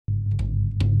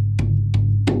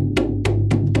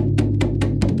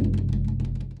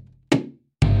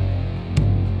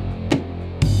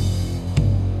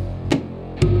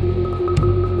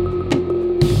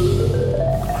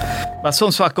បាទសូ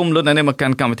មស្វាគមន៍លោកអ្នកនាងមកកា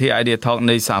ន់កម្មវិធី Idea Talk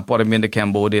នៃសារព័ត៌មាន The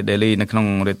Cambodia Daily នៅក្នុង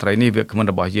រាត្រីនេះវាគ្មិន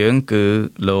របស់យើងគឺ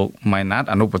លោកម៉ៃណាត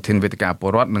អនុប្រធានវេទិកាពល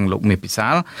រដ្ឋនិងលោកមាសពិសា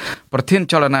លប្រធាន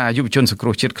ចលនាយុវជនសង្គ្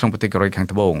រោះជាតិក្នុងប្រទេសកូរ៉េខាង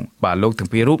ត្បូងបាទលោកទាំង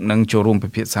ពីររូបនឹងចូលរួមពិ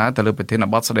ភាក្សាទៅលើប្រធាន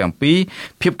បទស្ដីអំពី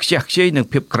ភាពខ្ជះខ្ជាយនិង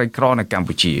ភាពក្រីក្រនៅកម្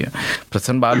ពុជាប្រ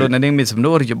សិនបើលោកអ្នកនាងមានសំ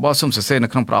ណួរឬយោបល់សូមសរសេរនៅ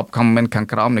ក្នុងប្រអប់ comment ខាង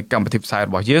ក្រោមនៃកម្មវិធីផ្សាយរ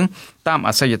បស់យើងតាម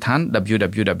អាសយដ្ឋាន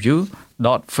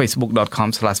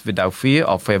www.facebook.com/withoutfear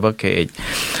of favor.kh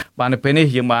បាទនៅពេលនេះ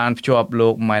យើងបានភ្ជាប់លោ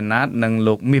កម៉ែនណាតនិង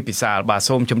លោកមាសពិសាលបាទ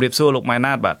សូមជម្រាបសួរលោកម៉ែន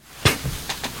ណាតបាទ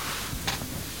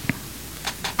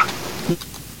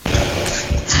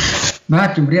បាទ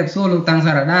ជម្រាបសួរលោកតាំង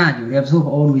សារដាជម្រាបសួរប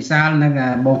ងអូនវិសាលនិង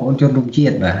បងប្អូនជនរួមជា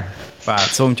តិបាទ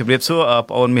សូមជម្រាបសួរប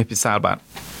ងអូនមាសពិសាលបាទ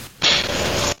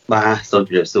សូមជ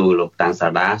ម្រាបសួរលោកតាំងសា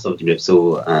ដាសូមជម្រាបសួរ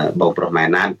បងប្រុសម៉ែ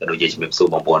ណាតក៏ដូចជាជម្រាបសួរ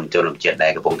បងប្អូនជនរួមជាតិដែ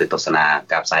លកំពុងទស្សនា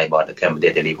ការផ្សាយរបស់ The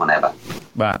Cambodia Daily ផងដែរ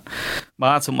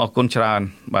បាទសូមអរគុណច្រើន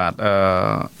បាទ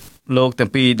លោកទាំ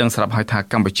ងពីរដឹងស្រាប់ហើយថា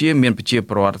កម្ពុជាមានប្រជា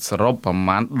ពលរដ្ឋសរុបប្រ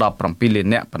មាណ17លាន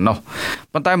នាក់ប៉ុណ្ណោះ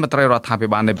ប៉ុន្តែមន្ត្រីរដ្ឋាភិ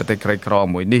បាលនៃប្រទេសក្រីក្រ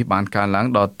មួយនេះបានកើនឡើង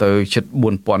ដល់ទៅជិត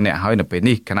 4000 នាក់ហើយនៅពេល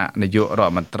នេះគណៈនាយករដ្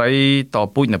ឋមន្ត្រីត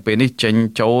ពូជនៅពេលនេះចេញ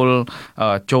ចូល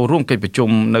រួមកិច្ចប្រជុំ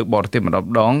នៅបរទេសម្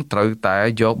ដងត្រូវតែ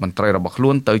យកមន្ត្រីរបស់ខ្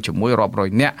លួនទៅជាមួយរាប់រយ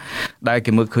នាក់ដែល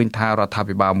គេមើលឃើញថារដ្ឋា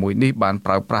ភិបាលមួយនេះបាន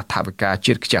ប្រើប្រាស់ថវិកា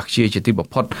ជាតិខ្ជះខ្ជាយជាទីបំ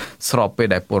ផុតស្របពេល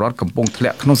ដែលពលរដ្ឋកំពុងធ្លា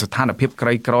ក់ក្នុងស្ថានភាពក្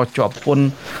រីក្រជាប់ពន្ធ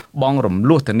បងរំ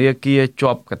លោះធនាគារ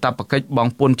ជាប់កាតព្វកិច្ចបង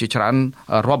ពុនជាច្រើន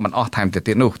រាប់មិនអស់ថែមទៅ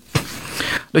ទៀតនោះ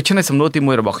ដូច្នេះសំណួរទី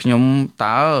1របស់ខ្ញុំ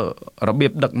តើរបៀ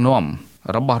បដឹកនាំ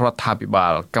របស់រដ្ឋាភិបា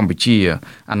លកម្ពុជា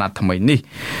អាណត្តិថ្មីនេះ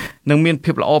នឹងមាន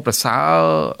ភាពល្អប្រសើ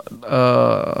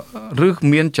រឬ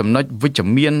មានចំណុចវិជ្ជ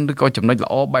មានឬក៏ចំណុច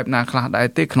ល្អបែបណាខ្លះដែរ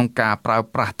ទេក្នុងការប្រើ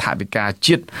ប្រាស់ថវិកា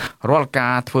ជាតិរាល់កា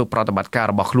រធ្វើប្រតិបត្តិការ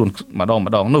របស់ខ្លួនម្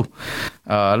ដងនោះ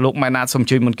លោកម៉ែណាតសូម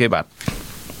ជួយមុនគេបាទ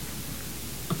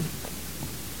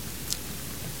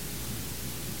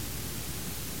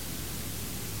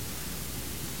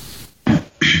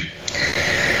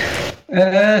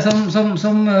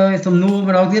សំណួរ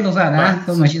ម្ដងទៀតលោកសាណា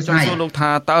សូមអធិស្ឋានលោកថា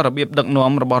តើរបៀបដឹក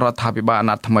នាំរបស់រដ្ឋាភិបាលអា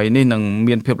ណត្តិថ្មីនេះនឹង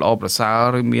មានភាពល្អប្រសើ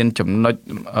រឬមានចំណុច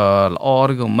ល្អ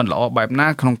ឬក៏មិនល្អបែបណា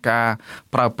ក្នុងការ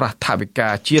ប្រើប្រាស់ថវិកា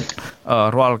ជាតិ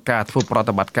រាល់ការធ្វើប្រ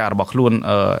តិបត្តិការរបស់ខ្លួន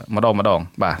ម្ដង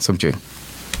បាទសូមជឿ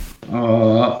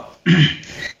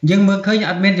យើងមើលឃើញ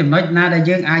អត់មានចំណុចណាដែល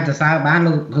យើងអាចសរសើរបាន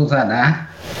លោកសាណា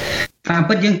តាម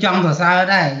ពិតយើងចង់សរសើរ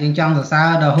ដែរយើងចង់សរសើរ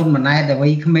ដល់ហ៊ុនម៉ាណែតដែលវ័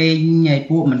យក្មេងហើយ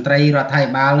ពួកមន្ត្រីរដ្ឋាភិ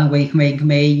បាលនឹងវ័យក្មេង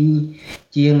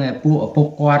ជាងពួកឪពុក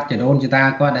គាត់ចដូនចតា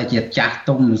គាត់ដែលជាចាស់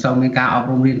ទុំមិនសូវមានការអប់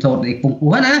រំរៀនសូត្រអីពង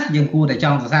ពោះណាយើងគួរតែច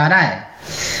ង់សរសើរដែរ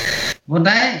ប៉ុន្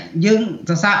តែយើង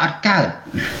សរសើរអត់កើត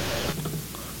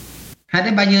ហើយ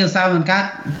តែបើយើងសរសើរមិនកើត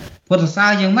ពុទ្ធសាស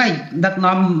នាយ៉ាងម៉េចដឹក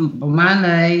នាំប្រហែល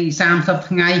30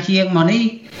ថ្ងៃជាងមកនេះ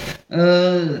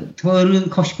ធ្វើរឿង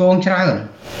ខុសឆ្គងច្រើន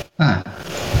បាទ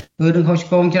ធ្វើរឿងខុសឆ្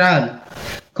គងច្រើន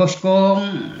ខុសឆ្គង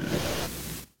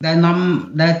ដែលនាំ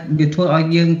ដែលវាធ្វើឲ្យ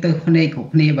យើងទៅភ្នែកគ្រប់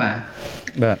គ្នាបាទ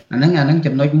អាហ្នឹង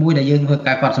ចំណុចមួយដែលយើងធ្វើ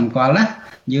ការកត់សម្គាល់ណា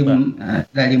យើង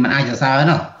ដែលយើងមិនអាចសរសើរ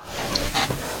នោះ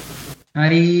ហើ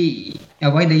យ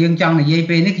អ្វីដែលយើងចង់និយាយ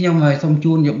ពេលនេះខ្ញុំសូម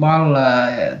ជូនយោបល់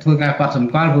ធ្វើការកត់ស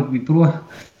ម្គាល់ពីព្រោះ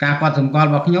ការកត់សម្គាល់រ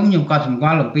បស់ខ្ញុំកត់សម្គា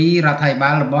ល់អំពីរដ្ឋាភិបា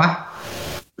លរបស់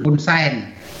ហ៊ុនសែន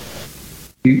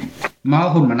មក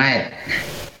ហ៊ុនម៉ាណែត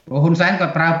ព្រោះហ៊ុនសែនគា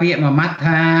ត់ប្រើពាក្យមួយម៉ាត់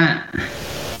ថា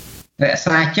រក្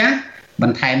សាចាស់ប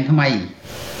ន្ថែមថ្មីអ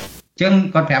ញ្ចឹង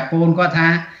គាត់ប្រាប់កូនគាត់ថា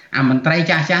អាមន្ត្រី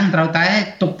ចាស់ត្រូវតែ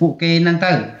ទុកពួកគេហ្នឹង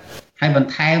ទៅហើយបន្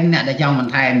ថែមអ្នកដែលចង់ប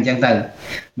ន្ថែមអញ្ចឹងទៅ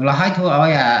ម្ល៉េះហើយធ្វើឲ្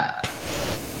យ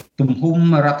ទំហំ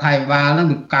រដ្ឋាភិបាលហ្នឹង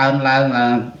វាកើន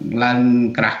ឡើង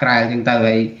ក្រាស់ក្រែលអញ្ចឹងទៅ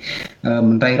ហើយម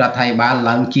ន្ត្រីរដ្ឋាភិបាល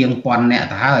ឡើងជាង 1000 នាក់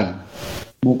ទៅហើយ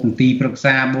បូកទីប្រឹក្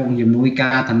សាបូកជំនួយ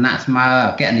ការឋានៈស្មើអ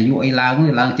គ្គនាយកអី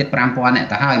ឡើងជិត 5000 នាក់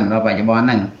ទៅហើយមកដល់បច្ចុប្បន្នហ្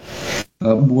នឹង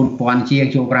4000ជាង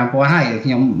ចូល 5000ហើយខ្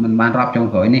ញុំមិនបានរាប់ចុង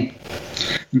ក្រោយនេះ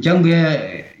អញ្ចឹងវា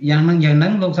យ៉ាងហ្នឹ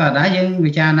ងលោកសាស្ត្រាយើង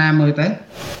វិចារណាមើលទៅ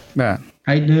បាទ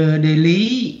ហើយ Daily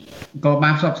ក៏បា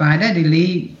នផ្សព្វផ្សាយដែរ Daily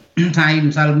ថ្ងៃ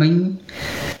ម្សិលមិញ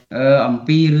អំ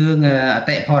ពីរឿងអ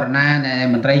តិផរណានៃ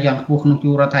មន្ត្រីជាន់ខ្ពស់ក្នុង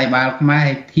ជួររដ្ឋាភិបាលខ្មែរ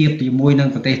ឲ្យធៀបជាមួយនឹង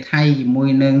ប្រទេសថៃជាមួយ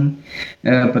នឹង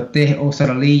ប្រទេសអូស្ត្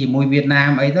រាលីជាមួយវៀតណា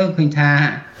មអីទៅឃើញថា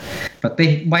ប្រទេស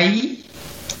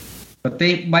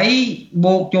3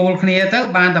បូកចូលគ្នាទៅ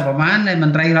បានតែប្រមាណនៃម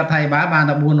ន្ត្រីរដ្ឋាភិបាលបាន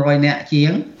តែ400នាក់ជា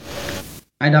ង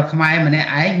ហើយដល់ខ្មែរម្នាក់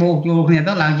ឯងបូកចូលគ្នា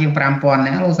ទៅឡើងជាង 5000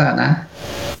 នាក់លោកសាស្ត្រា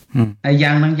ហើយ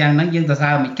យ៉ាងហ្នឹងយើងសរសើ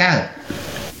រមិនកើត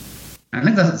អាហ្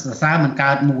នឹងក៏សរសើរមិន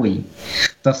កើតមួយ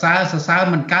សរសើរ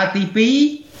មិនកើតទី2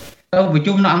ទៅប្រ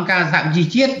ជុំនៅអង្គការសហប្រជា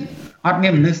ជាតិអត់មា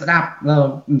នមនុស្សស្ដាប់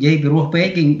និយាយពីរោះពេក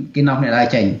គេនាំអ្នកដើរ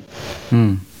ចេញ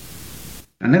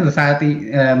អាហ្នឹងសរ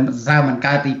សើរមិន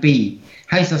កើតទី2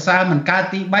 ហើយសរសើរមិនកើត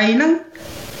ទី3ហ្នឹង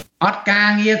អត់ការ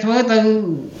ងារធ្វើទៅ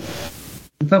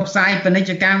ផ្សាយពាណិជ្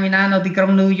ជកម្មណានៅទីក្រុ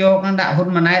ងញូវយ៉កហ្នឹងដាក់ហ៊ុន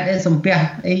ម៉ាណែតអីសំពះ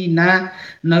អីណា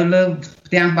នៅលើ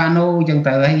ផ្ទាំងប៉ាណូអញ្ចឹង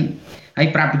ទៅហើយ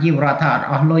ប្រាប់ប្រជាពលរដ្ឋថាអត់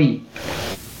អស់លុយ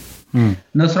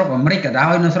នៅស្រុកអាមេរិកក៏ដោ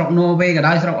យនៅស្រុកន័រវេក៏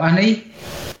ដោយស្រុកអស់នេះ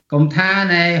កុំថា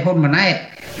ណែហ៊ុនម៉ាណែត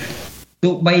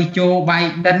ទោះបីโจ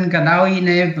Biden ក៏ដោយ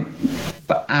ណែ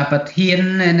ប្រធាន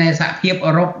នៃសហភាព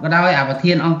អឺរ៉ុបក៏ដោយប្រ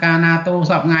ធានអង្គការ NATO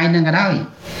សពថ្ងៃហ្នឹងក៏ដោយ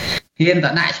ហ៊ានតែ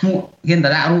ដាក់ឈ្មោះហ៊ានតែ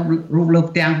ដាក់រូបលើ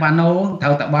ផ្ទាំងប៉ាណូត្រូ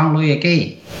វតែបង់លុយឲ្យគេ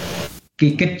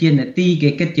គិតជានាទីគេ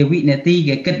គិតជាវិនាទី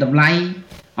គេគិតតម្លៃ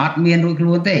អត់មានរួចខ្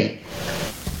លួនទេ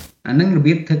អានឹងរ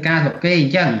បៀបធ្វើការរបស់គេអ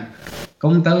ញ្ចឹង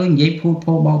កុំទៅនិយាយភូត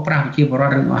ភោបោកប្រាស់ប្រជាពលរ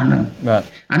ដ្ឋរឿងអស់ហ្នឹងបាទ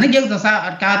អានេះយើងសរសើរអ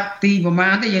ត់កើតទីប្រមា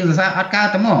ណទេយើងសរសើរអត់កើត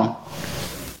តែហ្មង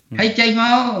ហើយចេញម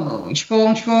កឆ្កង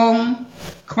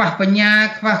ខ្វះបញ្ញា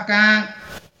ខ្វះការ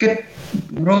គិត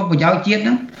រកប្រយោជន៍ជាតិហ្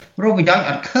នឹងរកប្រយោជន៍អ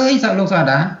ត់ឃើញលោកសា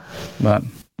ដាបាទ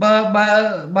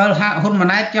បើហាក់ហ៊ុនម៉ា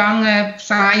ណែតចង់ផ្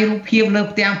សាយរូបភាពលើ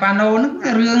ផ្ទាំងប៉ាណូហ្នឹង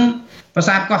រឿងប្រា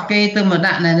សាទកោះកេរទៅមក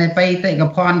ដាក់នៅបេតិក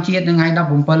ភណ្ឌជាតិថ្ងៃ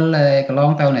17កន្ល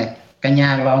ងទៅនេះកញ្ញា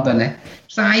កន្លងទៅនេះ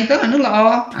ផ្សាយទៅអានោះល្អ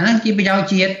អាហ្នឹងជាប្រយោជន៍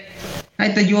ជាតិហើយ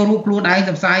ទៅយករូបខ្លួនឯង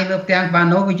ទៅផ្សាយលើផ្ទាំងប៉ា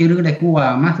ណូវាជារឿងដែលគួរ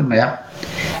អាម៉ាស់សម្រាប់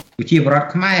ប្រជាពលរដ្ឋ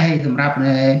ខ្មែរហើយសម្រាប់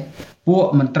ពួក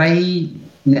មន្ត្រី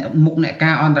មុខអ្នក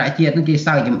ការអន្តរជាតិហ្នឹងគេ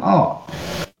សើចចំអក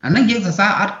អាហ្នឹងយើងសរសើ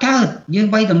រអត់កើតយើង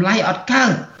បីតម្លៃអត់កើ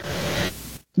ត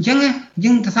អញ្ចឹង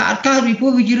យើងសរសើរអត់កើតពីព្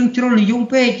រោះវាជារឿងជ្រុលនិយម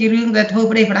ពេកជារឿងដែលធ្វើ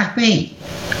ប្រទេសប្រដាស់ពេក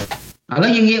ឥឡូ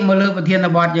វយើងងាកមកលើប្រធាន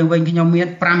បទយើងវិញខ្ញុំមាន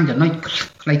5ចំណុច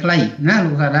ខ្លីៗណា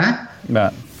លោកសាដាបា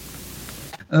ទ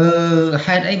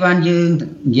ហេតុអីបានយើង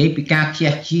និយាយពីការខ្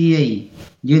ជះខ្ជាយ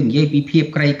យើងនិយាយពីភាព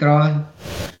ក្រីក្រ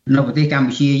នៅប្រទេសកម្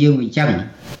ពុជាយើងវាអញ្ចឹង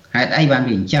ហេតុអីបាន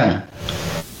វាអញ្ចឹង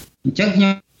ខ្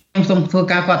ញុំសូមធ្វើ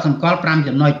ការកត់សម្គាល់5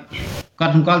ចំណុចក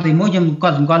ត់សម្គាល់ទី1ខ្ញុំក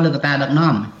ត់សម្គាល់លើកត្តាដឹក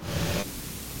នាំ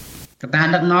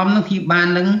នឹងពីបាន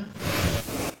នឹង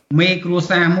មេគ្រួ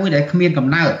សារមួយដែលគ្មានកំ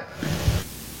ណើត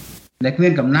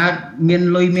មាន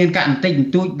លុយមានកន្តិចប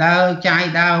ន្ទូចដើរចាយ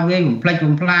ដើរវាយបំផ្លិច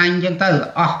បំផ្លាញអញ្ចឹងទៅ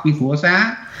អស់ពីគ្រួសារ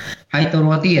ហើយទៅរ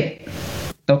ស់ទៀត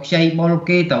ទៅខ្ចីបុល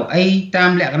គេទៅអីតាម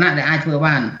លក្ខណៈដែលអាចធ្វើ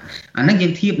បានអាហ្នឹងយើ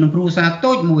ងធៀបនឹងគ្រួសារ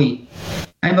តូចមួយ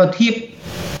ហើយបើធៀប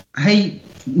ហើយ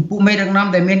ពួកមេដឹកនាំ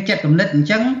ដែលមានចិត្តគំនិតអញ្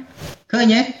ចឹងឃើ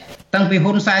ញទេតាំងពី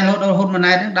ហ៊ុនសែនរហូតដល់ហ៊ុនម៉ា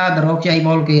ណែតហ្នឹងដើរទៅរកខ្ចី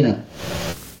បុលគេហ្នឹង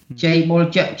ខ្ចីបុល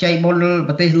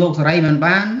ប្រទេសលោកសេរីមិន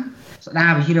បានស្ដា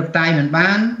រវិជារបតាយមិនបា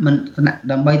នមិន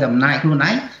ដើម្បីតំណាយខ្លួនឯ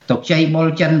ងទៅខ្ចីបុល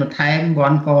ចិនបន្ថែមវ៉ា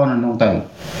ន់កនៅនោះទៅ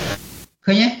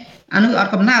ឃើញទេអានោះអ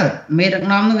ត់កំណើតមេដឹក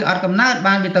នាំនោះវាអត់កំណើត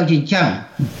បានវាទៅជាអញ្ចឹង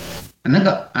អាហ្នឹង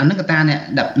កត្តាអ្នក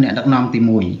ដឹកនាំទី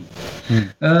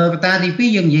1កត្តាទី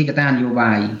2យើងនិយាយកត្តានយោ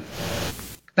បាយ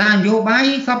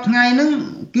សពថ្ងៃហ្នឹង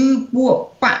គឺពួក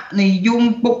បកនិយម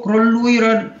ពុករលួយ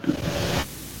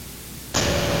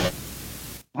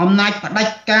អំណាចផ្ដា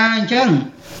ច់ការអញ្ចឹង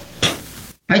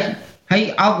ហើយ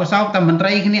អោបកសោបតែមន្ត្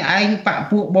រីគ្នាឯងបក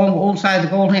ពួកបងប្អូនខ្សែត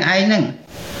កូលគ្នាឯងហ្នឹង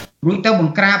រួចទៅប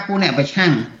ង្ក្រាបពួកអ្នកប្រឆាំ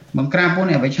ងបង្ក្រាបពួក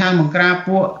អ្នកប្រជាធិប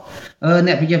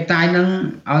តេយ្យហ្នឹង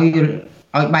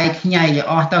ឲ្យបែកខ្ញែកឲ្យ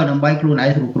អស់ទៅដើម្បីខ្លួនឯង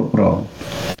គ្រប់គ្រង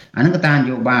អាហ្នឹងកត្តាន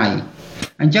យោបាយ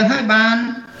អញ្ចឹងហើយបាន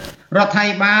រដ្ឋា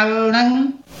ភិបាលហ្នឹង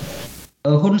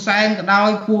ហ៊ុនសែនក៏ដោយ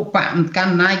ពួកបកកា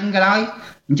ន់អំណាចក៏ដោយ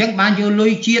អញ្ចឹងបានយកលុ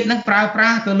យជាតិហ្នឹងប្រើប្រា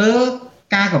ស់ទៅលើ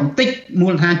ការកំទេចមូ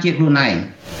លដ្ឋានជាតិខ្លួនឯង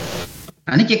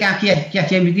អានេះជាការខ្ជះខ្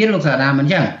ជាយវិធានលោកសាដាមអ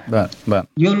ញ្ចឹងបាទ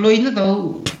យកលុយហ្នឹង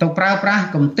ទៅប្រើប្រាស់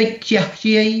កំទេចខ្ជះខ្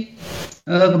ជាយ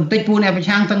កំទេចពួកអ្នកប្រ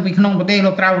ឆាំងទាំងពីក្នុងប្រទេស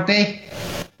លោកក្រៅប្រទេស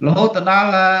រហូតទៅដល់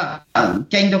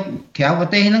ចេញទៅក្រៅប្រ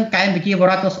ទេសហ្នឹងកែប្រជាពល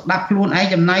រដ្ឋទៅស្ដាប់ខ្លួនឯង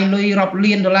ចំណាយលុយរាប់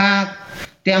លានដុល្លារ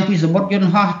ទាំងពីសមុទ្រយន្ត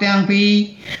ហោះទាំងពី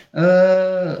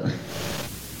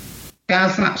ការ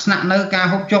ស្នាក់នៅការ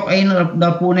ហូបចុកអីដ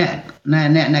ល់ពួកអ្នក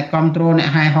គ្រប់គ្រងអ្នក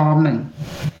ហែហមហ្នឹង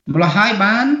ម្ល៉េះហើយ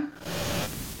បាន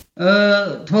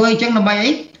ធ្វើអញ្ចឹងដើម្បី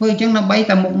អីធ្វើអញ្ចឹងដើម្បី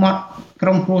តែមុខមាត់ក្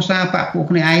រុមគ្រួសារបកពួក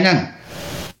គ្នាឯងហ្នឹង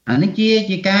អានេះ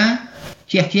ជាការ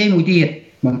ជះជាយមួយទៀត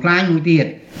បំផ្លាញមួយទៀត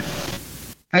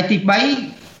ហើយទី3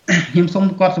ខ្ញុំសូម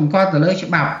គាត់សម្គាល់ទៅលើច្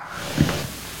បាប់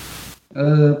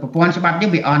ប្រព័ន្ធច្បាប់យើ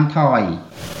ងវាអន់ថយ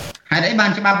ហេតុអីបាន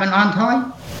ច្បាប់មិនអន់ថយ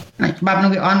ច្បាប់នឹ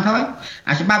ងវាអន់ថយ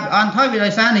ច្បាប់វាអន់ថយវាដោ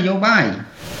យសារនយោបាយ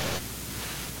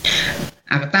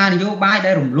កត្តានយោបាយ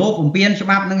ដែលរំលោភបំពានច្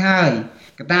បាប់នឹងហើយ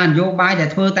កត្តានយោបាយដែល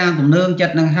ធ្វើតាមទំនើងចិ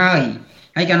ត្តនឹងហើយ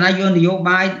កាលណាយកនយោ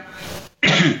បាយ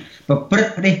ប្រព្រឹត្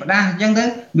តផ្ដេសផ្ដាសអញ្ចឹងទៅ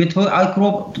វាធ្វើឲ្យគ្រ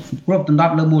ប់ដណ្ដ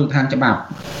ប់លើមូលដ្ឋានច្បាប់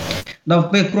ដល់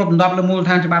ពេលគ្រប់ដណ្ដប់លើមូលដ្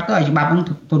ឋានច្បាប់ទៅឲ្យច្បាប់នឹង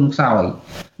ទន់ខ្សោយ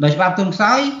ដល់ច្បាប់ទន់ខ្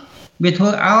សោយវាធ្វើ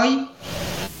ឲ្យ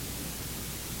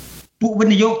ពួកវិ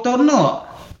និយោគទុននោះ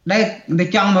ដែល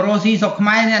ចង់មករកស៊ីស្រុកខ្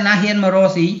មែរអ្នកណាហ៊ានមករក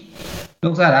ស៊ីលោ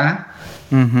កសារា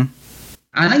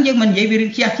អាហ្នឹងយើងមិននិយាយពីរឿ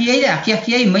ងខ្ជះខ្ជាយទេអាខ្ជះខ្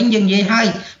ជាយមិញយើងនិយាយហើយ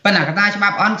ប៉ុន្តែកត្តាច្បា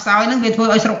ប់អន់ខ្សោយហ្នឹងវាធ្វើ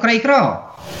ឲ្យស្រុកក្រីក្រ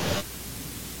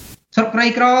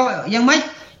យ៉ាងម៉េច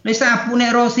ដោយសារពួកអ្ន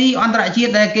ករស់ស៊ីអន្តរជា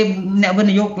តិដែលគេអ្នកវិ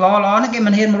និយោគល្អហ្នឹងគេ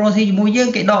មិនហ៊ានមករស់ស៊ីជាមួយយើង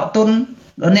គេដកទុន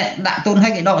អ្នកដាក់ទុនឲ្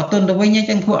យគេដកទុនទៅវិញអញ្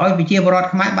ចឹងធ្វើឲ្យប្រជាពលរដ្ឋ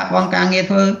ខ្មែរបាត់បង់ការងារ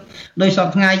ធ្វើដោយសព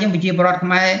ថ្ងៃអញ្ចឹងប្រជាពលរដ្ឋខ្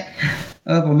មែរ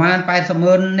ប្រមាណ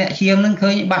 80,000 អ្នកជាងហ្នឹងឃើ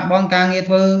ញបាត់បង់ការងារ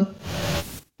ធ្វើ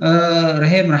រ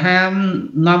ហេមរហាម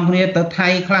នាំគ្នាទៅថៃ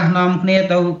ខ្លះនាំគ្នា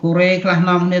ទៅកូរ៉េខ្លះ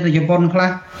នាំគ្នាទៅជប៉ុនខ្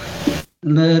លះ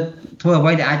លើធ្វើអ្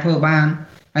វីដែលអាចធ្វើបាន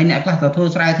ហើយអ្នកខ្លះទៅធ្វើ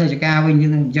ស្រែធ្វើចការវិញអ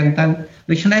ញ្ចឹងទៅ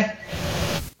ដូច្នេះ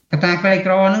កត្តាក្រី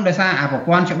ក្រហ្នឹងដោយសារប្រ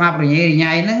ព័ន្ធច្បាប់រញ៉េរ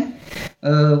ញ៉ៃហ្នឹង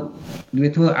វា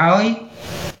ធ្វើឲ្យ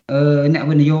អ្នក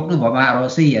វិនិយោគនឹងពិបាករក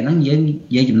ស៊ីអាហ្នឹងយើងនិ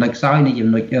យាយចំណុចខ្សោយនៃចំ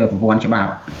ណុចប្រព័ន្ធច្បា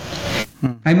ប់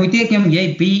ហើយមួយទៀតខ្ញុំនិយាយ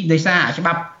ពីដោយសារច្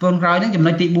បាប់ពន្ធក្រោយហ្នឹងចំ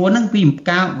ណុចទី4ហ្នឹងពី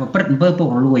ការប្រព្រឹត្តអំពើពុក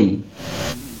រលួយ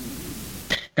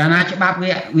កាលណាច្បាប់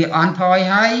វាអន់ថយ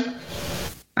ហើយ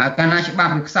កាលណាច្បា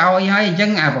ប់វាខ្សោយហើយអញ្ចឹ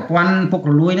ងប្រព័ន្ធពុក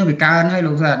រលួយហ្នឹងវាកើនហើយ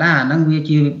លោកសាដាអាហ្នឹងវា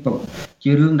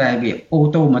ជារឿងដែលវាអូ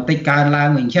តូម៉ាទិកកើនឡើង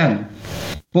អញ្ចឹង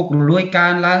ពុករលួយកើ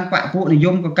នឡើងបកពួកនិយ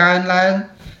មក៏កើនឡើង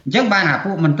អញ្ចឹងបាន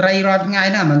ពួកមន្ត្រីរដ្ឋថ្ងៃ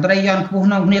ណាមន្ត្រីយន់ខ្ពស់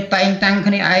ក្នុងគ្នាតែងតាំង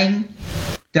គ្នាឯង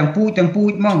ទាំងពូជ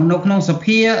មកនៅក្នុងស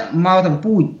ភាមកទាំង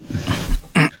ពូជ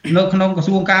នៅក្នុងក្រ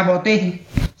សួងការបរទេស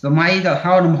សម័យទៅ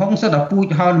ហៅនំហុងសិតតែពូជ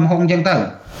ហៅនំហុងអញ្ចឹងទៅ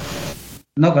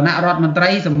នៅគណៈរដ្ឋមន្ត្រី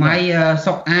សម័យ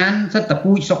សុកអានសិតតែ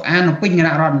ពូជសុកអាននៅពេញគ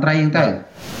ណៈរដ្ឋមន្ត្រីអញ្ចឹងទៅ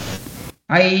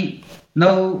ហើយ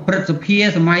នៅព្រឹទ្ធសភា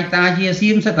សម័យតាជាសៀ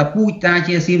មសិតតែពូជតា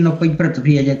ជាសៀមនៅពេញព្រឹទ្ធស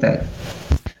ភាអញ្ចឹងទៅឥ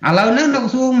ឡូវហ្នឹងនៅក្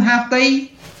រសួងមហាផ្ទៃ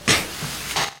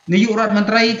នាយករដ្ឋមន្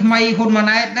ត្រីថ្មីហ៊ុនម៉ា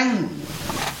ណែតហ្នឹង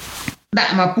ដា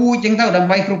ក់មកពូជអញ្ចឹងទៅដើម្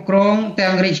បីគ្រប់គ្រង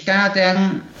ទាំងរាជការទាំង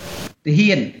ទា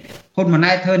ហានហ៊ុនម៉ា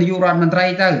ណែតធ្វើនាយករដ្ឋមន្ត្រី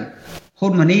ទៅហ៊ុ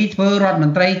នម៉ាណីធ្វើរដ្ឋម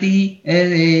ន្ត្រីទី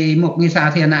មុខងារសា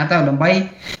ធារណៈទៅដើម្បី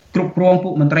គ្រប់គ្រងពួ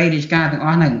កមន្ត្រីរាជការទាំងអ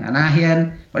ស់ហ្នឹងអាណាហ៊ាន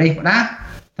ប្រទេសផ្ដាស់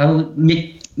ទៅ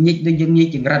ញិចដូចយើងញិច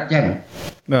ចង្រិតអញ្ចឹង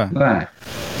បាទ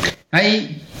ហើយ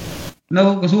នៅ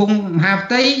ក្រសួងមហាផ្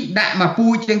ទៃដាក់មកពូ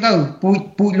ជអញ្ចឹងទៅ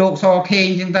ពូជលោកសខេង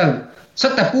អញ្ចឹងទៅសិ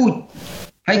តតែពូជ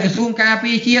ហើយក្រសួងការ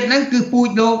ពារជាតិហ្នឹងគឺពូជ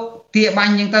លោកទាបា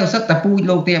ញ់អញ្ចឹងទៅសិតតែពូជ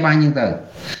លោកទាបាញ់អញ្ចឹងទៅ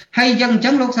ហើយអញ្ចឹ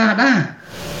ងលោកសាដា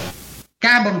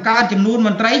ការបង្កើតចំនួនម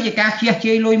ន្ត្រីជាការខ្ជះខ្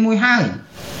ជាយលុយមួយហើយ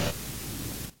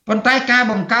ប៉ុន្តែការ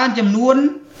បង្កើនចំនួន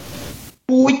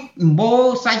ពូជអម្បូរ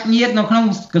សាច់ញាតិនៅក្នុង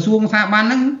ក្រសួងស្ថាប័ន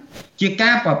ហ្នឹងជា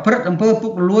ការប្រព្រឹត្តអំពើពុ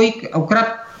ករលួយអក្រិត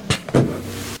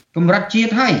កម្រិតជា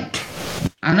តិហើយ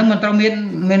អាហ្នឹងមិនត្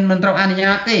រូវអនុញ្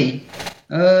ញាតទេ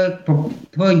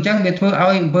ធ្វើអញ្ចឹងវាធ្វើឲ្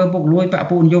យអំពើពុករលួយបក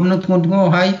ពួកនិយមនឹងធ្ងន់ធ្ងរ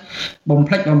ហើយបំ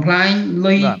ផ្លិចបំផ្លាញ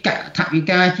លុយកថវិ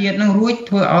កាជាតិនឹងរួច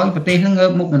ធ្វើឲ្យប្រទេសនឹងងើ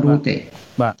បមុខមិនរួចទេ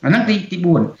បាទអាហ្នឹងទី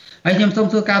4ហើយខ្ញុំសូម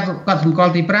សួរការកត់សម្គា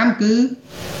ល់ទី5គឺ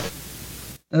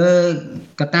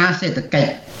កត្តាសេដ្ឋកិច្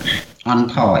ចអន់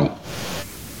ថយ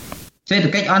សេដ្ឋ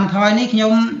កិច្ចអន់ថយនេះខ្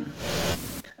ញុំ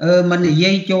មិននិ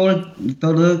យាយចូលទៅ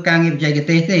លើការងារបច្ចេក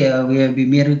ទេសទេវា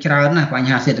មានរឿងច្រើនណាស់បញ្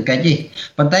ហាសេដ្ឋកិច្ចទេ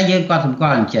ប៉ុន្តែយើងកត់សម្គា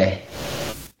ល់អញ្ចេះ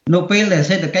នៅពេលដែល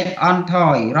សេដ្ឋកិច្ចអន់ថ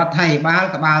យរដ្ឋាភិបាល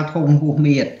ក្បាលធំហួស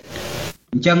មៀត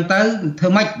អញ្ចឹងទៅធ្វើ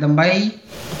ម៉េចដើម្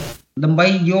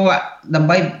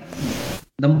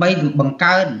បីបង្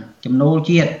កើនចំណូល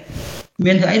ជាតិ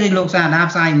មានធ្វើអីដូចលោកសាដា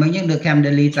ផ្សាយមិញហ្នឹងដូច Cam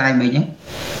Daily ផ្សាយមិញហ្នឹង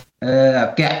អ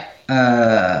គ្គ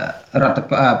រដ្ឋ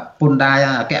ពន្ធដា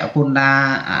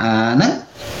ហ្នឹង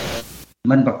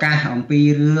មិនប្រកាសអំពី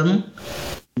រឿង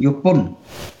យោពន្ធ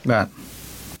បាទ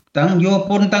ទាំងយោ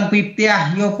ពន្ធទាំងពីផ្ទះ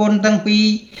យោពន្ធទាំងពី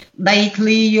ដីធ្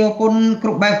លីយោពន្ធគ្រ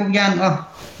ប់បែបគ្រប់យ៉ាងអស់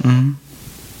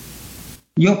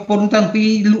យោពន្ធទាំងពី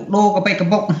លក់ដូរកាពេកក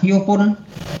បុកយោពន្ធ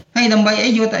ហើយដើម្បី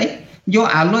អីយកទៅអីយក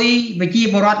អាលុយប្រជា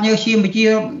ពលរដ្ឋញើសឈាមប្រជា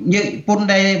យើងពន្ធ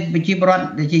ដែលប្រជាពលរដ្ឋ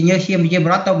ដែលជាញើសឈាមប្រជាពល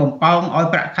រដ្ឋទៅបំផោងឲ្យ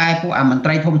ប្រាក់ខែពួកអាមន្ត្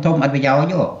រីធំអត់ប្រយោជន៍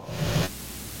យក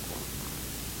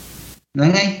ហ្នឹង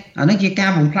ហើយអានេះជាការ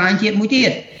បំផ្លាញជាតិមួយទៀ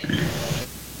ត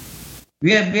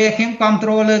វាខ្ញុំគ្រប់គ្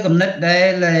រងលើគំនិតដែ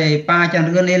លប៉ាចន្ទ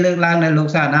រឿននេះលើកឡើងដែលលោក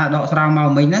សាដាដកស្រង់មក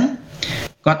មិញហ្នឹង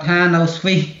គាត់ថានៅស្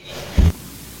វីស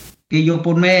គេយកព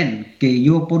ន្ធមែនគេយ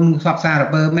កពន្ធសពសារ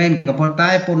ពើមែនក៏ប៉ុន្តែ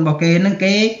ពន្ធរបស់គេហ្នឹង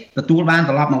គេទទួលបាន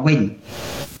ត្រឡប់មកវិញ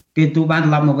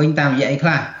តាមរយៈអីខ្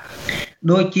លះ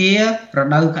ដូចជារ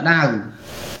ដូវក្តៅ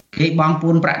គេបង់ព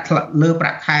ន្ធប្រាក់លើប្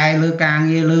រាក់ខែលើការ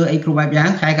ងារលើអីគ្រប់បែបយ៉ាង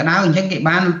ខែក្តៅអញ្ចឹងគេ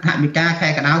បានថវិកាខែ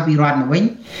ក្តៅពីរដ្ឋមកវិញ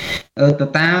ទៅ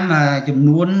តាមចំ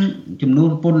នួ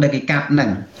នពន្ធដែលគេកាប់ហ្នឹង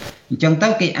អញ្ចឹងទៅ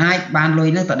គេអាចបានលុយ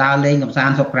ហ្នឹងទៅដើរលេងកម្សា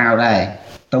ន្តស្រុកក្រៅដែរ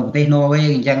ទៅប្រទេសណូវេ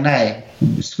អញ្ចឹងដែរ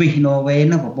Swiss Norway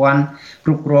ហ្នឹងប្រព័ន្ធគ្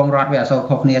រប់គ្រងរដ្ឋវាអត់សូវ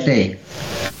ខុសគ្នាទេ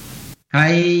ហើ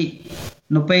យ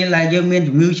នៅពេលដែលយើងមាន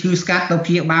ជំងឺឈឺស្កាត់ទៅ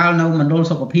ព្យាបាលនៅមណ្ឌល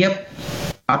សុខភាព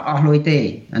អត់អស់លុយទេ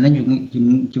អានេះ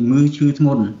ជំងឺឈឺធ្ង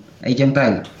ន់អីចឹងទៅ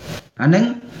អានឹង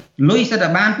លុយសិតតែ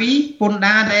បានពីពន្ធ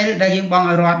ដារដែលយើងបង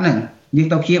ឲ្យរដ្ឋហ្នឹងយើង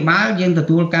ទៅព្យាបាលយើងទ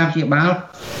ទួលការព្យាបាល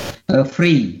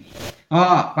free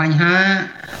បញ្ហា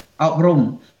អប់រំ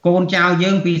កូនចៅ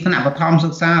យើងពីថ្នាក់បឋមសិ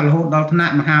ក្សារហូតដល់ថ្នា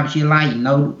ក់មហាវិទ្យាល័យ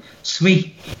នៅ Swiss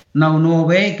នៅ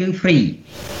Norway គឺ free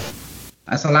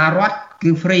សាលារដ្ឋ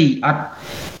គឺ free អត់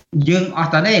យើងអ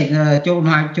ស់តែនេះចូល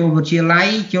វិទ្យាល័យ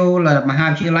ចូលមហា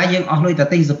វិទ្យាល័យយើងអស់លុយតែ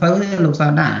ទិញសភៅទេលោកសា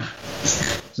ដា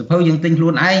សភៅយើងទិញខ្លួ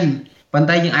នឯងប៉ុន្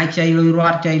តែយើងអាចខ្ចីលុយរ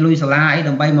ដ្ឋខ្ចីលុយសាលាអី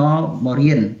ដើម្បីមក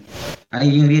រៀនហើយ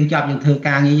យើងរៀនចប់យើងធ្វើ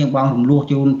ការងារយើងបងរំលោះ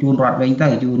ជូនរដ្ឋវិញទៅ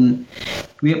ជូន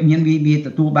វាមានវាទ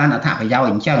ទួលបានអត្ថប្រយោជន៍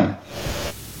អញ្ចឹង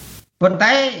ប៉ុន្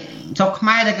តែស្រុកខ្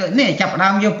មែរនេះចាប់ដើ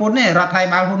មយកពន្ធនេះរដ្ឋាភិ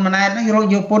បាលហ៊ុនម៉ាណែតហ្នឹង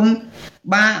យកពន្ធ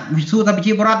បានវិស័យថាប្រ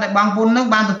ជាពលរដ្ឋដែលបងពន្ធហ្នឹង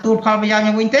បានទទួលផលប្រយោជន៍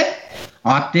យ៉ាងវិញទេ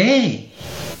អត់ទេ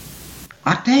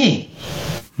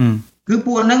គឺ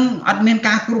ពួកហ្នឹងអត់មាន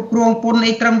ការគ្រប់គ្រងពន្ធ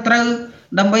អីត្រឹមត្រូវ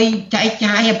ដើម្បីចែក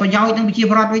ចាយប្រយោជន៍នឹងប្រជា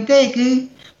ពលរដ្ឋវិញទេគឺ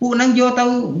ពួកហ្នឹងយកទៅ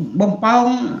បំពង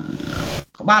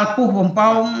ក្បាលពុះបំព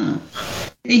ង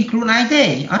អីខ្លួនឯងទេ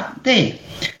អត់ទេ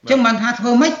អញ្ចឹងបានថាធ្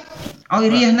វើម៉េចឲ្យ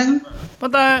រាជហ្នឹងប៉ុ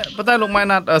ន្តែលោកម៉ែ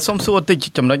ណាតសុំសួរតិច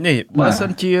ចំណុចនេះបើសិ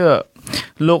នជា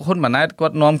លោកហ៊ុនម៉ាណែតគា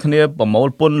ត់នាំគ្នាប្រមូល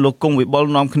ពន្ធលោកគង់វិបុល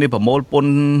នាំគ្នាប្រមូលពន្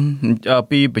ធ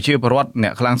ពីប្រជាពលរដ្ឋអ្ន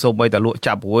កខ្លាំងសូម្បីតែលក់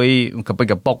ចាប់រួយកពិ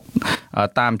កពុក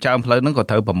តាមចើមផ្លូវហ្នឹងក៏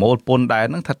ត្រូវប្រមូលពន្ធដែរ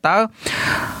ហ្នឹងថាតើ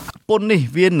ពន្ធនេះ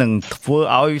វានឹងធ្វើ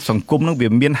ឲ្យសង្គមនឹងវា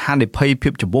មានហានិភ័យភា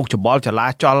ពច្បូកច្បល់ចលា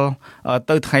ចល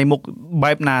ទៅថ្ងៃមុខ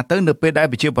បែបណាទៅនៅពេលដែល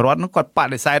ប្រជាពលរដ្ឋនឹងគាត់ប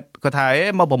ដិសេធគាត់ថា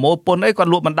មកប្រមូលពន្ធអីគាត់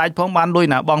លក់បណ្ដាច់ផងបានលុយ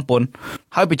ណាបងពន្ធ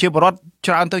ហើយប្រជាពលរដ្ឋ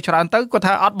ច្រើនទៅគាត់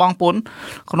ថាអត់បងពន្ធ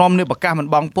ក្នុងនេះប្រកាសមិន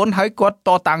បងពន្ធហើយគាត់ត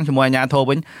តាំងជាមួយអាជ្ញាធរ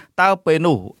វិញតើពេល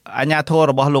នោះអាជ្ញាធរ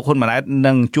របស់លោកហ៊ុនម៉ាណែត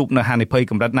នឹងជួបនៅហានិភ័យ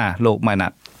កម្រិតណាលោកម៉ែណា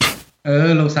ត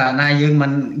លោកសាណាយើងមិ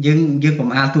នយើងកុំ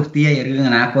អាលទុះទាយរឿង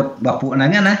អនាគតរបស់ពួកហ្នឹង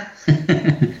ណា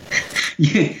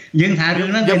យើងថារឿង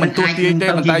ហ្នឹងយើងមិនទូទាយទេ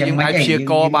ប៉ុន្តែយើងអាចព្យា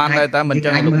ករបានដែរតែមិនចឹ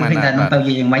ងលោកម៉ែណាទៅ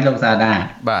យើងមិនលោកសាដា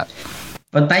បាទ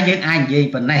ប៉ុន្តែយើងអាចនិយាយ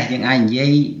ប៉ុណ្ណេះយើងអាចនិយា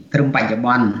យត្រឹមបច្ចុប្ប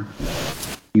ន្ន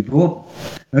ពីព្រោះ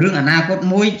រឿងអនាគត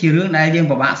មួយជារឿងដែលយើង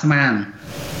ពិបាកស្មាន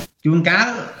ជួនកាល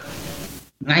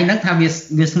ថ្ងៃហ្នឹងថាវា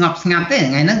ស្ងប់ស្ងាត់ទេ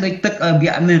ថ្ងៃហ្នឹងដូចទឹក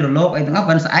វាមានរលកអីទាំងអស់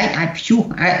ប៉ុន្តែស្អែកអាចព្យុះ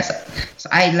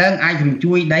ស្អែកឡើងអាចរំ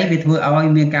ជួយដីវាធ្វើឲ្យ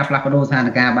មានការផ្លាស់ប្ដូរស្ថាន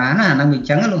ភាពបានណាហ្នឹងវាអញ្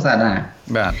ចឹងលោកសាដា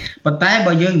បាទប៉ុន្តែ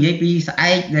បើយើងនិយាយពីស្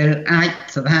អែកដែលអាច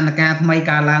ស្ថានភាពថ្មី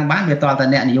កើតឡើងបានវាតតែ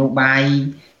អ្នកនយោបាយ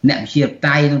អ្នកវិជា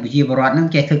តៃនិងវិជាបរដ្ឋហ្នឹង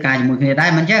ចេះធ្វើការជាមួយគ្នាដែ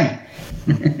រមិនអញ្ចឹង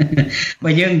បើ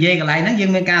យើងនិយាយកន្លែងហ្នឹងយើ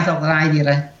ងមានការសោកស្ដាយទៀត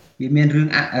ដែរវាមានរឿង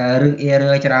អេ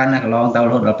រឺច្រើនណាស់កន្លងទៅរ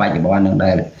ហូតដល់បច្ចុប្បន្នហ្នឹង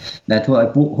ដែលធ្វើឲ្យ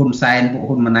ពួកហ៊ុនសែនពួក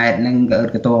ហ៊ុនម៉ាណែតហ្នឹងក៏អឺត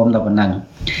កតមដល់ប៉ុណ្ណឹង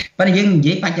ប៉ុន្តែយើងនិ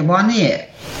យាយបច្ចុប្បន្ននេះ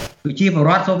ប្រជាពលរ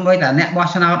ដ្ឋសូម្បីតែអ្នកបោះ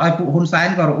ឆ្នោតឲ្យពួកហ៊ុនសែន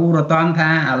ក៏រអ៊ូរតំថា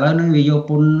ឥឡូវហ្នឹងវាយក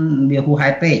ពន្ធវាហួសហេ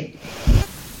តុពេក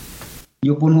យ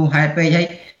កពន្ធហួសហេតុពេក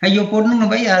ហើយយកពន្ធហ្នឹងដើ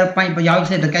ម្បីប្រយោជន៍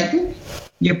សេដ្ឋកិច្ច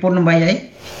យកពន្ធដើម្បីអី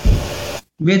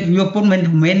វាយកពន្ធមិ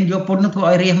នយកពន្ធនឹងធ្វើ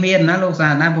ឲ្យរាជមានណាលោកសា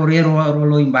ណាព្រោះរាជរ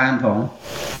លុយបានផង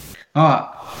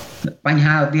បញ្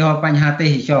ហាឧទាហរណ៍បញ្ហាទេ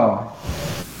សចរ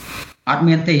អត់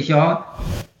មានទេសច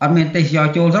រ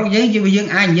ចូលស្រុកយើង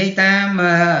អាចនិយាយតាម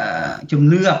ជំ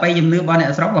នឿអបិយជំនឿរបស់អ្ន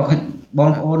កស្រុកប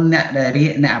ងប្អូនអ្នកដែល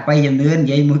អ្នកអបិយជំនឿនិ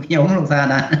យាយមួយខ្ញុំលោកសា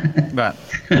ណាបាទ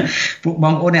ពួកប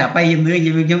ងប្អូនអ្នកអបិយជំនឿនិ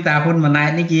យាយមួយខ្ញុំតាហ៊ុនម៉ាណែត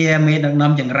នេះជាមេដឹក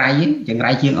នាំចង្រៃ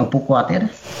ជាងឪពុកគាត់ទៀត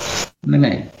ហ្នឹង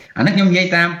ហើយអានេះខ្ញុំនិយាយ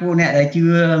តាមពួកអ្នកដែលជឿ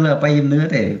លើអបិយជំនឿ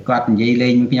ទេគាត់និយាយលេ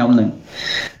ងមួយខ្ញុំហ្នឹង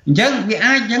អញ្ចឹងវា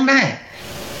អាចអញ្ចឹងដែរ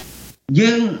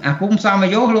យើងអាគុំសម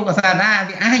យោលោកសាដា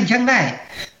វាអាចអញ្ចឹងដែរ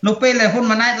នៅពេលដែលហ៊ុន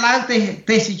ម៉ាណែតឡើង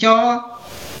ទេសចរ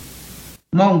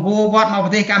មកអង្គរវត្តមកប្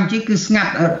រទេសកម្ពុជាគឺស្ងា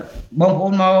ត់បងប្អូ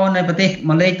នមកនៅប្រទេស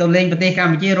មកលេងទៅលេងប្រទេសក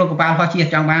ម្ពុជារកកប៉ាល់ហោះជិះ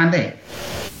ចង់បានទេ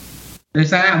ដោយ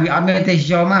សារវាអត់មានទេស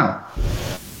ចរមក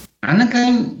អាហ្នឹង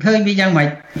ឃើញវាយ៉ាងម៉េច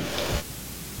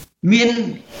មាន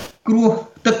គ្រោះ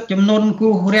ទឹកចំនួនគ្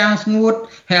រោះរាំងស្ងួត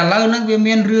ហើយឥឡូវហ្នឹងវា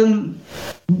មានរឿង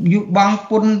យុបង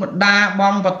ពុនបដាប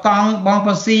ងបតង់បងប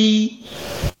ស៊ី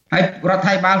ហើយរដ្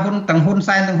ឋាភិបាលហ៊ុនទាំងហ៊ុន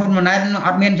សែនទាំងហ៊ុនម៉ាណែតអ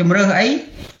ត់មានជំរឿសអី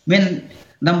មាន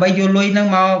ដើម្បីយកលុយហ្នឹង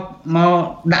មក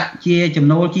ដាក់ជាចំ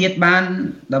ណូលជាតិបាន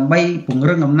ដើម្បីពង្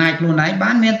រឹងអំណាចខ្លួនឯង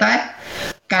បានមានតែ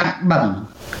កាត់បឹង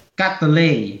កាត់ទលេ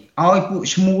ឲ្យពួក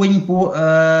ឈ្មួញពួក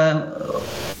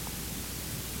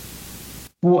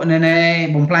ណែ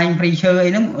បំផ្លាញព្រៃឈើអី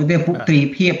ហ្នឹងវាពួកត្រី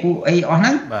ភិបពួកអីអស់ហ្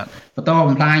នឹងបន្ត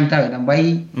បំផ្លាញទៅដើម្បី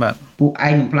ពួកឯ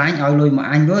ងបំផ្លាញឲ្យលុយមក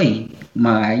អញវិញម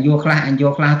កយកខ្លះអញយ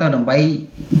កខ្លះទៅដើម្បី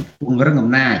ពង្រឹងអំ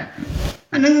ណាច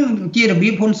អាហ្នឹងជារបៀ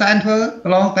បហ៊ុនសែនធ្វើក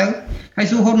ន្លងទៅហើយ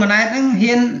ស៊ូហ៊ុនម៉ាណែតហ្នឹង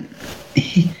ហ៊ាន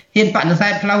បដិសេ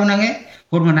ធផ្លូវហ្នឹងឯង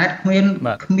ហ៊ុនម៉ាណែតគ្មា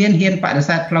នហ៊ានបដិ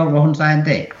សេធផ្លូវរបស់ហ៊ុនសែន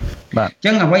ទេបាទអញ្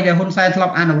ចឹងអ្វីដែលហ៊ុនសែនធ្លា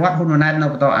ប់អនុវត្តហ៊ុនម៉ាណែតនៅ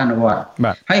បន្តអនុវត្ត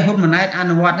ហើយហ៊ុនម៉ាណែតអ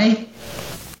នុវត្តនេះ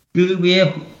គឺវា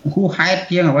ហួសហេតុ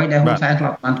ជាងអ្វីដែលហ៊ុនសែនធ្លា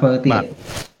ប់បានធ្វើទៀត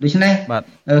ដូច្នេះ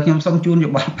ខ្ញុំសូមជូនយោ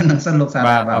បល់ប៉ុណ្ណឹងសិនលោកសារា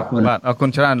បាទអរគុណបាទអរគុណ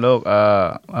ច្រើនលោក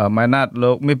ម៉ែណាត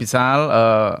លោកមានពិសាល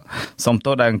សូម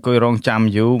ទោសដែលអង្គុយរងចាំ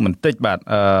យូរបន្តិចបាទ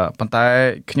ប៉ុន្តែ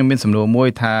ខ្ញុំមានសំណួរមួយ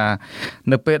ថា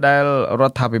នៅពេលដែលរ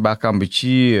ដ្ឋាភិបាលកម្ពុ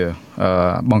ជា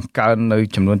បង្កើននៅ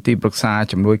ចំនួនទីប្រឹក្សា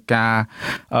ជំនួយការ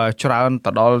ច្រើន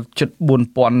ទៅដល់ជិត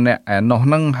 4,000 នាក់ឯនោះហ្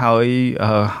នឹង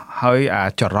ហើយអា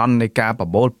ចរន្តនៃការប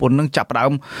បូលពន្ធនឹងចាប់ផ្ដើ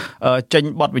មចេញ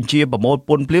បទបញ្ជាប្រមូលព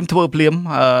ន្ធភ្លាមធ្វើភ្លាម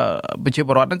ប្រជាព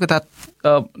លរដ្ឋហ្នឹងគឺថា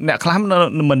អ្នកខ្លះ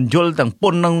មិនយល់ទាំងព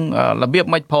ន្ធនឹងរបៀប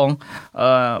ម៉េចផង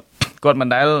គាត់មិន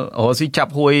ដែលរស់ស៊ីចា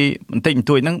ប់ហួយបន្តិចបន្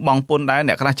តួចហ្នឹងបងពន្ធដែរ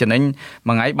អ្នកខ្លះចំណេញ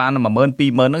មួយថ្ងៃបាន 10000 20000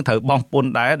 ហ្នឹងត្រូវបងពន្ធ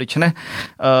ដែរដូច្នេះ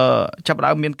ចាប់ផ្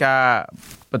ដើមមានការ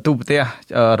បន្ទូប្រទេស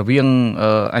រវាង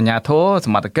អាជ្ញាធរស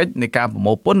មត្ថកិច្ចនៃការប្រ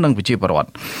មូលពន្ធនិងប្រជាពលរដ្ឋ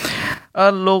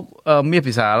លោកមាស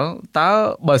ពិសាលតើ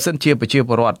បើសិនជាប្រជាព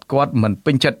លរដ្ឋគាត់មិន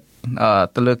ពេញចិត្ត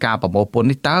ទៅលើការប្រមូលពន្ធ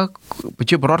នេះតើប្រ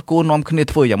ជាពលរដ្ឋគួរនាំគ្នា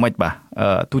ធ្វើយ៉ាងម៉េចបាទ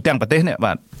ទូទាំងប្រទេសនេះ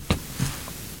បាទ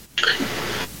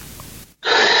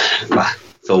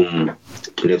សូម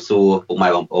ជម្រាបសួរពុកម៉ែ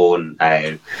បងប្អូនដែល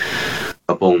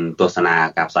កំពុងទស្សនា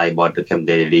ការផ្សាយបទ The Camp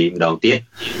Daily ម្ដងទៀត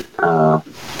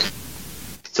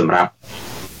សម្រាប់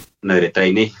នៅរាត្រី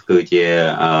នេះគឺជា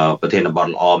ប្រធានបទ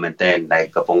ល្អមែនទែនដែល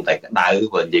កំពុងតែក្តៅ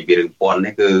បើនិយាយពីរឿងពន្ធ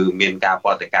នេះគឺមានការប្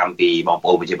រតិកម្មពីបងប្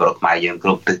អូនប្រជាពលរដ្ឋខ្មែរយើងគ្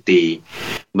រប់ទិសទី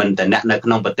មិនតែអ្នកនៅក្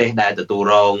នុងប្រទេសដែលទទួល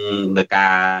រងនឹងកា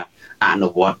រអនុ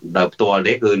វត្តដោយផ្ទាល់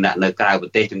ទេគឺអ្នកនៅក្រៅប្រ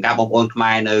ទេសជាងការបងប្អូនខ្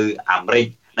មែរនៅអាមេរិក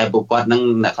ដែលពួកគាត់នឹង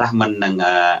អ្នកខ្លះមិននឹង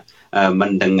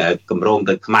កម្រង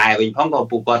ទៅខ្មែរវិញផងក៏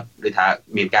ពួកគាត់ដូចថា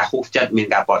មានការហួសចិត្តមាន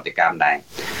ការប្រតិកម្មដែរ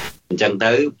អញ្ចឹង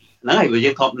ទៅហ្នឹងហើយ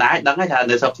យើងធម្មតាដឹងថា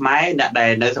នៅស្រុកខ្មែរអ្នកដែ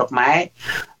លនៅស្រុកខ្មែរ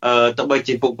ទោះបី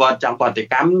ជាពួកគាត់ចង់ប្រតិ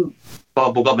កម្មក៏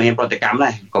ពួកគាត់មិនហ៊ានប្រតិកម្មដែ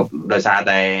រក៏ដោយសារ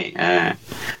តែ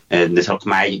នៅស្រុកខ្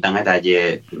មែរយើងដឹងថាជា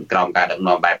ក្រោមការដឹក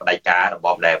នាំបែបផ្ដាច់ការរប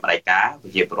បដែលផ្ដាច់ការប្រ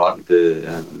ជាពលរដ្ឋគឺ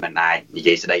មិនអាចនិ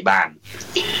យាយស្ដីបាន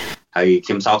ហើយខ្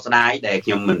ញុំសោកស្ដាយដែលខ្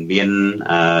ញុំមិនមាន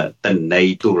ទិន្នន័យ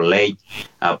ទូរលេខ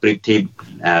ប្រៀបធៀប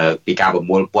ពីការប្រ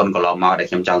មូលពន្ធកន្លងមកដែល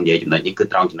ខ្ញុំចង់និយាយចំណុចនេះគឺ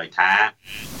ត្រង់ចំណុចថា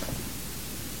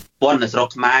ពន្ធនៅស្រុក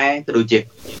ខ្មែរក៏ដូចជា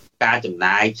ការចំ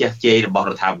ណាយជះជែករបស់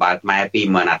រដ្ឋាភិបាលខ្មែរពី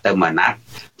មួយអាណត្តិទៅមួយអាណត្តិ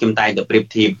ខ្ញុំតែងតែប្រៀប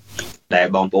ធៀបដែល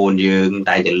បងប្អូនយើង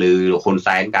តែងតែលើលោកហ៊ុន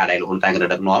សែនការដែលលោកហ៊ុនសែនក៏ដឹ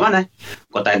កនាំណា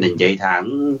គាត់តែងតែនិយាយថា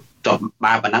ចប់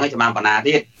បើប៉ុណ្ណឹងចាំបានប៉ុណ្ណា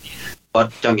ទៀតគា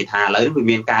ត់ចង់និយាយថាឥឡូវនេះវា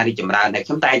មានការរីកចម្រើនតែខ្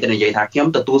ញុំតែងតែនិយាយថាខ្ញុំ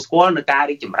ទទួលស្គាល់នឹងការ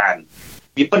រីកចម្រើន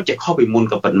វាពិតជាខុសពីមុន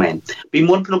ក៏ពិតមែនពី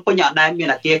មុនភ្នំពេញអត់ដែលមាន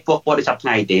អគារខ្ពស់ៗដូចសពថ្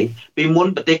ងៃទេពីមុន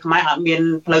ប្រទេសខ្មែរអត់មាន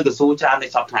ផ្លូវកស៊ូច្រើនដូ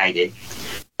ចសពថ្ងៃទេ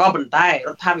ក៏ប៉ុន្តែរ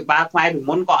ដ្ឋាភិបាលខ្មែរពី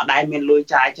មុនក៏អត់ដែលមានលុយ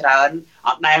ចាយច្រើនអ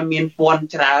ត់ដែលមានពន្ធ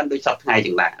ច្រើនដូចសពថ្ងៃ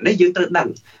ចឹងដែរនេះយើងត្រូវដឹង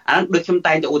អានោះដូចខ្ញុំ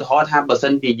តែងតែឧទាហរណ៍ថាបើសិ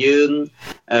នជាយើង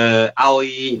ឲ្យ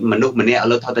មនុស្សម្នាក់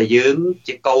លើកថតថាយើង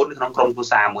ជាកូនក្នុងក្រុមគ្រួ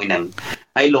សារមួយហ្នឹង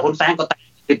ហើយលោកហ៊ុនសែនក៏តែ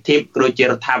ពិធីដូចជារ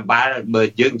ដ្ឋាភិបាលបើ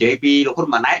យើងនិយាយពីលោកហ៊ុន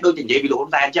ម៉ាណែតដូចនិយាយពីលោកហ៊ុ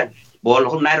នសែនចឹងព្រោះលោ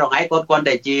កហ៊ុនម៉ាណែតរងឯងគាត់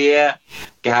តែជា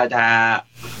គេហៅថា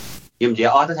ខ្ញុំនិយាយ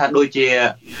អស់ទៅថាដូចជា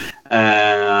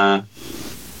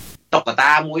តុក្ក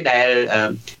តាមួយដែល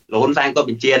លោកហ៊ុនសែនគាត់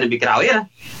បញ្ជានៅពីក្រោយណា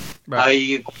ហើយ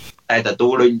តែទទួ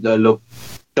លដោយលោក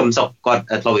កឹមសុខគាត់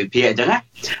ធ្លាប់វិភាគអញ្ចឹងណា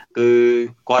គឺ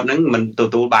គាត់នឹងមិនទ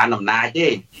ទួលបានអំណាចទេ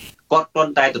គាត់គ្រា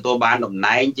ន់តែទទួលបានតំ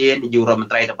ណែងជានាយករដ្ឋម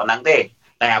ន្ត្រីតែប៉ុណ្ណឹងទេ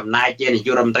តែអំណាចជានាយក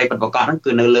រដ្ឋមន្ត្រីពិតប្រាកដហ្នឹង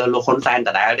គឺនៅលើលោកហ៊ុនសែនដ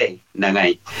ដែលទេហ្នឹងហើ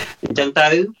យអញ្ចឹងទៅ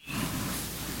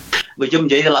បើខ្ញុំ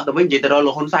និយាយត្រឡប់ទៅវិញនិយាយទៅរក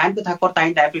លោកហ៊ុនសែនគឺថាគាត់តែង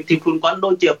តែប្រៀបធៀបខ្លួនគាត់ដូ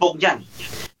ចជាឪពុកអញ្ចឹង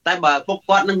តែបើឪពុក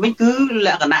គាត់នឹងវិញគឺល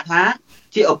ក្ខណៈថា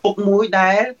ជាឪពុកមួយ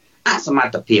ដែលអសម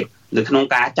ត្ថភាពនៅក្នុង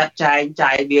ការចាត់ចែង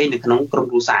ចាយវាយនៅក្នុងក្រុម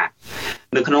គ្រួសារ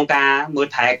នៅក្នុងការមើល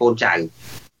ថែកូនចៅ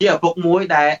ជាឪពុកមួយ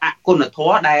ដែលអគុណធ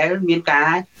ម៌ដែលមានកា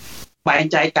របែង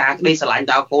ចែកការក្តីស្រឡាញ់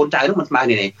ដល់កូនចៅនោះមិនស្មើគ្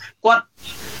នាទេគាត់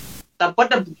តែប៉ុន្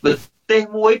តែប្រទេស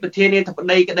មួយប្រធានាធិប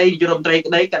តីក្តីនាយករដ្ឋមន្ត្រី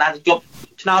ក្តីកណ្ដាលទៅជប់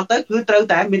ឆ្នោតទៅគឺត្រូវ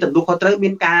តែមានទំនួលខុសត្រូវមា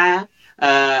នការ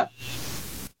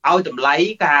ឲ្យតម្លៃ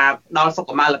ការផ្ដល់សុ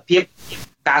ខុមាលភាព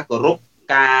ការគោរព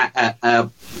ការ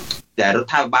តែរ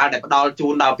ដ្ឋាភិបាលដែលផ្ដល់ជូ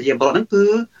នដល់ប្រជាពលរដ្ឋហ្នឹងគឺ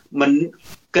មិន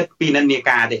គិតពីនិន្នា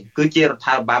ការទេគឺជារដ្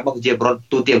ឋាភិបាលរបស់ប្រជាពលរដ្ឋ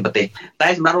ទូទាំងប្រទេសតែ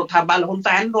សម្រាប់រដ្ឋាភិបាលហ៊ុន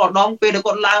សែនរាល់ដងពេលដែល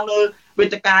គាត់ឡើងលើវេ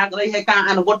ទិកាក្តីហើយការ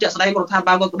អនុវត្តជាក់ស្ដែងរបស់រដ្ឋាភិ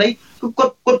បាលគាត់ក្តីគឺគា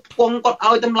ត់ផ្គង់គាត់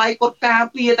ឲ្យតម្លៃគាត់ការ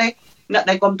ពារតែអ្នក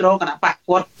ដែលគ្រប់គ្រងគណៈបក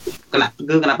គាត់គណៈ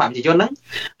បកប្រជាជនហ្នឹង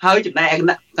ហើយចំណែក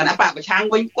គណៈបកប្រឆាំង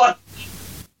វិញគាត់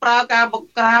ប្រើការបង្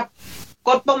ក្រាប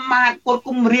គាត់បំមាត់គាត់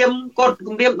គំរាម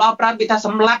ដល់ប្រាំពីថាស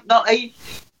ម្លាប់ដល់អី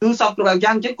គឺសពគ្រប់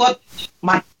យ៉ាងអញ្ចឹងគាត់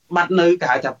បាត់នៅគេ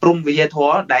ហៅថាព្រំវិហារធ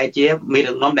រដែលជាមេ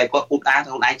ដឹកនាំដែលគាត់អ៊ូតអាងខ្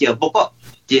លួនឯងជាឪពុក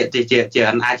ជា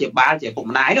អនាជាបាលជាឪពុក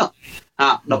ម្ដាយនោះ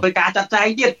ដល់ពេលការចាត់ចែង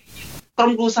ទៀតក្រុ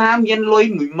មគ្រួសារមានលុយ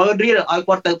 10000 រៀលឲ្យ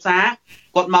គាត់ទៅផ្សារ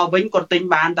គាត់មកវិញគាត់ទិញ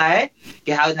បានតែ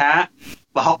គេហៅថា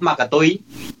ប្រហុកមកកតុយ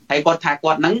ហើយគាត់ថា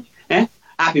គាត់ហ្នឹង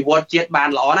អភិវឌ្ឍជាតិបាន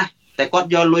ល្អណាស់តែគាត់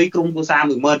យកលុយក្រុមគ្រួសារ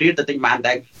 10000 រៀលទៅទិញបាន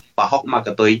តែប្រហុកមកក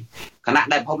តុយខណៈ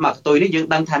ដែលប្រហុកមកកតុយនេះយើង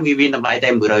ដឹងថាមានតម្លៃតែ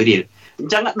100រៀលអ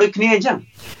ញ្ចឹងដូចគ្នាអញ្ចឹង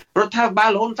រដ្ឋាភិបាល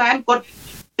លហ៊ុនសែនគាត់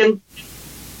ទាំង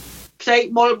ផ្សេង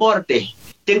បុលបរទេស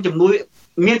ទាំងជំនួយ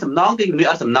មានសំណងគឺជំនួយ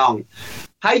អត់សំណង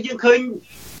ហើយយើងឃើញ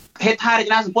ហេដ្ឋារច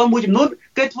នាសម្ព័ន្ធមួយចំនួន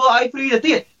គេធ្វើឲ្យ free ទៅ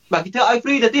ទៀតបើគេធ្វើឲ្យ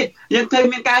free ទៅទៀតយើងឃើញ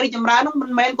មានការរីកចម្រើននោះមិ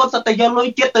នមែនគាត់សុទ្ធតែយកលុយ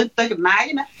ជាតិទៅចំណាយ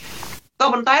ទេណាក៏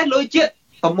ប៉ុន្តែលុយជាតិ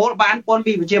ប្រមូលបានពន្ធ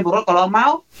ពីប្រជាពលរដ្ឋកន្លងម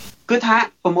កគឺថា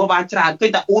ប្រមូលបានច្រើនគឺ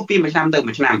តែអ៊ូតពីមួយឆ្នាំទៅ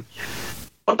មួយឆ្នាំ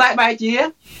ប៉ុន្តែបែរជា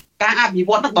ការអភិវ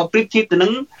ឌ្ឍហ្នឹងបើប្រៀបធៀបទៅនឹ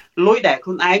ងលុយដែលខ្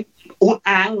លួនឯងអ៊ូត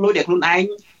អាងលុយដែលខ្លួនឯង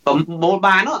ប្រមូល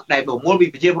បាននោះដែលប្រមូលពី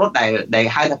ប្រជាពលរដ្ឋដែល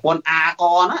ហៅថាពន្ធអាក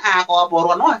ណាអាកពលរ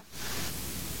ដ្ឋនោះ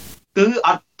គឺអ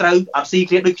ត់ត្រូវអត់ស៊ី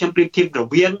គ្នាដូចខ្ញុំប្រៀបធៀបរ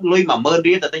វាងលុយ 10000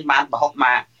 រៀលទៅទិញបានប្រហុកម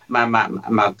ក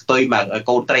ផ្ទុយមក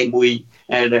កូនត្រីមួយ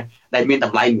ដែលមានត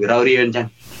ម្លៃ100រៀលអញ្ចឹ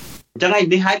ងហើយ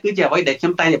នេះហើយគឺជាអ្វីដែលខ្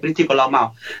ញុំតែងតែប្រៀបធៀបកន្លងមក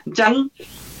អញ្ចឹង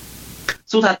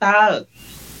សួរថាតើ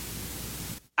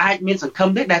អាចមានសង្ឃឹម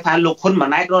ទេដែលថាលោកហ៊ុនម៉ា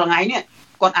ណែតរាល់ថ្ងៃនេះ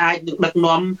គាត់អាចដឹក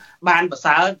នាំបានប្រ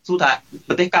សើរសួរថា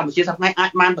ប្រទេសកម្ពុជាសប្តាហ៍អាច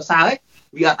បានប្រសើរទេ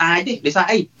វាអត់អាចទេដោយសារ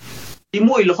អីទី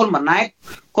1លោកហ៊ុនម៉ាណែត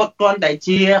គាត់គ្រាន់តែ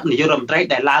ជានាយករដ្ឋមន្ត្រី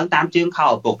ដែលឡើងតាមជើងខោ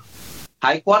ឪពុក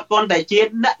ហើយគាត់គ្រាន់តែជា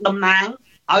អ្នកតំណាង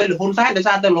ឲ្យលោកហ៊ុនសែនដោយ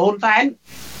សារតែលោកហ៊ុនសែន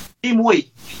ទី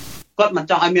1គាត់មិន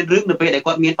ចង់ឲ្យមានរឿងនៅពេលដែល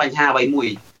គាត់មានបញ្ហាអ្វីមួយ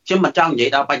ខ្ញុំមិនចង់និយាយ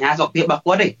ដល់បញ្ហាសុខភាពរបស់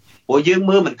គាត់ទេព្រោះយើង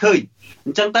មើលមិនឃើញអ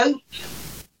ញ្ចឹងទៅ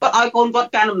គាត់ឲ្យកូនគាត់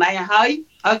កាន់តំណែង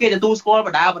ឲ្យគេទទួលស្គាល់ប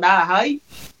ដាឲ្យហើយ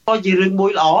ក៏ជារឿងមួ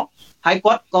យល្អហើយ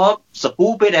គាត់ក៏សគូ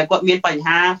ពេលដែលគាត់មានបញ្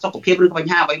ហាសុខភាពឬប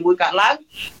ញ្ហាអ្វីមួយកើតឡើង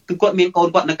គឺគាត់មានកូន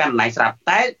គាត់នៅកាន់តំណែងស្រាប់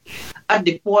តែឥទ្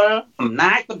ធិពលអំ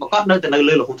ណាចគាត់ប្រកាសនៅទៅ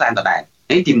លើលោកហ៊ុនសែនដដែល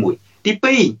នេះទី1ទី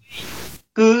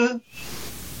2គឺ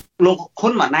លោកហ៊ុ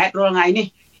នម៉ាណែតរាល់ថ្ងៃនេះ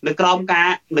នៅក្រោមដែ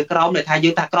លថាយើ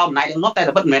ងថាក្រោមអំណាចដឹកនាំតែ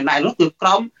ពិតមិនមែនដែរនោះគឺក្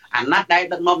រោមអាណត្តិដែល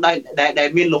ដឹកនាំដែល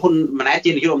មានលោកហ៊ុនម៉ាណែត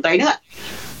ជានាយករដ្ឋមន្ត្រីហ្នឹង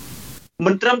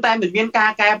មិនត្រឹមតែមានកា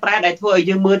រកែប្រែដែលធ្វើឲ្យ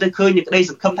យើងមើលទៅឃើញនៃក្តី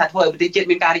សង្ឃឹមថាធ្វើឲ្យប្រទេសជាតិ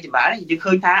មានការរីកចម្រើនយើង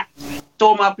ឃើញថាចូ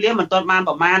លមកព្រាមមិនទាន់បាន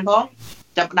ប្រមាណផង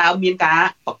ចាប់ផ្ដើមមានការ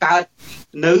បង្កើត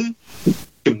នៅ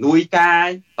ជំនួយការ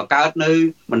បង្កើតនៅ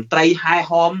មន្ត្រីហែ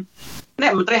ហមអ្ន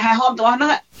កមន្ត្រីហែហមទាំងអស់ហ្នឹ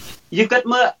ងយើងគិត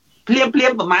មើលព្រាម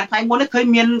ប្រមាណថ្ងៃមុននេះឃើញ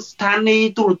មានស្ថានីយ៍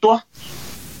ទូរទស្សន៍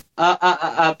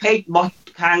ពេករបស់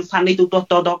ខាងស្ថានីយ៍ទូរទស្ស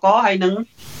ន៍តកហើយនឹង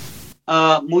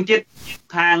មួយទៀត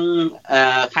ខា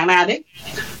ងណាទេ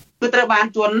គឺត្រូវបាន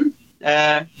ជន់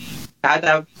ហៅ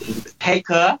ថា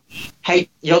hacker ហើយ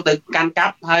យកទៅកាន់កា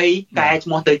ប់ហើយកែឈ្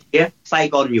មោះទៅជា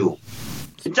Saigon News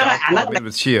អញ្ចឹងអាហ្នឹង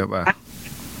វិទ្យា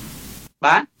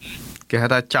បាទគេហៅ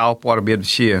ថាចៅព័ត៌មានវិ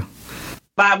ទ្យា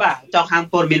បាទចៅខាង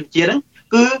ព័ត៌មានវិទ្យាហ្នឹង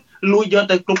គឺលួចយក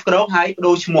ទៅគ្រប់គ្រងហើយប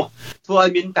ដូរឈ្មោះធ្វើឲ្យ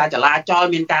មានការចលាចល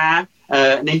មានការ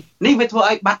នេះវាធ្វើ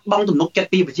ឲ្យបាត់បង់ទំនុកចិត្ត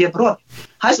ពីប្រជាពលរដ្ឋ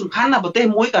ហើយសំខាន់ណាស់ប្រទេស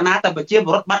មួយកាលណាតែប្រជាព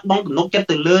លរដ្ឋបាត់បង់ទំនុកចិត្ត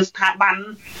ទៅលើស្ថាប័ន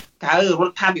ក្រៅរ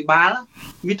ដ្ឋាភិបាល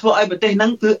វាធ្វើឲ្យប្រទេសហ្នឹ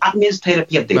ងគឺអត់មានស្ថិរ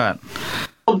ភាពទេបាទ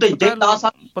ខ្ញុំទៅនិយាយដល់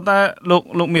សោះប៉ុន្តែ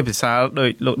លោកមានពិសាលដោយ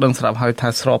លោកដឹងស្រាប់ហើយថា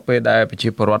ស្របពេលដែលប្រជា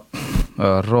ពលរដ្ឋ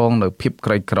រងនៅភាព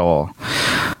ក្រីក្រ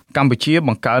កម្ពុជាប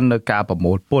ង្កើននៅការប្រ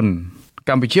មូលពន្ធ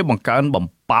កម្ពុជាបង្កើនបំ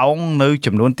ផោងនៅ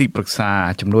ចំនួនទីប្រឹក្សា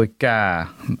ជំនួយការ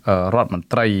រដ្ឋមន្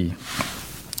ត្រី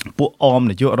ពួកអម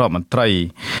នាយករដ្ឋមន្ត្រី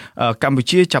កម្ពុ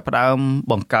ជាចាប់ផ្ដើម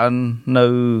បង្កើននៅ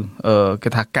គេ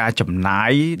ថាការចំណា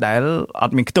យដែលអ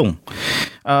ត់មានខ្ទង់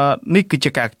នេះគឺ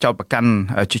ជាការចោទប្រកាន់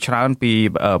ជាច្រើនពី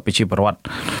ប្រជាពលរដ្ឋ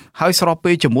ហើយស្រប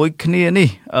ពេលជាមួយគ្នានេះ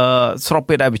ស្រប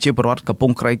ពេលដែលប្រជាពលរដ្ឋកំពុ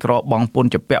ងក្រីក្របង់ពន្ធ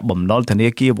ជាពាក់បំណុលធនា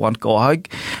គារវ៉ាន់កហើយ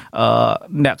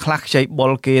អ្នកខ្លះខ្ចីបុ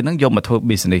លគេនឹងយកមកធ្វើ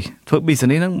business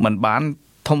ហ្នឹងមិនបាន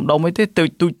ធំដុំអីទេ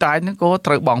ទូចតាចហ្នឹងក៏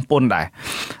ត្រូវបង់ពន្ធដែរ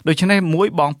ដូច្នេះមួយ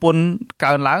បង់ពន្ធ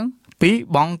កើនឡើងពីរ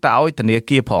បង់ទៅឲ្យធនា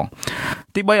គារផង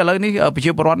ទី3ឥឡូវនេះប្រ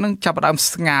ជាពលរដ្ឋហ្នឹងចាប់ផ្ដើម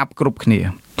ស្ងាបគ្រប់គ្នា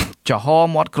ចំហ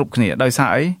មាត់គ្រប់គ្នាដោយសារ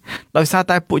អីដោយសារ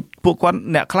តែពួកគាត់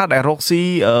អ្នកខ្លះដែលរកស៊ី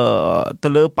ទៅ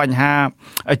លើបញ្ហា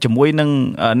ជាមួយនឹង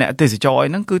អ្នកទេសចរ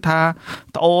ហ្នឹងគឺថា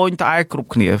ត្អូញត្អែគ្រ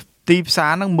ប់គ្នាទីផ្សា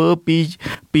រហ្នឹងមើលពី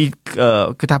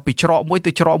គឺថាពីច្រកមួយ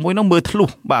ទៅច្រកមួយហ្នឹងមើលធ្លុះ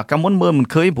បាទកាលមុនមើលមិន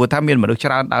ឃើញព្រោះថាមានមនុស្សច្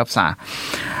រើនដើរផ្សារ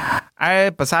ឯ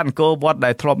ប្រាសាទអង្គរវត្តដែ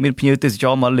លធ្លាប់មានភ្ញៀវទេសច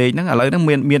រមកលេងហ្នឹងឥឡូវហ្នឹង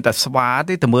មានតែស្វា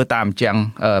ទេទៅមើលតាមចាំង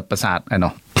ប្រាសាទឯ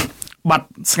នោះបាត់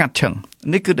ស្ងាត់ឈឹង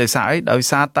នេះគឺដោយសារអីដោយ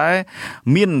សារតែ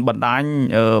មានបណ្ដាញ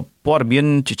ព័ត៌មាន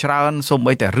ជាច្រើនសូម្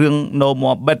បីតែរឿង No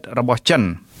More Bet របស់ចិន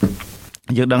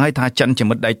យើងដឹងហើយថាចិនជា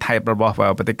មិត្តដៃថៃរបស់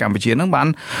ប្រទេសកម្ពុជានឹងបាន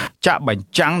ចាក់បញ្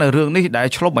ចាំងនៅរឿងនេះដែល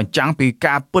ឆ្លុះបញ្ចាំងពី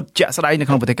ការពិតជាក់ស្ដែងនៅ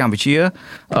ក្នុងប្រទេសកម្ពុជា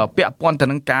ពាក់ព័ន្ធទៅ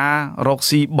នឹងការរក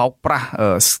ស៊ីបោកប្រាស់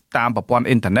តាមប្រព័ន្ធ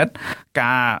អ៊ីនធឺណិត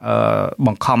ការប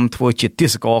ង្ខំធ្វើជាទា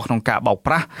សករក្នុងការបោក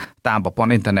ប្រាស់តាមប្រព័ន្ធ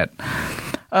អ៊ីនធឺណិត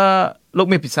លោក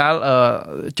មានពិសាល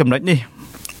ចំណុចនេះ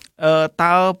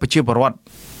តើប្រជាពលរដ្ឋ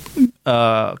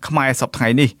ខ្មែរសប្តាហ៍ថ្ងៃ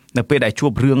នេះនៅពេលដែលជួ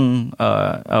បរឿង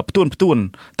ផ្ទួន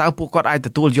តើពួកគាត់អាចទ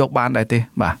ទួលយកបានដែរទេ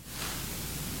បាទ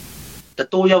ទ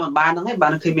ទួលយកមិនបានហ្នឹងឯងបា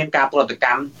នឃើញមានការប្រតិក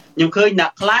ម្មខ្ញុំឃើញអ្ន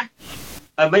កខ្លះ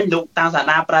វិញលោកតាំងសា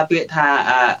លាប្រើពាក្យថា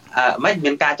មិន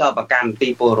មានការចោទប្រកាន់ពី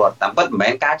ពលរដ្ឋតាមពិតមិនមែ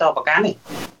នការចោទប្រកាន់ទេ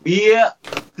វា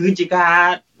គឺជាការ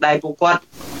ដែលពួកគាត់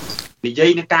និយាយ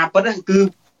នឹងការពិតគឺ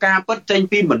ការពិតចេញ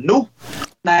ពីមនុស្ស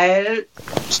ដែល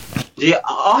ជាអ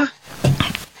ស់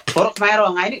ពលរដ្ឋខ្មែររា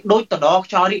ល់ថ្ងៃនេះដូចតដ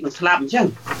ខ្យល់រីកនឹងស្លាប់អញ្ចឹង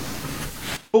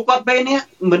ពួកគាត់ពេលនេះ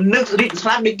មនុស្សរីកស្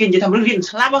លាប់ដូចគេនិយាយថាមនុស្សរីក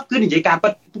ស្លាប់គឺនិយាយការពិ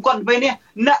តពួកគាត់ពេលនេះ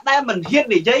អ្នកដែលមិនហ៊ាន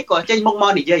និយាយក៏ចេញមក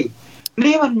និយាយ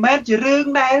នេះមិនមែនជារឿង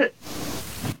ដែ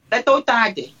លតូចតាច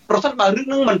ទេប្រសិនបើរឿង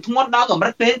នឹងមិនធ្ងន់ដល់កម្រិ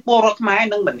តទេពលរដ្ឋខ្មែរ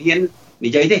នឹងមិនហ៊ាននិ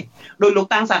យាយទេដោយលោក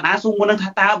តាំងសាណាស៊ូមុននឹងថា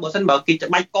តើបើសិនបើគេ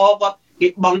ច្បាច់កគាត់គេ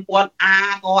បងពាន់អា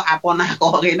កអាពាន់ណាក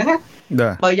គេហ្នឹង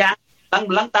បើយ៉ាង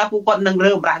ឡើងតើពួកគាត់នឹង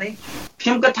រើបំរាស់ទេខ្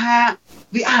ញុំគិតថា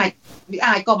វាអាច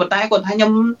ក៏ប៉ុន្តែគាត់ថាខ្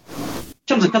ញុំ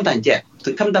សង្ឃឹមតែអញ្ចឹងស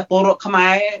ង្ឃឹមថាពលរដ្ឋខ្មែ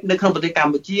រនៅក្នុងប្រទេសក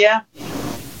ម្ពុជា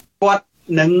គាត់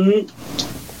នឹង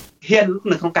ហ៊ាន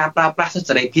នៅក្នុងការប្រើប្រាស់សិទ្ធិ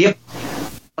សេរីភាព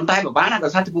ប៉ុន្តែប្រហែលណាដោ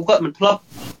យសារតែពួកគាត់មិនធ្លាប់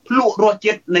ភ្លក់រស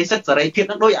ជាតិនៃសិទ្ធិសេរីភាព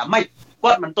នឹងដូចអាម៉េច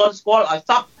គាត់មិនទាន់ស្គាល់ឲ្យ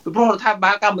សពពីព្រោះរដ្ឋាភិ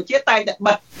បាលកម្ពុជាតែងតែ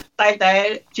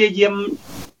ព្យាយាម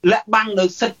លាក់បាំងនៅ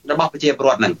សិទ្ធិរបស់ប្រជាពលរ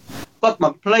ដ្ឋហ្នឹងគាត់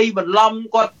បំភ្លៃបន្លំ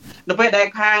គាត់នៅពេលដែល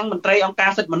ខាងមន្ត្រីអង្គកា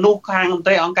រសិទ្ធិមនុស្សខាងមន្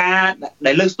ត្រីអង្គការ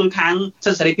ដែលលើកស្ទួយខាង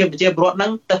សិទ្ធិសេរីភាពប្រជាពលរដ្ឋហ្នឹ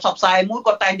ងទៅផ្សព្វផ្សាយមួយ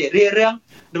គាត់តែងតែរៀបរៀង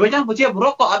ដូចយ៉ាងប្រជាពលរ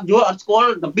ដ្ឋក៏អត់យល់អត់ស្គាល់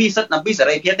អំពីសិទ្ធិអំពីសេ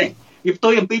រីភាពទេវាផ្ទុ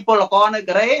យអំពីពលករនៅ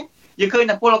កូរ៉េយើងឃើញ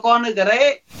ថាពលករនៅកូរ៉េ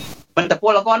មិនតែព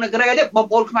លករនៅកូរ៉េទេបង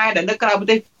ប្អូនខ្មែរដែលនៅក្រៅប្រ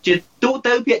ទេសជាទូ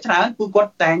ទៅភាគច្រើនគឺគា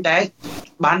ត់តែងតែ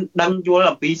បានដឹងយល់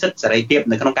អំពីសិទ្ធិសេរីភាព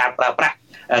នៅក្នុងការប្រើប្រាស់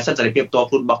សិទ្ធិសេរីភាពផ្ទាល់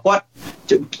ខ្លួនរបស់គាត់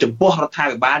ចំពោះរដ្ឋា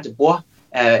ភិបាលចំពោះ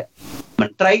ម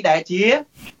ន្ត្រីដែលជា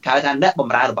គេហៅថាអ្នកប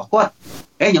ម្រើរបស់គាត់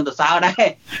ខ្ញុំទៅសើដែរ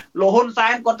លោកហ៊ុនសែ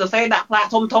នគាត់ទៅសេដាក់ផ្លាក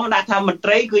ធំដាក់ថាមន្ត្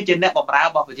រីគឺជាអ្នកបម្រើរ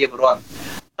បស់ប្រជាពលរដ្ឋ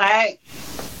តែ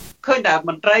ឃើញតែ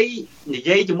មន្ត្រីនិ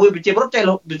យាយជាមួយប្រជាពលរដ្ឋចេះ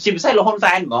ជាពិសេសលោកហ៊ុន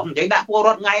សែនហ្មងនិយាយដាក់ពលរ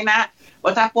ដ្ឋថ្ងៃណា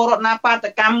បើថាពលរដ្ឋណាបាត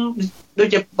កម្មដូច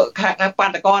ជាបា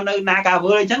តកោនៅណាកា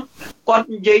វើអញ្ចឹងគាត់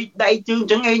និយាយដៃជើងអ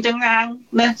ញ្ចឹងអីអញ្ចឹង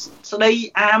ណាស្ដី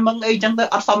អាមឹងអីអញ្ចឹងទៅ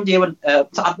អត់សមជា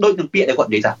ស្អត់ដូចនឹងពាក្យដែលគា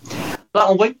ត់និយាយថាឡើ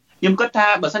ងវិញខ្ញុំគិតថា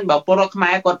បើសិនបើពលរដ្ឋខ្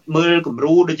មែរគាត់មើលគំ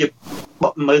រូដូចជា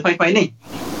មើលផ្សេងៗនេះ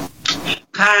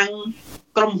ខាង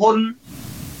ក្រុមហ៊ុន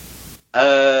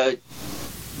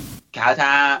គេហៅ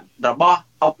ថារបស់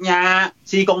អុកញ៉ា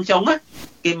ស៊ីកុងចុង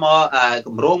គេមកគ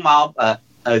ម្រោងមក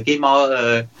គេមក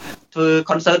ធ្វើ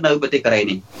concert នៅប្រទេសកូរ៉េ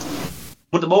នេះ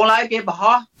មុនដំបូងឡើយគេបោះ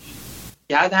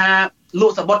គេហៅថាល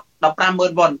ក់សបុត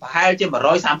 $150,000 ប្រហែលជា$130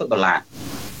 $120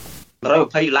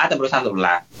 ទៅ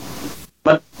$130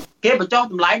បើគេបញ្ចុះ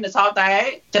តម្លៃនៅសល់តែ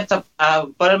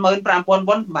$77,500ប្រ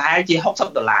ហែលជា$60អ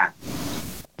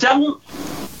ញ្ចឹង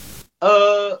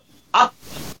អត់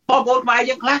បងប្អូនខ្មែរ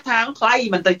យើងខ្លះថាថ្លៃ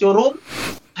មិនទៅចូលរួម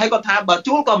ហើយគាត់ថាបើ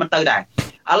ជួលក៏មិនទៅដែរ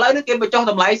ឥឡូវនេះគេបញ្ចុះ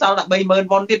តម្លៃសល់តែ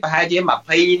$30,000ទៀតប្រហែលជា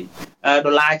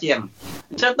$20ជាង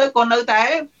អញ្ចឹងទៅក៏នៅតែ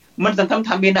មិនសង្ឃឹម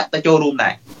ថាមានអ្នកទៅចូលរួមដែ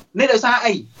រនេះដោយសារ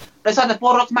អីដោយសារតែព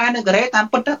លរដ្ឋខ្មែរនៅកូរ៉េតាម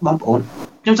ពិតបងប្អូន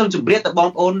ខ្ញុំសូមជម្រាបទៅបង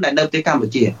ប្អូនដែលនៅប្រទេសកម្ពុ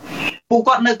ជាពួក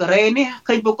គាត់នៅកូរ៉េនេះ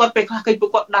ឃើញពួកគាត់ពេលខ្លះឃើញពួក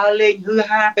គាត់ដើរលេងហឺ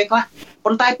ហាពេលខ្លះ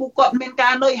ប៉ុន្តែពួកគាត់មានកា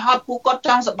រនឿយហត់ពួកគាត់ច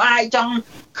ង់សប្បាយចង់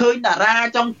ឃើញតារា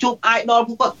ចង់ជួប idol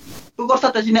ពួកគាត់ស្ថិ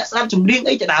តតែជាអ្នកស្ដាប់ចម្រៀង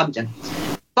អីជាដើមអញ្ចឹង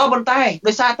ក៏ប៉ុន្តែ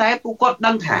ដោយសារតែពួកគាត់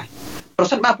ដឹងថាប្រ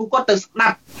សិនបើពួកគាត់ទៅស្ដា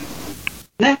ប់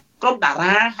ណាក្រុមតា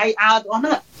រាហើយអើទាំងអស់ហ្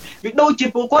នឹងវាដូចជា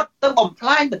ពួកគាត់ទៅបំផ្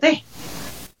លាញប្រទេស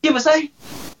ជាពិសេស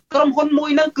ក្រុមហ៊ុនមួយ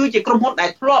ហ្នឹងគឺជាក្រុមហ៊ុនដែ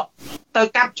លធ្លាប់ទៅ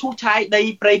កាប់ឈូសឆាយដី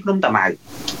ព្រៃភ្នំតាម៉ៅ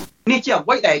នេះជាអ្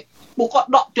វីដែលពួកគាត់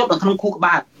ដកជាប់នៅក្នុងខួរក្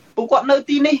បាលពួកគាត់នៅ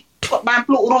ទីនេះគាត់បាន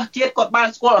ភ្លុករសជាតិគាត់បាន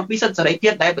ស្គាល់អំពីសិទ្ធិសេរីភា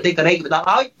ពដែលប្រទេសកូរ៉េគេផ្ដល់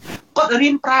ឲ្យគាត់រៀ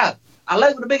នប្រើឥឡូ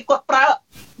វពេលគាត់ប្រើ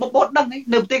បងប្អូនដឹង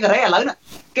នៅប្រទេសកូរ៉េឥឡូវ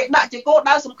គេដាក់ជាគោល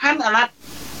ដៅសំខាន់អាណត្តិ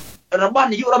របស់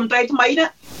នាយករដ្ឋមន្ត្រីថ្មីណា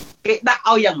គេដាក់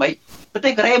ឲ្យយ៉ាងម៉េចប្រទេ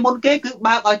សកូរ៉េមុនគេគឺ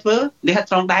បើកឲ្យធ្វើលិខិត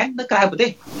ឆ្លងដែននៅក្រៅប្រទេស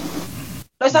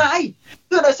ដោយសារអី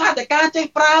គឺដោយសារតែការចេះ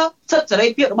ប្រើសិទ្ធិសេរី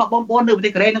ភាពរបស់បងប្អូននៅប្រទេ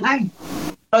សកូរ៉េនឹងឯង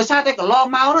ដោយសារតែកន្លង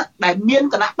មកណាដែលមាន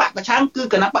គណៈបកប្រឆាំងគឺ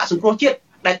គណៈបកសង្គ្រោះជាតិ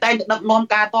ដែលតែងតែដឹកនាំ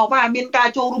ការតវ៉ាមានការ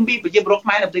ចូលរួមពីប្រជាពលរដ្ឋខ្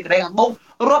មែរនៅប្រទេសកូរ៉េខាងត្បូង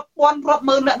រាប់ពាន់រាប់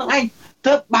ម៉ឺនអ្នកនឹងឯង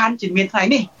ទើបបានជាមានថ្ងៃ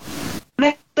នេះណា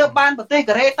ទើបបានប្រទេស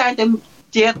កូរ៉េតែងតែ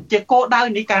ជាគោលដៅ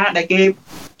នៃការដែលគេ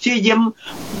ព្យាយាម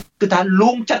គឺថា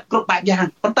លួងចិត្តគ្រប់បែបយ៉ាង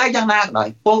ប៉ុន្តែយ៉ាងណាក៏ដោយ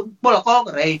ពលករកូ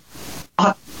រ៉េអ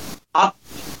ត់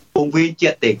ពងវិញជា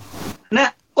តិទេណា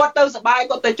គាត់ទៅសប្បាយ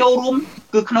គាត់ទៅចូលរួម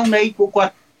គឺក្នុងន័យពួកគា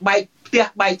ត់បែកផ្ទះ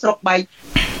បែកស្រុកបែក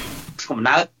កំ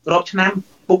ណើតរាប់ឆ្នាំ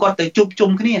ពួកគាត់ទៅជួប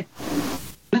ជុំគ្នា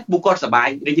ណាពួកគាត់សប្បាយ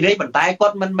រីករាយប៉ុន្តែគា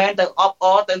ត់មិនមែនទៅអបអ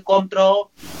រទៅគ្រប់គ្រង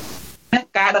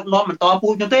ការដឹកនាំបន្តពូ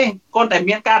ជនោះទេគ្រាន់តែ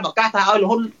មានការប្រកាសថាឲ្យល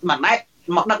ហ៊ុនម៉ាណែត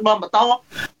មកដឹកនាំបន្ត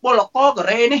ពលករកូ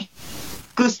រ៉េនេះ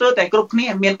គឺស្ទើរតែគ្រប់គ្នា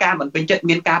មានការមិនពេញចិត្ត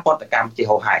មានការបដកម្មជា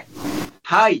ហោហែ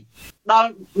ហើយដល់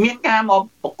មានការមក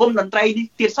ប្រគំតន្ត្រីនេះ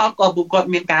ទៀតសោតក៏ពួកគាត់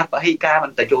មានការពហិការមិ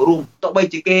នទៅចូលរួមទោះបី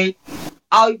ជាគេ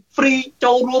ឲ្យ free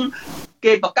ចូលរួម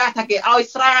គេប្រកាសថាគេឲ្យ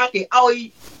ស្រាគេឲ្យ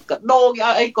កដោគេ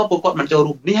ឲ្យអីក៏ពួកគាត់មិនចូល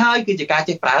រួមនេះហើយគឺជាការ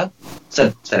ចេះប្រើសិទ្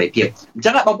ធិសេរីភាពអញ្ចឹ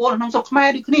ងបងប្អូនក្នុងស្រុកខ្មែរ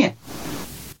ដូចគ្នា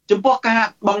ចំពោះការ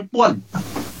បងពួន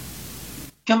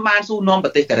ខ្ញុំបានសួរនាំប្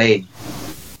រទេសកូរ៉េ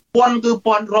ពួនគឺ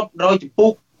ពួនរាប់រយចំ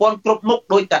ពោះពួនគ្រប់មុខ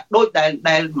ដូច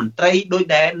ដែលមន្ត្រីដូច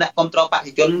ដែលអ្នកគ្រប់គ្រងបព្វ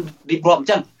ជិជនរៀបរាប់អញ្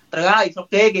ចឹងត្រូវហើយស្រុក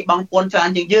គេបងពួនច្រើន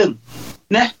ជាងយើង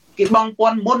ណាគេបងពួ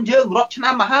នមុនយើងរាប់ឆ្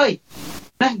នាំមកហើយ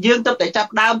ណាយើងទៅតែចា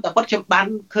ប់ដើមតែពិតខ្ញុំបាន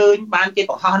ឃើញបានគេ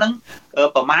បង្ហោះហ្នឹង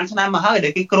ប្រហែលឆ្នាំមកហើយដែ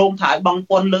លគេក្រមថាឲ្យបង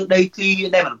ពួនលើដីធ្លី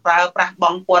ដែលមិនប្រើប្រាស់ប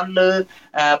ងពួនលើ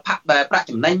ប្រាក់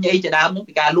ចំណេញអីជាដើមហ្នឹង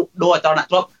ពីការលក់ដូរអចលន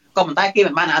ទ្រព្យក៏ប៉ុន្តែគេ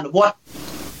មិនបានអនុវត្ត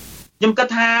ខ្ញុំគិត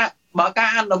ថាបើកា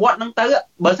រអនុវត្តហ្នឹងទៅ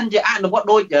បើសិនជាអនុវត្ត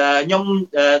ដូចខ្ញុំ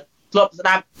ធ្លាប់ស្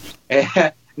ដាប់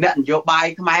អ្នកនយោបាយ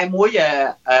ខ្មែរមួយ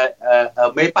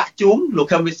មេបកជុំលោក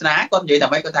ខឹមវាសនាគាត់និយាយថា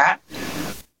ម៉េចគាត់ថា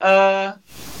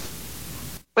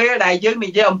ពេលដែលយើងនិ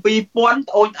យាយអំពីពាន់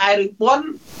ត្អូញត្អែរឿងពាន់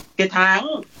គេថា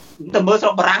ទៅមើលស្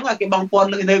រុកបារាំងគេបងពាន់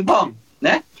លើផង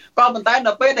ណាក៏ប៉ុន្តែដ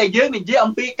ល់ពេលដែលយើងនិយាយ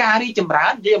អំពីការរីចម្រើ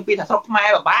ននិយាយអំពីថាស្រុកខ្មែរ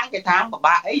បបាក់គេថាប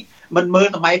បាក់អីមិនមើល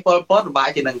សម័យប៉ុលពតបបា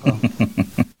ក់ជាងនឹងផង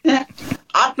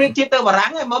អត់ព្រៀបជាតិទៅបារាំ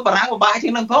ងឯងមើលបារាំងបបាក់ជា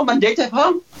ងនឹងផងមិននិយាយទេផ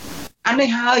ងអានេះ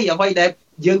ហើយអ្វីដែល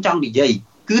យើងចង់និយាយ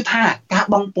គឺថាការ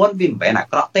បងពួនវាមិនមែនអា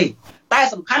ក្រក់ទេតែ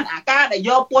សំខាន់អាការដែល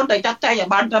យកពួនទៅចាត់ចែងឲ្យ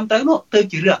បានត្រឹមត្រូវនោះទៅ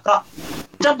ជារឿងអាក្រក់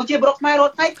ចាំប្រជាពលរដ្ឋខ្មែររ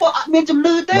ត់ថ្ងៃពួកអត់មានជំ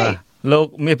នឿទេលោក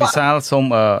មាសពិសាលសូម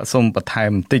បន្ថែម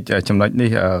បន្តិចចំណុចនេះ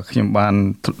ខ្ញុំបាន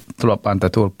ធ្លាប់បានទ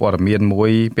ទួលព័ត៌មានមួ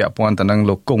យពាក់ព័ន្ធទៅនឹង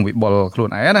លោកគង់វិបុលខ្លួន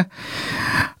ឯងណា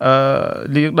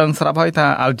យើងដឹងស្រាប់ហើយថា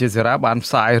Al Jazeera បានផ្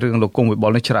សាយរឿងលោកគង់វិបុ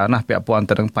លនេះច្រើនណាស់ពាក់ព័ន្ធ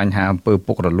ទៅនឹងបញ្ហាអំពើ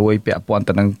ពុករលួយពាក់ព័ន្ធ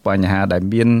ទៅនឹងបញ្ហាដែល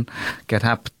មានគេ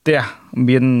ថាផ្ទះ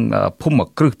មានភូមិ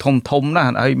គ្រឹះធំណាស់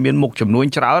ហើយមានមុខចំនួន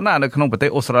ច្រើនណាស់នៅក្នុងប្រទេស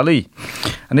អូស្ត្រាលី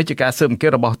នេះជាការស៊ើបអង្កេត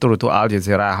របស់ទូរទស្សន៍ Al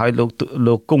Jazeera ហើយ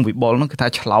លោកគង់វិបុលនោះគឺថា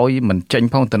ឆ្លើយមិនចេញ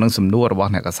ផងទៅនឹងសំណួររបស់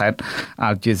អ្នកកាសែត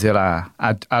Al Jazeera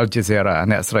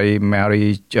អ្នកស្រី Mary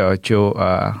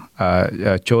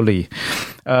Jolie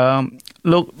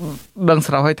លោកដឹង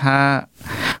ស្រាប់ហើយថា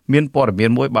មានព័ត៌មា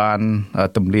នមួយបាន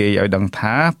ទម្លាយឲ្យដឹង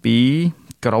ថាពី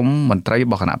ក្រមមន្ត្រីរ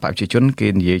បស់គណៈបព្វជិជនគេ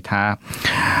និយាយថា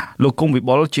លោកគង់វិ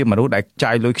បុលជាមនុស្សដែល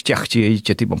ចាយលុយខ្ជះខ្ជាយ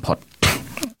ជាទីបំផុត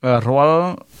រាល់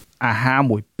អាហារ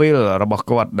មួយពេលរបស់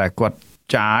គាត់ដែលគាត់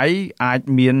ចាយអាច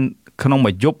មានក្នុង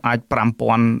មួយយប់អាច$5,000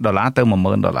ទៅ$10,000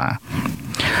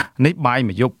នេះបាយ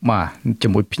មួយយប់មកជា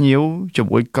មួយភ្ញៀវជា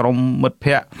មួយក្រុមមិត្ត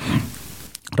ភ័ក្តិ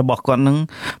របស់គាត់នឹង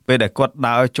ពេលដែលគាត់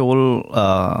ដើរចូល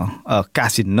កា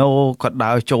ស៊ីណូគាត់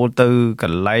ដើរចូលទៅក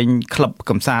ន្លែងក្លឹប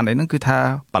កំសាន្តអីហ្នឹងគឺថា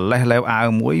ប៉លេះលែវអាវ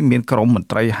មួយមានក្រុមមន្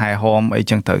ត្រីហែហមអី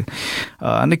ចឹងទៅ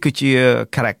នេះគឺជា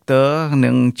character និ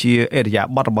ងជាអរិយា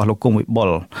ប័ត្ររបស់លោកគង់វិបុល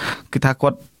គឺថាគា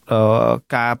ត់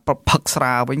ការផឹកស្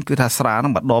រាវិញគឺថាស្រាហ្នឹ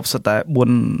ងមួយដបសិតតែ$500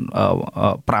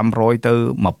ទៅ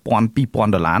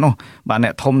$1,000-2,000នោះបាទអ្ន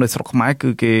កធំនៅស្រុកខ្មែរគឺ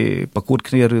គេប្រកួត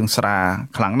គ្នារឿងស្រា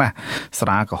ខ្លាំងណាស់ស្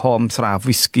រាក្រហមស្រា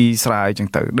whisky ស្រាអីចឹង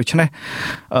ទៅដូច្នេះ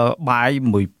បាយ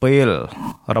មួយពេល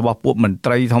របស់ពួកមន្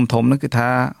ត្រីធំហ្នឹងគឺថា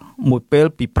មួយពេល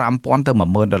ពី$5,000ទៅ$10,000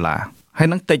ហើយ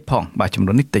នឹងតិចផងបាទចំ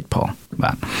នួននេះតិចផង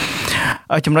បាទ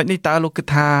ចំណុចនេះតើលោកគិត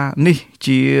ថានេះ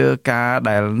ជាការ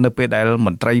ដែលនៅពេលដែលម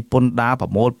ន្ត្រីពន្ធដារប្រ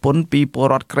មូលពន្ធពីពល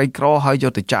រដ្ឋក្រីក្រហើយយ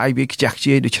កទៅចាយវាខ្ជះខ្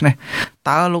ជាយដូច្នេះ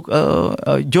តើលោក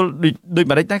យល់ដូច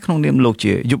ម្ដេចដែរក្នុងនាមលោក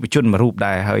ជាយុវជនមួយរូប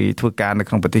ដែរហើយធ្វើការនៅ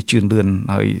ក្នុងប្រទេសជឿនលឿន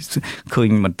ហើយឃើញ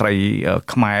មន្ត្រី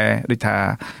ខ្មែរដូចថា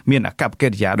មានអាកប្បកិ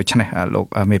រិយាដូច្នេះលោក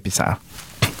មេពិសា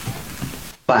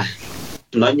បាទ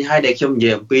ចំណុចនេះហើយដែលខ្ញុំនិយា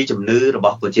យអំពីជំនឿរប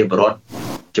ស់ប្រជាពលរដ្ឋ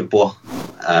ចំពោះ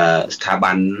ស្ថា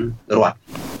ប័នរដ្ឋ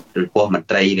ចំពោះមន្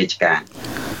ត្រីរាជការ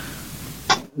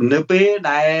នៅពេល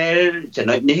ដែលចំ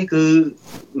ណុចនេះគឺ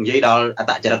និយាយដល់អ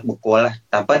ត្តចរិតបុគ្គល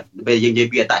តាមពិតពេលយើងនិយាយ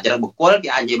ពីអត្តចរិតបុគ្គលគេ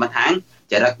អាចនិយាយមកខាង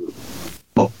ចរិត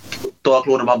តួខ្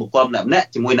លួនរបស់បុគ្គលម្នាក់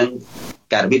ជាមួយនឹង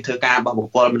ការរបៀបធ្វើការរបស់បុ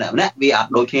គ្គលម្នាក់វាអត់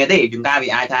ដូចគ្នាទេជួនកាលវា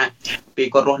អាចថាពី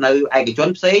គាត់រស់នៅឯកជន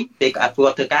ផ្សេងពេលគាត់ធ្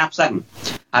វើការផ្សឹង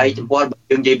ហើយចំពោះ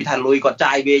យើងនិយាយពីថាលុយគាត់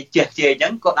ចាយវាជះជាអញ្ចឹ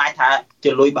ងគាត់អាចថាជា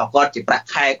លុយរបស់គាត់ជាប្រាក់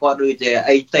ខែគាត់ឬជា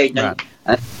អីផ្សេងអញ្ចឹង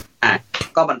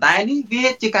ក៏ប៉ុន្តែនេះវា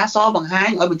ជាការសបង្ហាញ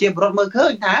ឲ្យប្រជាពលរដ្ឋមើលឃើ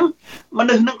ញថាម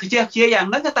នុស្សនឹងខ្ជះខ្ជាយយ៉ាង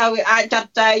ហ្នឹងតើវាអាចចាត់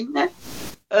ចែងណា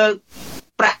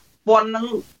ប្រាក់ពាន់ហ្នឹង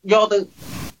យកទៅ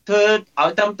ធ្វើឲ្យ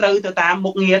ត្រឹមត្រូវទៅតាម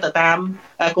មុខងារទៅតាម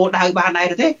គោលដៅបានដែ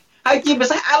រទេហើយជាពិ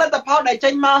សេសអលតផលដែលចេ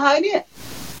ញមកហើយនេះ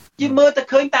ជាមើលទៅ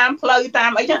ឃើញតាមផ្លូវតា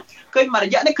មអីចឹងឃើញមួយរ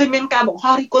យៈនេះឃើញមានការបង្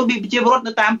ហោះរិះគន់ពីប្រជាពលរដ្ឋ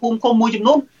នៅតាមភូមិឃុំមួយចំ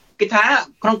នួនគេថា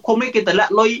ក្នុងឃុំនេះគេតម្លា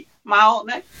ក់លុយ មក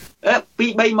ណា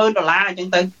$2-30000អញ្ចឹង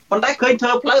ទៅប៉ុន្តែឃើញធ្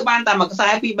វើផ្លូវបានតែមួយខ្សែ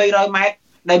200-300ម៉ែត្រ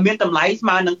ដែលមានតម្លៃស្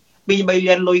មើនឹង2-3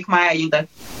លានលុយខ្មែរអញ្ចឹងទៅ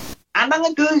អាហ្នឹង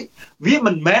គឺវា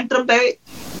មិនមែនត្រឹមតែ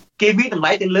គេវាតម្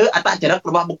លៃទៅលើអត្តចរិត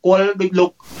របស់បុគ្គលដូចលោ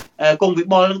កគង់វិ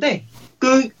បុលហ្នឹងទេ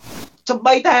គឺសំ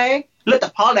បីតែលទ្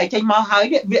ធផលដែលចេញមកហើយ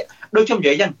នេះវាដូចខ្ញុំនិ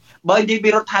យាយអញ្ចឹងបើនិយាយពី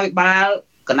រដ្ឋាភិបាល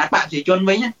គណៈបកប្រជាជន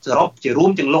វិញសរុបជារួ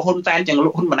មទាំងលោកហ៊ុនសែនទាំងលោ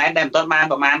កហ៊ុនម៉ាណែតដែលមិនទាន់បាន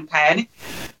ប្រហែលខែនេះ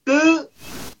គឺ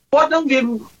គាត់នឹង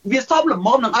វាសមល្ម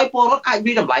មនឹងឲ្យពលរដ្ឋអាច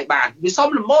វាតម្លៃបានវាសម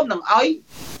ល្មមនឹងឲ្យ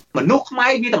មនុស្សខ្មែ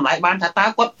រវាតម្លៃបានថាតើ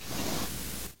គាត់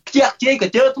ខ្ជិះខ្ជាយក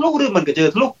ជើធ្លុះឬមិនកជើ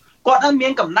ធ្លុះគាត់នឹងមា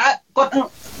នកំណើតគាត់នឹង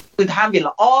គឺថាវា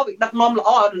ល្អវាដឹកនាំល្អ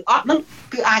ឬអត់ហ្នឹង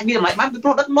គឺអាចវាតម្លៃបានពីព្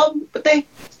រោះដឹកនាំប្រទេស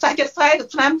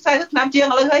40ឆ្នាំជាង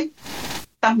ឥឡូវហើយ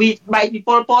តាំងពីបែកពីព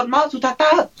លពតមកសុថា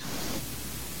តើ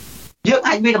យើង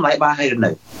អាចវាតម្លៃបានហើយឬ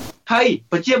នៅហើយ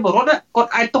ប្រជាពលរដ្ឋគា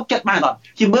ត់អាចទុកចិត្តបានអត់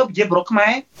ជាមើលប្រជាពលរដ្ឋខ្មែ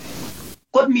រ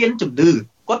គាត់មានជំនឿ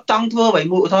គាត់ចង់ធ្វើអ្វី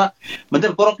មួយថាមិនទៅ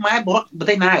ពលរដ្ឋខ្មែរពលរដ្ឋប្រ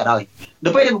ទេសណាក៏ដោយដ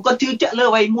ល់ពេលគាត់ជឿជាក់លើ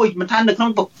អ្វីមួយមិនថានៅក្នុង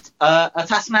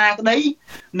សាសនាក្តី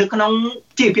នៅក្នុង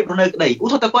ជីវភាពរស់នៅក្តីឧទា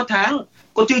ហរណ៍តែគាត់ថា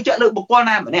គាត់ជឿជាក់លើបុគ្គល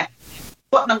ណាម្នាក់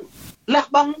គាត់នឹងលះ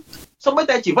បង់សូម្បី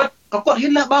តែជីវិតក៏គាត់ហ៊ា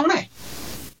នលះបង់ដែរ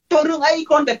ចូលរឿងអី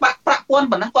គ្រាន់តែប្រាក់ពាន់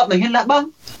ប៉ុណ្ណឹងគាត់មិនហ៊ានលះបង់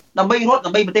ដើម្បីរត់ដើ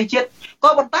ម្បីប្រទេសជាតិក៏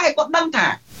ប៉ុន្តែគាត់ដឹងថា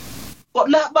គាត់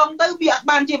លះបង់ទៅវាអត់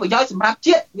បានជាប្រយោជន៍សម្រាប់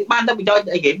ជាតិវាបានតែប្រយោជន៍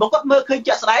អីគេបើគាត់មើលឃើញ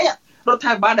ជាក់ស្ដែងរដ្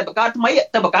ឋាភិបាលដែលបង្កើតថ្មី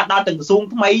ទៅបង្កើតដល់ទាំងក្រសួង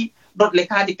ថ្មីរដ្ឋលេ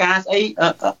ខាធិការស្អី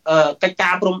កិច្ចកា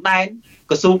រព្រំដែន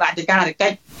ក្រសួងអធិការកិច្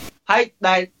ចហើយ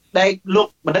ដែលលោក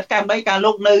បណ្ឌិតកែមដីការ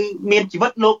លោកនៅមានជីវិ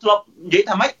តលោកធ្លាប់និយាយ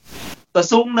ថាម៉េចក្រ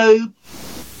សួងនៅ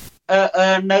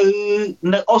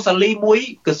អូស្ត្រាលីមួយ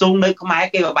ក្រសួងនៅខ្មែរ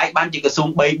គេបែកបានជាក្រសួង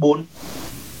 3-4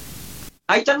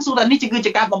 ហើយចឹងសូមថានេះគឺ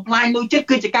ជាការបំផ្លាញលុយជាតិ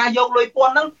គឺជាការយកលុយពា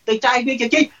ន់ហ្នឹងទៅចាយវា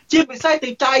ជាពិសេសទៅ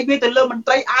ចាយវាទៅលើមន្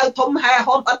ត្រីអាវធំហែ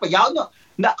ហោមអត់ប្រយោជន៍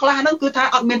អ្នកខ្លះហ្នឹងគឺថា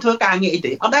អត់មានធ្វើការងារអី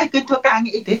ទេអត់ដែរគឺធ្វើការងា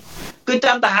រអីទេគឺ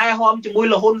ចាំតែហែហោមជាមួយ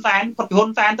លហ៊ុនសែនគាត់ពីហ៊ុន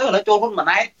សែនទៅឥឡូវចូលហ៊ុនម៉ា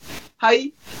ណែតហើយ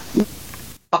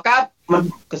បង្កើតមិន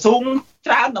ក្រសួង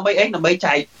ច្រើនដើម្បីអីដើម្បី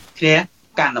ចែកគ្នា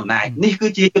ការអំណាចនេះគឺ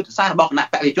ជាយុទ្ធសាស្ត្ររបស់គណៈប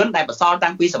ព្វជិជនដែលបន្សល់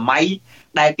តាំងពីសម័យ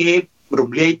ដែលគេរំ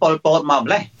លាយប៉ុលពតមក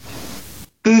ម្លេះ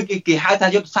គឺគេហៅថា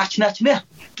យុទ្ធសាស្ត្រឈ្នះ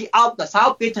គេអោបកសោប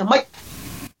គេធ្វើម៉េច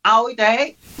ឲ្យតែ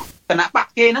គណៈបក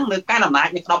គេហ្នឹងនៅកាន់អំណាច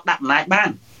នៅក្របដាក់អំណាចបាន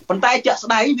ប៉ុន្តែជាក់ស្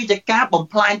ដែងវាជាការបំ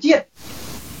ផ្លាញជាតិ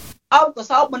អោបក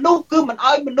សោបមនុស្សគឺមិន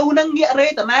ឲ្យមនុស្សហ្នឹងងាករេ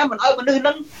តាណាមិនឲ្យមនុស្សហ្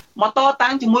នឹងមកត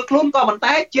តាំងជាមួយខ្លួនក៏ប៉ុន្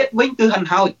តែជាតិវិញគឺហិន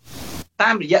ហោចតា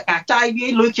មរយៈការចាយវា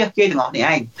យលុយជះគេទាំងអស់នេះ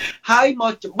ឯងហើយម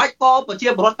កច្បាច់កប្រជា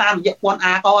ពលរដ្ឋតាមរយៈពន្ធ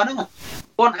អាកហ្នឹង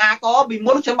ពន្ធអាកពី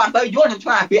មុនខ្ញុំបានទៅយល់ខ្ញុំឆ្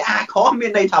លាស់ពីអាកមា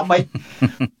នន័យថាម៉េច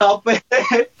តពេល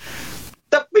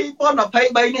ទឹក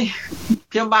2023នេះ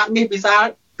ខ្ញុំបាននេះពិសាល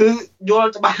គឺយល់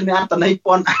ច្បាស់នៅអត្តន័យព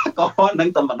ន្ធអាកហ្នឹង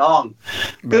តែម្ដង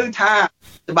គឺថា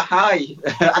ច្បាស់ហើយ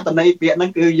អត្តន័យពាក្យហ្នឹ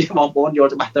ងគឺបងប្អូនយ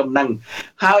ល់ច្បាស់ត្រឹមហ្នឹង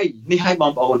ហើយនេះឲ្យប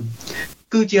ងប្អូន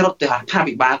គឺជារដ្ឋា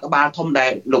ភិបាលក្បាលធំដែ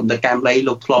លលោកដេកែមលី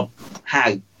លោកធ្លាប់ហៅ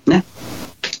ណា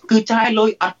គឺចាយលុយ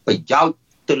អត់ប្រយោជន៍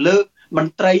ទៅលើម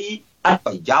ន្ត្រីអត់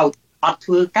ប្រយោជន៍អត់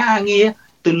ធ្វើការងារ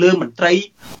ទៅលើមន្ត្រី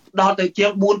ដល់ទៅជា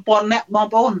ង 4000 នាក់បង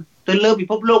ប្អូនទៅលើពិ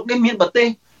ភពលោកនេះមានប្រទេស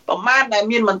ប្រមាណដែល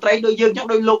មានមន្ត្រីដូចយើងអញ្ចឹង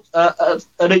ដូចលោក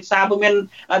ដូចសារពមាន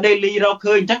Daily រក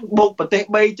ឃើញអញ្ចឹងបូកប្រទេស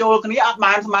3ចូលគ្នាអត់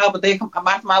បានស្មើប្រទេស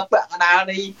បានស្មើពាក់កណ្ដាល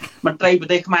នៃមន្ត្រីប្រ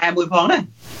ទេសខ្មែរមួយផងណា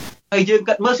ហើយយើង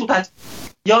គិតមើលសុថា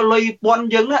យកលុយពាន់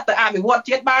យើងទៅអភិវឌ្ឍ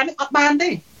ជាតិបានអត់បានទេ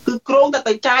គឺក្រងតែ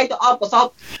ទៅចាយទៅអបកសោប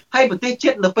ហើយប្រទេសជា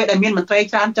តិនៅពេលដែលមានមន្ត្រី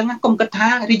ច្រើនអញ្ចឹងកុំគិតថា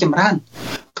រីចម្រើន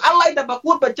អត់ឡើយតែប្រ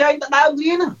កួតប្រជែងទៅដើម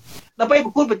វាហ្នឹងដើម្បីប្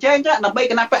រកួតប្រជែងទៅដើម្បី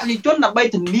គណៈបព្វជិជនដើម្បី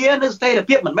ធានានូវស្ថិរ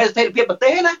ភាពមិនមែនស្ថិរភាពប្រទេ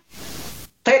សណា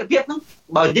ស្ថិរភាពហ្នឹង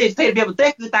បើនិយាយស្ថិរភាពប្រទេស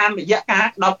គឺតាមរយៈការ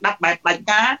ដាក់បែបផ្ដាច់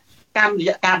ការតាមរ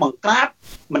យៈការបង្ក្រាប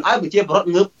មិនឲ្យប្រជាពលរដ្ឋ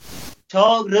ងើបឈ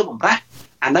រឬបំរាស់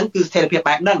អាហ្នឹងគឺស្ថិរភាព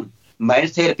បែបហ្នឹងមិនមែន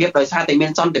ស្ថិរភាពដោយសារតែមា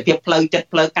នសន្តិភាពផ្លូវចិត្ត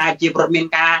ផ្លូវកាយជាប្រវត្តិមាន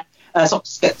ការសុខ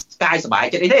កាយសบาย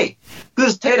ចិត្តអីទេគឺ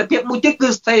ស្ថិរភាពមួយទៀតគឺ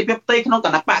ស្ថិរភាពផ្ទៃក្នុងគ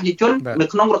ណៈបព្វជិជននៅ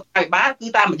ក្នុងរដ្ឋាភិបាលគឺ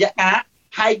តាមរយៈការ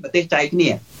ហែកប្រទេសចែកគ្នា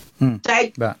ចែក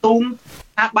ទូម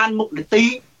ថាបានមុខនីតិ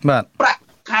ប្រាក់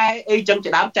ខែអីចឹងជា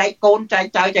ដើមចែកកូនចែក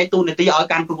ចៅចែកទូនីតិឲ្យ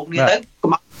កាន់គ្រប់គ្នាទៅ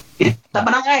តែ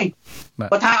ប៉ុណ្ណឹងឯង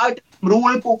បើថាឲ្យរួ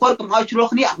លពួកគាត់កុំឲ្យឆ្លោះ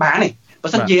គ្នាអត់បានទេបើ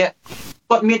មិនជា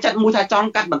គាត់មានចិត្តមួយថាចង់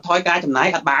កាត់បន្ថយការចំណាយ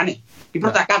អត់បានទេពីព្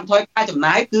រោះតែការបន្ថយការចំ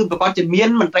ណាយគឺប្រកបជាមាន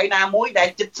មន្ត្រីណាមួយដែល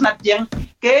ចិត្តស្និទ្ធជាង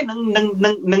គេនឹ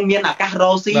ងមានឱកាសរ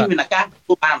កស៊ីមានឱកាសទ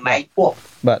ទួលបានអំណាចពួក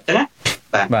បាទចឹងណា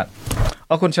បាទ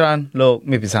អរគុណច្រើនលោក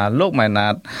មេពិសាលោកម៉ែណា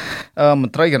តម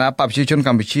ន្ត្រីគណៈបព្វជិជនក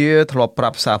ម្ពុជាធ្លាប់ប្រា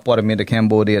ប់សារព័ត៌មាននៅ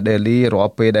Cambodia Daily រា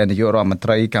ល់ពេលដែលនាយករដ្ឋមន្ត្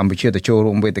រីកម្ពុជាទៅចូល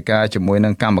រួមវេទិកាជាមួយនឹ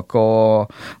ងកម្មករ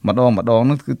ម្ដង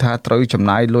នោះគឺថាត្រូវចំ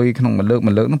ណាយលុយក្នុងមួយលើក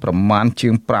នោះប្រមាណជា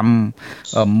ង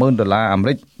$50,000អាមេ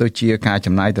រិកដូចជាការ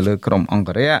ចំណាយទៅលើក្រុមអង្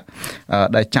គរៈ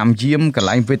ដែលចាំយាមកន្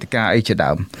លែងវេទិកាអីជា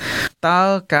ដើមតើ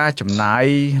ការចំណាយ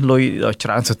លុយច្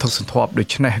រើនសន្ធឹកសន្ធាប់ដូ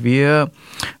ចនេះវា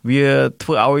ធ្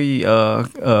វើឲ្យ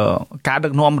ការដឹ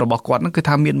កនាំរបស់គាត់ហ្នឹងគឺ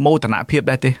ថាមានមោទនភាព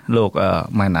ដែរទេលោក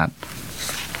ម៉ែណាត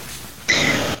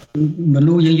ម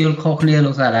នុស្សយើងយល់ខុសគ្នា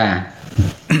លោកសាដា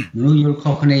មនុស្សយល់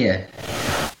ខុសគ្នា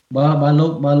បើ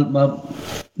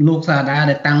លោកសាដា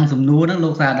ដែលតាំងសំណួរហ្នឹងលោ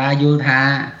កសាដាយល់ថា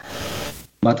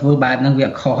បើធ្វើបែបហ្នឹងវា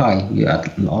ខុសហើយវាអត់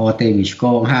ល្អទេវាឆ្ក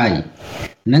ងហើយ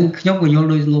ហ្នឹងខ្ញុំក៏យល់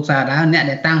ដោយលោកសាដាអ្នក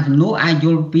ដែលតាំងសំណួរអាចយ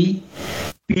ល់ពី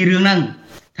រឿងហ្នឹង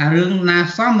ថារឿងណា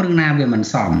សមរឿងណាវាមិន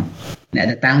សមអ្នក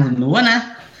ដែលតាំងសំណួរណា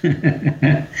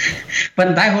ប៉ុ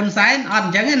ន្តែហ៊ុនសែនអត់អ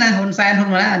ញ្ចឹងទេណាហ៊ុនសែនហ៊ុន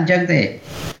ម៉ាណែតអត់អញ្ចឹងទេ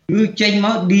គឺចេញម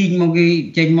កឌីងមកគេ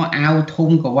ចេញមកអាវធំ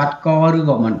កវ៉ាត់កឬ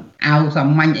ក៏មិនអាវសា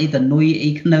មញ្ញអីតនុយអី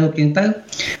ខ្នើបអញ្ចឹងទៅ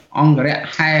អង្គរៈ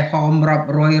ហែហោមរាប់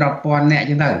រយរាប់ពាន់អ្នកអ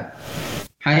ញ្ចឹងទៅ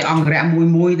ហើយអង្គរៈ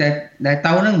មួយដែល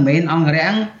ទៅហ្នឹងមិនមែនអង្គ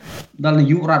រៈដល់នា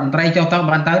យករដ្ឋមន្ត្រីចុះទៅ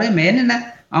បានទៅទេមិនមែនទេណា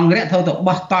អង្គរៈត្រូវទៅ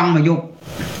បោះតង់មកយប់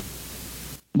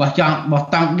បោះ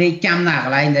តង់ដេកចាំណាក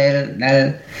ន្លែង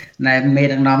ដែលមេ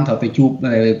ដឹកនាំត្រូវទៅជួប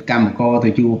កម្មករទៅ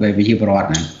ជួបប្រជាពលរដ្ឋ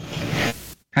ហ្នឹង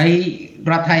ហើយ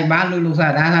រដ្ឋាភិបាលលោកសា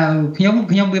ដាថាខ្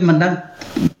ញុំវាមិនដឹង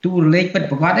ទូរលេខពិត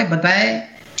ប្រាកដទេប៉ុន្តែ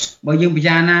បើយើងពិ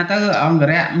ចារណាទៅអង្គ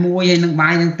រៈមួយហើយនឹងបា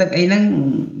យនឹងទឹកអីហ្នឹង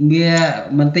វា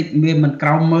មិនតិចវាមិនក្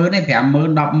រោម10000ទេ50000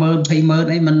 100000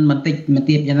 20000អីមិនតិចមិន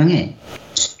ទៀតយ៉ាងហ្នឹងឯង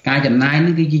ការចំណាយ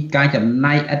នេះគឺជាការចំ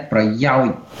ណាយឥតប្រយោជ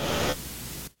ន៍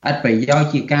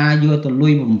ជាការយកទៅលុ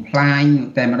យបំផ្លាញ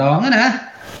តែម្ដងណា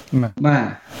បាទ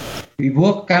ពីព្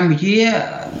រោះកម្ពុជា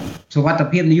សុវត្ថិ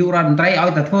ភាពនាយករដ្ឋមន្ត្រីឲ្យ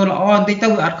តែធ្វើល្អបន្តិចទៅ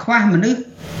វាអត់ខ្វះមនុស្ស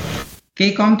គេ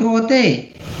គ្រប់គ្រងទេ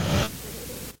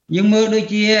យើងមើលដូច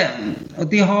ជាឧ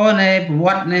ទាហរណ៍នៃប្រវ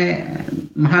ត្តិនៃ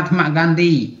មហាត្មហ្គាន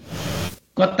ឌី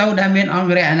គាត់ទៅដែលមានអង្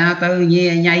គរៈណាទៅ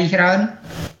ញ៉ៃច្រើន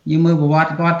យើងមើលប្រវត្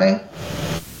តិគាត់ទៅ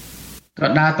គា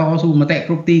ត់ដើរតស៊ូមតិ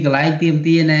គ្រប់ទីកន្លែងទាម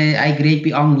ទារនៃឯករាជ្យពី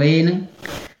អង់គ្លេសហ្នឹង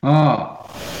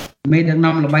មេដឹក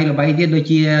នាំល្បីទៀតដូច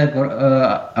ជា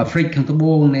អាហ្វ្រិកខាងត្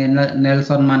បូងនៃ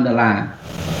Nelson Mandela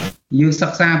យើងសិ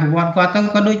ក្សាប្រវត្តិគាត់ទៅ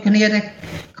ក៏ដូចគ្នាដែរ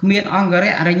គ្មានអង្គ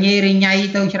រៈរញ៉េរញ៉ៃ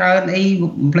ទៅច្រើនអី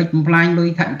បំផ្លិចបំផ្លាញលុយ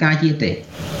ថវិកាជាតិទេ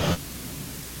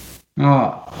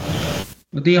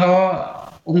ឧទាហរណ៍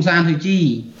អ៊ុងសានស៊ូជី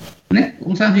ណា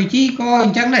អ៊ុងសានស៊ូជីក៏អ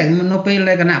ញ្ចឹងដែរនៅពេល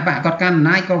ដែលគណៈបកគាត់កាន់អំ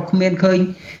ណាចក៏គ្មានឃើញ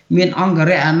មានអង្គ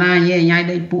រៈអាណាញ៉េញ៉ៃ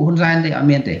ដូចពួកហ៊ុនសែនទេអត់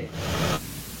មានទេ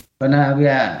ប៉ុន្តែ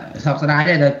វាសោកស្ដាយ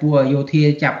ដែរដែលពួកយោធា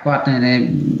ចាប់គាត់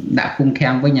ដាក់គុំ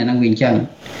ខាំងវិញអាហ្នឹងវាអញ្ចឹង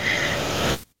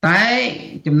តែ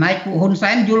ចំណែកពួកហ៊ុន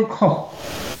សែនយល់ខុស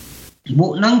ពួ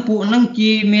កហ្នឹង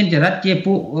ជាមានចរិតជា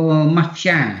ពួកម៉ាហ្វ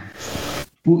យ៉ា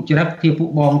ពួកចរិតជាពួក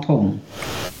បងធំ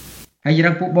ហើយច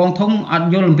រិតពួកបងធំអត់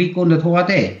យល់អំពីគុណធម៌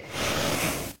ទេ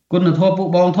គុណធម៌ពួក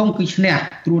បងធំគឺឈ្នះ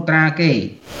ត្រួតត្រាគេ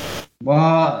បើ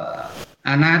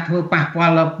អាណាធ្វើប៉ះពា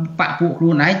ល់បកពួកខ្លួ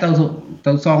នឯង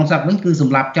ទៅសងសឹកវិញគឺស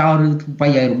ម្លាប់ចោលឬធ្វើបៃ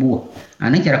ឲ្យរបួសអា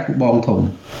ហ្នឹងចរិតពួកបងធំ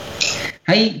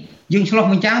ហើយយើងឆ្លោះ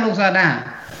បញ្ចាំងលោកសាដា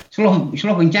ឆ្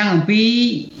លោះបញ្ចាំងអំពី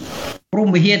ព្រហ្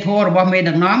មវិហារធម៌របស់មេ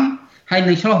ដឹកនាំហើយ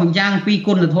នឹងឆ្លោះបញ្ចាំងពី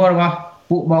គុណធម៌របស់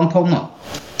ពួកបងធំ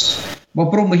បើ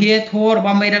ព្រហ្មវិហារធម៌រប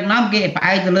ស់មេដឹកនាំគេផ្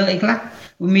អែកទៅលើអីខ្លះ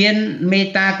មានមេ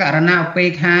ត្តាករុណាឧបេ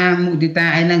ក្ខាមុទិតា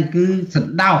អីហ្នឹងគឺស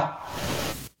ន្តោ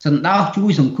សជួយ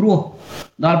សង្គ្រោះ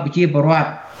ដល់ប្រជាពលរដ្ឋ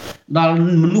ដល់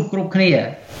មនុស្សគ្រប់គ្នា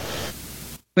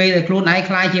ពេលដែលខ្លួនឯង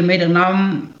ខ្លាចជាមេដឹកនាំ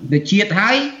ជាតិហើ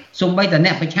យសូម្បីតែអ្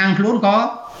នកប្រឆាំងខ្លួនក៏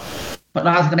ផ្ដ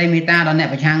ល់សេចក្តីមេត្តាដល់អ្នក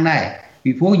ប្រឆាំងដែរ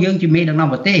ពីព្រោះយើងជាមេដឹកនាំ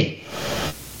ប្រទេស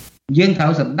យើងត្រូ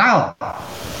វសន្តោស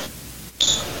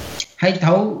ហើយត្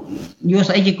រូវយក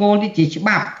ស្អីជាគោលនេះជាច្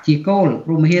បាប់ជាគោល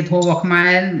ព្រហ្មវិហារធម៌របស់ខ្មែ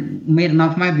រមេដឹកនាំ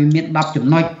ខ្មែរវាមាន10ចំ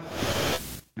ណុច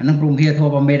អានឹងព្រហ្មវិហារធម៌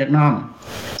របស់មេដឹកនាំ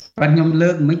ប៉ុន្តែខ្ញុំលើ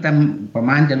កមិនតែប្រ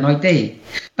ហែលចំណុចទេ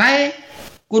តែ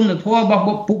គុណធម៌របស់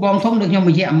ពួកបងធំដូចខ្ញុំប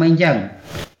ញ្ជាក់មិញអញ្ចឹង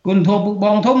គុណធម៌ពួកប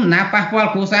ងធំណាប៉ះពាល់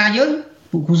គ្រួសារយើង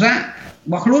ពួកគ្រួសាររ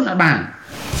បស់ខ្លួនអត់បាន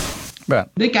បាទ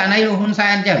ដូចករណីលោកហ៊ុនសែន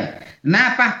អញ្ចឹងណា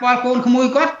ប៉ះពាល់កូនក្មួយ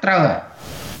គាត់ត្រូវ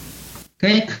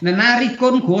ឃើញណារិះគ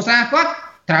ន់គ្រួសារគាត់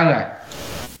ត្រូវហើយ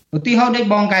ឧទាហរណ៍ដូច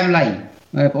បងកែមលី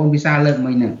បងប្អូនវិសាលលើក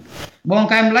មិញហ្នឹងបង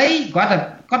កែមលីគា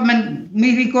ត់មិនមា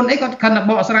នរិះគន់អីគាត់ខិត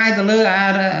បកស្រាយទៅលើ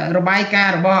របាយការ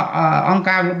ណ៍របស់អង្គ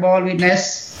ការ Global Witness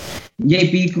និយាយ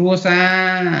ពីគ្រួសា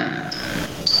រ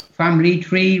family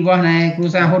tree របស់ណែគ្រួ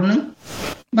សារហ៊ុនហ្នឹង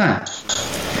បាទ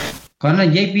គាត់និ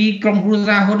យាយពីក្រុមគ្រួ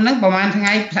សារហ៊ុនហ្នឹងប្រហែលថ្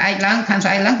ងៃស្អែកឡើងខាងស្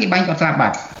អែកឡើងគេបាញ់គាត់ស្លាប់បា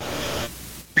ត់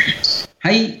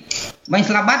ហើយ បាញ់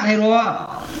ស្លាប់បាត់ហើយរ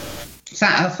សា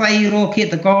ក់ស្អីរឃា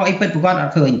តករអីពិតប្រកបអ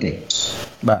ត់ឃើញទេ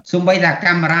បាទសូម្បីតែ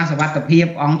កាមេរ៉ាសវត្ថិភាព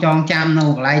អង្គចងចាំនៅ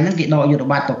កន្លែងហ្នឹងគេដកយុទ្ធ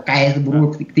ប័ត្រទៅកែស្រួល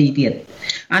ទីទៀត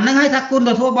អាហ្នឹងឲ្យថាគុណ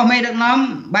ទៅធัวរបស់មេដឹកនាំ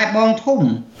បែបបងធំ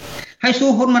ហើយសួ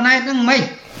រហ៊ុនម៉ាណែតហ្នឹងមិន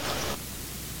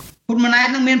ហ៊ុនម៉ាណែត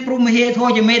ហ្នឹងមានព្រមវិហារធัว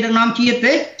ជាមេដឹកនាំជាតិ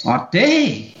ទេអត់ទេ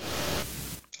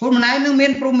ហ៊ុនម៉ាណែតហ្នឹងមា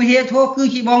នព្រមវិហារធัวគឺ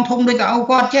ជាបងធំដូចតឪ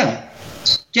គាត់ចឹង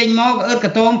ចេញមកអឺតក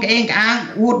តងក្អេងក្អាង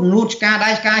អួតលូតឆ្កាដៃ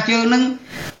ឆ្កាជើងហ្នឹង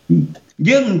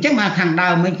យើងអញ្ចឹងមកខាងដើ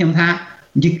មវិញខ្ញុំថា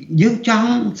យើងចង់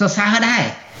សរសើរដែរ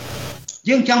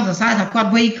យើងចង់សរសើរថាគាត់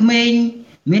វ័យក្មេង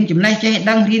មានចំណេះចេះ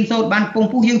ដឹងរៀនសូត្របានពង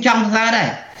ពុះយើងចង់សរសើរដែរ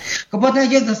ក៏ប៉ុន្តែ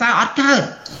យើងសរសើរអត់កើត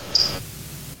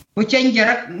ព្រោះចេញច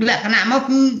រិតលក្ខណៈមក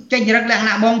គឺចេញចរិតលក្ខ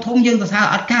ណៈបងធំយើងសរសើរ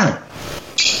អត់កើត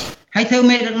ហើយធ្វើ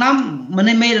មេដឹកនាំមិន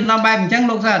ឯមេដឹកនាំបែបអញ្ចឹង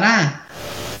លោកសាណា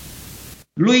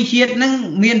លុយជាតិហ្នឹង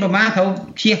មានប្រមាណត្រូវ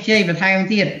ខ្ជិះខ្ជាយបន្ថែម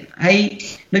ទៀតហើយ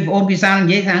ដូចបងអូនពិសាលនិ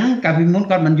យាយថាកាលពីមុន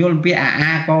គាត់មិនយល់ពី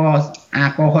អា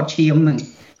កហត់ឈាមហ្នឹង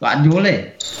គាត់អត់យល់ទេ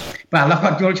បាទឥឡូវគា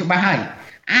ត់យល់ច្បាស់ហើយ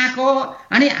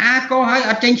អានេះអាកហើយ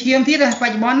អត់ចេញឈាមទៀតប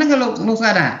ច្ចុប្បន្នហ្នឹងលោក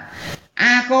សាណា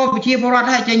អាកប្រជាពលរដ្ឋ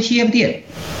ហើយចេញឈាមទៀត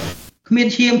គ្មាន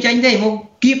ឈាមចេញទេមក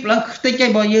គៀបឡើងខ្ទេចឯ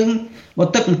ងបើយើងបើ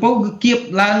ទឹកកំពុងគឺគៀប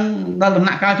ឡើងដល់ដំ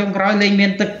ណាក់កាលចុងក្រោយលែងមា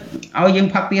នទឹកឲ្យយើង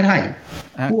ផឹកទៀតហើយ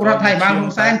ពួករដ្ឋាភិបាលហ៊ុ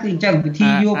នសែនគឺអញ្ចឹងពិធី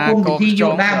យកគុំពិធីយ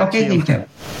កដារបស់គេគឺអញ្ចឹង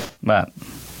បាទ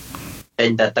ចេញ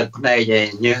តែទឹកភ្នែកឯង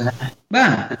ញើសបា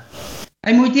ទ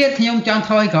ហើយមួយទៀតខ្ញុំចង់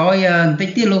ថយក្រោយបន្តិច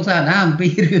ទៀតលោកសាដាអំពី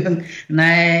រឿង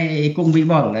ណែគុំវិ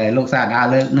បុលដែលលោកសាដា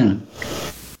លើកហ្នឹង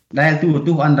ដែលទូរទ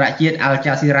ស្សន៍អន្តរជាតិអាល់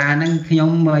ចាស៊ីរ៉ាហ្នឹងខ្ញុំ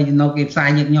នៅគេផ្សាយ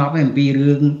ញឹកញាប់អំពី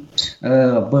រឿង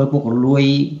អំពើពុករលួយ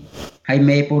ហើយ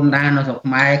មេពន្ធដារនៅស្រុក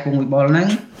ខ្មែរគុំវិបុលហ្នឹង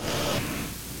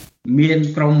មាន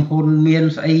ក្រុមហ៊ុនមាន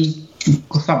ស្អី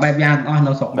សពបែបយ៉ាងអស់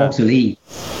នៅស្រុកអូស្ត្រាលី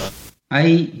ហើយ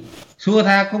សួរ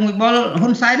ថាគុំវិបុលហ៊ុ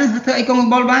នសែនហ្នឹងធ្វើអីគុំវិ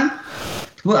បុលបាន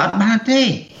ធ្វើអត់បានទេ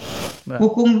ពួ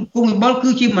កគុំវិបុលគឺ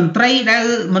ជាមន្ត្រីដែល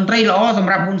មន្ត្រីល្អស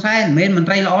ម្រាប់ហ៊ុនសែនមិនមែនមន្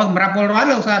ត្រីល្អសម្រាប់ពលរដ្ឋ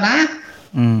លោកសាណា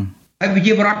ហើយប្រ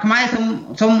ជាពលរដ្ឋខ្មែរ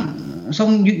សូ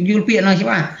មយល់ពាក្យនោះច្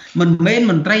បាស់មិនមែន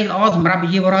មន្ត្រីល្អសម្រាប់ប្រ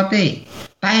ជាពលរដ្ឋទេ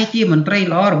តែជាមន្ត្រី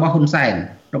ល្អរបស់ហ៊ុនសែន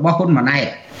របស់ហ៊ុនម៉ាណែត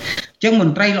ចឹងម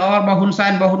ន្ត្រីល្អរបស់ហ៊ុនសែ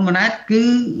នរបស់ហ៊ុនម៉ាណែតគឺ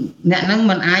អ្នកហ្នឹង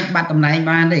មិនអាចបាត់តំណែង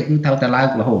បានទេគឺត្រូវតែឡើង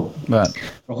រហូតបាទ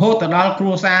រហូតទៅដល់គ្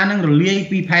រួសារហ្នឹងរលាយ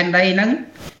ពីផែនដីហ្នឹង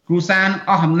គ្រួសារ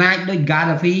អស់អំណាចដោយ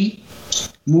Gaddafi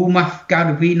មូម៉ា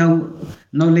Gaddafi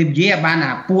នៅលីប៊ីបាន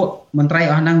អាពួកមន្ត្រី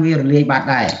អស់ហ្នឹងវារលាយបាត់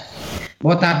ដែរ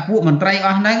បើថាពួកមន្ត្រីអ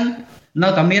ស់ហ្នឹងនៅ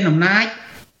តែមានអំណាច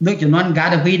ដូចចំនួន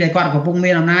Gaddafi ដែលគាត់កំពុង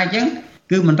មានអំណាចចឹង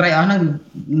គឺមន្ត្រីអស់ហ្នឹង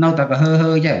នៅតែក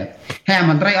ហើចឹងហើយ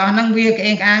មន្ត្រីអស់ហ្នឹងវាក្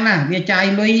អេងក្អាងណាស់វាចាយ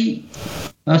លុយ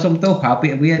សុំទោសប្រើពា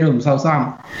ក្យវាឬមិនសូវសម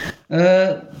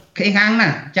ក្អេងក្អាងណា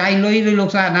ស់ចាយលុយដោយលោក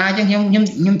សាដាចឹងខ្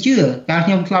ញុំជឿកាល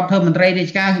ខ្ញុំធ្លាប់ធ្វើមន្ត្រីរា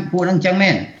ជការពួកហ្នឹងចឹង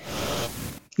មែន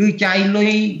គឺចាយលុ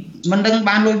យមិនដឹង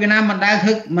បានលុយពីណាមិនដែលធ្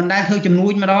វើចំនួ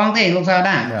នម្ដងទេលោកសា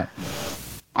ដា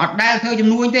អត់ដែលធ្វើចំ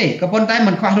នួនទេក៏ប៉ុន្តែ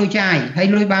មិនខ្វះលុយចាយហើយ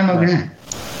លុយបានមកពីណា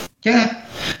ចឹង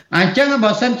អញ្ចឹង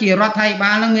បើសិនជារដ្ឋាភិ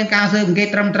បាលនឹងមានការស៊ើបអង្កេត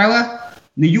ត្រឹមត្រូវ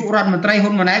នាយករដ្ឋមន្ត្រីហ៊ុ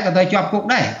នម៉ាណែតក៏ទៅជាប់គុក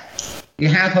ដែរគេ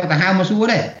ហៅទៅហៅមកសួរ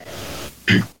ដែរ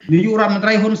នាយករដ្ឋមន្ត្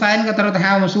រីហ៊ុនសែនក៏ត្រូវទៅ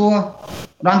ហៅមកសួរ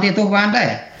ដល់ទីទោសបានដែរ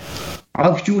ឲ្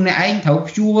យព្យួរអ្នកឯងត្រូវ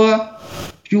ព្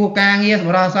យួរការងារស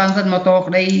ម្រាប់សានសិនមកត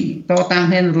ក្តីតតាំង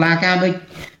គ្នាតុលាការ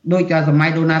ដូចតែសម័យ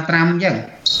ដូណាល់ត្រាំអញ្ចឹង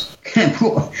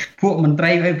ពួកមន្ត្រី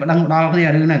ឲ្យប្តឹងផ្ដាល់គ្នា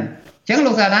រឿងហ្នឹងអញ្ចឹង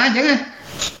លោកសាដាអញ្ចឹងណា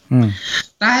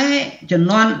តែចំ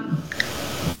នួន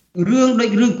រឿងដូ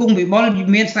ចរឿងគុំវិបុល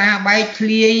មានសារបែកធ្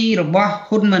លាយរបស់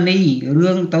ហ៊ុនម៉ាណី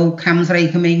រឿងទៅខំស្រី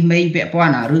ក្មេងៗពាក់ព័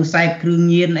ន្ធរឿងខ្សែគ្រឿង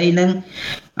ញៀនអីហ្នឹង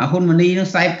ហ៊ុនម៉ាណីនឹង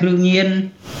ខ្សែគ្រឿងញៀន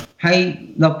ហើយ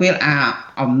ដល់ពេល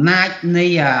អំណាចនៃ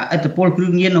ឥទ្ធិពលគ្រឿ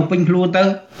ងញៀននៅពេញខ្លួនទៅ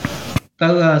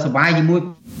សบายជាមួយ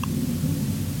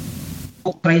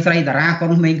ពុកស្រីតារាកូ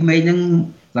នក្មេងៗហ្នឹង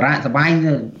សារៈសบาย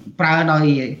ប្រើដោយ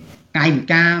កាយវិ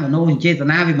ការមនោសញ្ចេត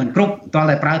នាវាមិនគ្រប់ត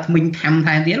តែប្រើថ្មិញខំ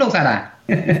ថែមទៀតលោកសាដា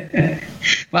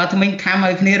បើថ្មិញខំ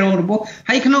ឲ្យគ្នារងរបួស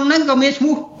ហើយក្នុងហ្នឹងក៏មានឈ្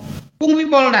មោះគុំវិ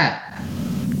បុលដែរ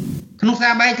ក្នុងសា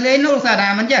របែកធ្លាយនោះសាដា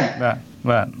មិនចឹង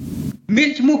បាទមាន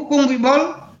ឈ្មោះគុំវិបុល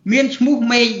មានឈ្មោះ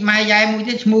មេម៉ែយ៉ែមួយ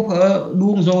ទៀតឈ្មោះ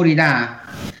ឌួងសូរីដា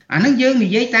អាហ្នឹងយើងនិ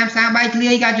យាយតាមសារបែកធ្លា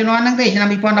យកាលជំនាន់ហ្នឹងទេឆ្នាំ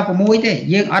2016ទេ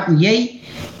យើងអត់និយាយ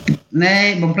ណែ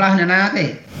បំផ្លាស់អ្នកណាទេ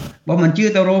បើមិនជឿ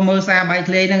ទៅរមើលសារបែក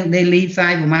ធ្លាយហ្នឹង daily ផ្សា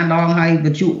យប្រហែលដងហើយ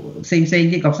វិទ្យុផ្សេង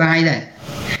ទៀតក៏ផ្សាយដែរ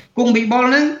គុំវិបុល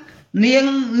ហ្នឹង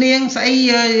នាងស្អី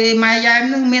ម៉ែយ៉ែម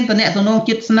ហ្នឹងមានតំណែងទំនង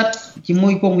ចិត្តស្និទ្ធជាមួ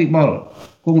យគុំវិបុល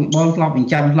ធ្លាប់ចិ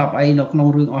ញ្ចឹមធ្លាប់អីនៅក្នុង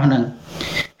រឿងអស់ហ្នឹង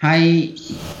ហើយ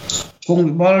គុំ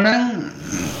វិបុលហ្នឹង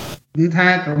គឺថា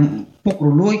ពុករ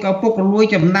លួយក៏ពុករលួយ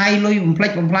ចំណាយលុយបំផ្លិ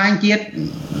ចបំផ្លាញជាតិ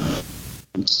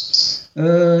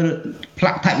ផ្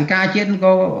លាក់ថវិកាជាតិ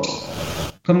ក៏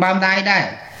សម្បំដៃដែរ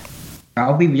ក្រៅ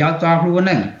ពីប្រយោជន៍ចោលខ្លួនហ្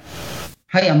នឹង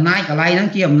ហើយអំណាចកន្លែងហ្នឹង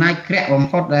ជាអំណាចក្រាក់បំ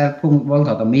ផុតដែលគុំវិបុល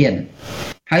ត្រូវតែមាន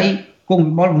ហើយគុំ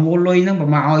វិបុលប្រមូលលុយហ្នឹងប្រ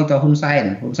មាឲ្យទៅហ៊ុន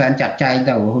សែនចាត់ចែង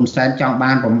ទៅហ៊ុនសែនចង់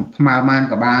បានស្មើបាន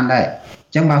ក៏បានដែរ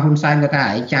អញ្ចឹងបើហ៊ុនសែនគាត់ថា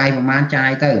ឲ្យចាយប្រមាណចាយ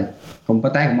ទៅកុំប៉ុ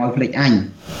ន្តែកុំឲ្យភ្លេចអញ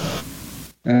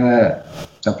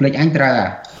តែភ្លេចអញត្រូវ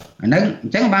អាហ្នឹងអ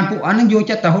ញ្ចឹងបានពួកអស់ហ្នឹងយក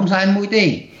ចិត្តតែហ៊ុនសែនមួយទេ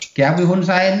ក្រៅពីហ៊ុន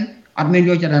សែនអត់មាន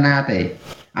យកចិត្តណាទេឥ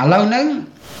ឡូវហ្នឹង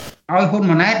ឲ្យហ៊ុន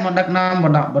ម៉ាណែតមកដឹកនាំ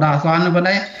បដអសនហ្នឹងប៉ុន្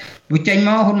តែវាចេញម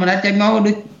កហ៊ុនម៉ាណែតចេញមក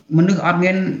ដូចមនុស្សអត់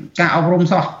មានការអប់រំ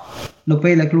សោះនៅ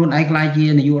ពេលដែលខ្លួនឯងខ្លាយជា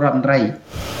នាយករដ្ឋមន្ត្រី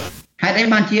ហេតុអី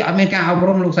បានជាអត់មានការអប់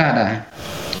រំលោកសាដែរ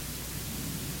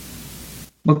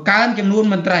បង្កើនចំនួន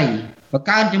មន្ត្រីបង្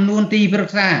កើនចំនួនទីប្រឹ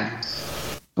ក្សា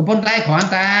ក៏ប៉ុន្តែគ្រាន់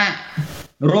តែ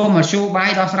រមមធ្យោបាយ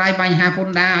ដោះស្រាយបញ្ហាព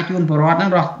ន្ធដារជូនប្រជាពលរដ្ឋហ្នឹង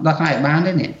ដោះស្រាយបាន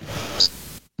ទេនេះ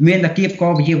មានតែគៀបក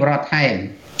ប្រជាពលរដ្ឋថែម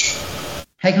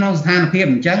ហើយក្នុងស្ថានភាព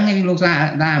អញ្ចឹងលោកសា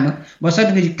ដែរបើសិន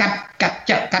គឺ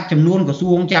កាត់ចំនួនក្រ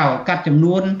សួងចោលកាត់ចំ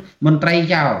នួនមន្ត្រី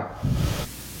ចោល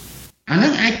អាហ្នឹ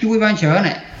ងអាចជួយបានច្រើន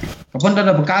ដែរក៏ប៉ុន្តែ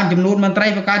បង្កើនចំនួនមន្ត្រី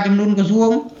បង្កើនចំនួនក្រសួ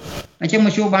ងអញ្ចឹងម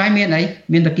ធ្យោបាយមានអី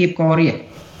មានតែគៀបករាជ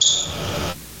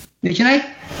ដូច្នេះ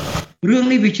រឿង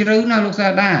នេះវាជ្រៅណាស់លោកសា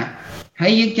ដាហើ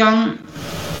យយើង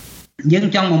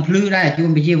ចង់បំភ្លឺដែរជួន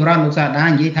ប្រជាពលរដ្ឋលោកសាដា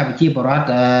និយាយថាប្រជាពលរដ្ឋ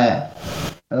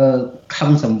ខឹ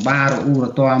ងសម្បារអ៊ូរ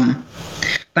ទាំ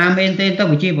តាមមែនទេទៅ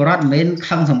ប្រជាពលរដ្ឋមិនមែន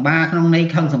ខឹងសម្បាក្នុងន័យ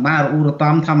ខឹងសម្បារអ៊ូរ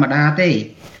ទាំធម្មតាទេ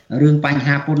រឿងបញ្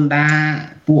ហាពន្ធដារ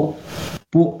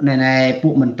ពួកណែពួ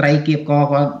កមន្ត្រីគៀបក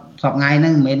គាត់សពថ្ងៃហ្នឹ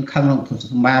ងមិនមែនខឹង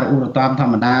សម្បារអ៊ូរទាំធ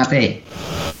ម្មតាទេ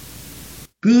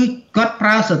គឺគាត់ប្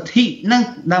រើសិទ្ធិហ្នឹង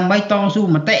ដើម្បីតស៊ូ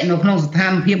មតិនៅក្នុងស្ថា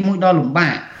នភាពមួយដ៏លំបា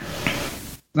ក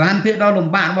រ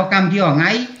បស់កម្ពុជាថ្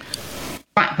ងៃ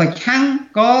បកប្រឆាំង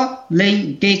ក៏លេង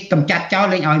គេកម្ចាត់ចោល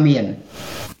លេងឲ្យមាន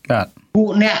បាទពួក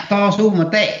អ្នកតស៊ូម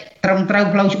តិត្រឹមត្រូវ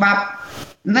ផ្លូវច្បាប់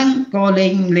ហ្នឹងក៏លេ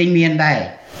ងមានដែរ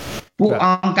ពួកអ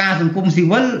ង្គការសង្គមស៊ី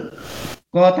វិល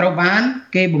ក៏ត្រូវបាន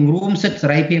គេបង្រួមសិទ្ធិសេ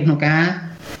រីភាពក្នុងការ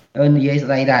និយាយស្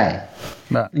ដីដែរ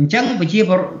អញ្ចឹង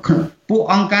ពួក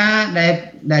អង្គការ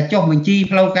ដែលចុះបញ្ជី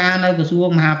ផ្លូវការនៅក្រសួង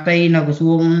មហាផ្ទៃនៅក្រ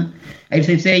សួងអី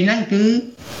ផ្សេងហ្នឹងគឺ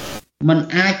มัน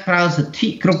អាចប្រើសិទ្ធិ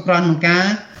គ្រប់គ្រាន់ក្នុងការ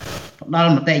ផ្ដ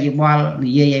ល់មតិយោបល់និ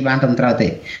យាយឲ្យបានត្រឹមត្រូវទេ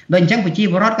ដូចអញ្ចឹងប្រជា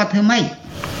ពលរដ្ឋគាត់ធ្វើម៉េច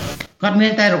គាត់មា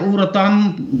នតែរអ៊ូរទាំ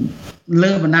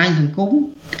លើបណ្ដាញសង្គម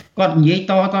គាត់និយាយ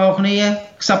តគ្នា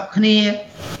ខ្សឹបគ្នា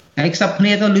ហើយខ្សឹបគ្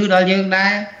នាទៅលឺដល់យើងដែ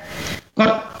រគា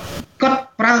ត់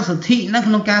ប្រើសិទ្ធិហ្នឹង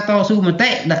ក្នុងការតស៊ូមតិ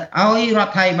ឲ្យរ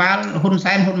ដ្ឋាភិបាលហ៊ុន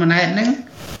សែនហ៊ុនម៉ាណែតហ្នឹង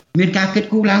មានការគិត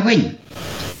គូរឡើងវិញ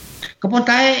ក៏ប៉ុន្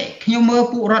តែខ្ញុំមើល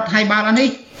ពួករដ្ឋាភិបាលនេះ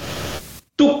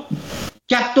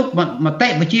ចាត់ទុកមតិ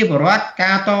ប្រជាពលរដ្ឋ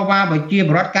ការតវ៉ាប្រជាព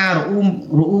លរដ្ឋការរ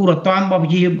អ៊ូរទាំរបស់ប្រ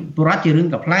ជាពលរដ្ឋជារឿង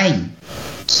កំ pl ែង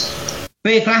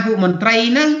ពេលខ្លះពួកមន្ត្រី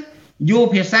ហ្នឹងយក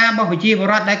ភាសារបស់ប្រជាពល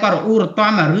រដ្ឋដែលគាត់រអ៊ូរ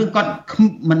ទាំអារឿងគាត់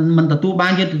មិនទទួលបា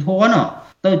នយុត្តិធម៌នោះ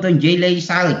ទៅនិយាយលេង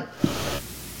សើច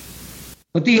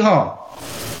ឧទាហរណ៍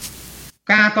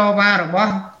ការតវ៉ារប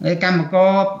ស់កម្មក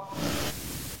រ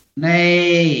នៃ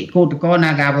គឧតកោ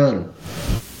Nagavel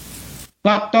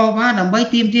គាត់តវ៉ាដើម្បី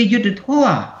ទាមទារយុត្តិធម៌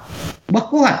របស់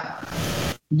គាត់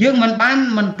យើងមិន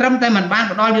ត្រឹមតែមិនបាន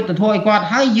ផ្ដល់យុត្តិធម៌ឲ្យគាត់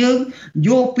ហើយយើងយ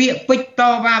កពាក្យពេចន៍ត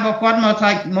វ៉ារបស់គាត់ម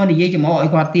កនិយាយចំអកឲ្យ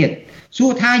គាត់ទៀតសួ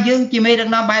រថាយើងជាមេដឹក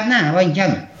នាំបែបណាបើអញ្ចឹ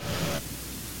ង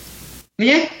ឃើ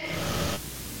ញទេ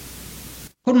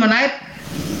ហ៊ុនម៉ាណែត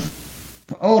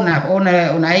អូន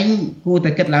ឯងគួរ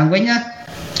តែគិតឡើងវិញណា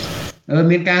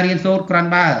មានការរៀនសូត្រក្រាន់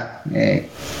បើ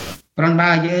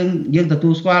យើងទទួ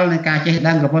លស្គាល់នៃការចេះ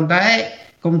ដឹងក៏ប៉ុន្តែ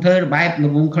កុំធ្វើបែប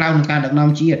លំងខ្លៅក្នុងការដឹក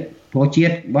នាំជាតិព្រោះជា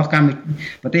តិរបស់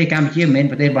ប្រទេសកម្ពុជាមិនមែន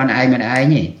ប្រទេសរបស់ឯង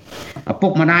ទេឪពុ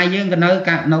កម្ដាយយើងក៏នៅ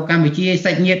កម្ពុជា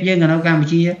សាច់ញាតិយើងក៏នៅកម្ពុ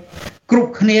ជាគ្រ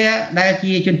ប់គ្នាដែល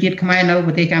ជាជនជាតិខ្មែរនៅ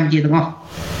ប្រទេសកម្ពុជាទាំងអស់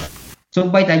សូ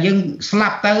ម្បីតែយើងស្លា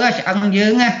ប់ទៅឆ្អឹងយើ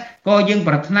ងក៏យើង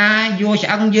ប្រាថ្នាយកឆ្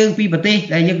អឹងយើងពីប្រទេស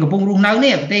ដែលយើងកំពុងរស់នៅ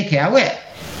នេះប្រទេសក្រៅ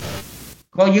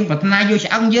ក៏យើងប្រាថ្នាយក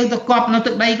ឆ្អឹងយើងទៅកប់នៅ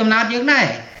ទឹកដីកំណើតយើងដែរ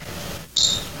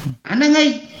អាហ្នឹងឯង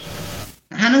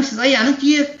អាហ្នឹងស្អីអាហ្នឹង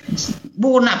ជា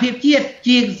បូរណភាពជាតិ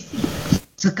ជា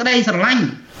សក្តីស្រឡាញ់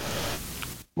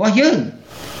របស់យើង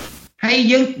ហើយ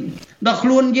យើងដល់ខ្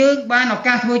លួនយើងបានឱ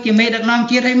កាសធ្វើជាមេដឹកនាំ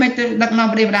ជាតិហើយមិនទៅដឹកនាំ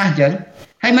ប្រទេសបណ្ដាអញ្ចឹង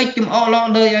ហើយមិនចំអកលោក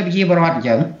លើឲ្យប្រជាពលរដ្ឋអញ្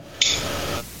ចឹង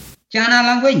ចាណា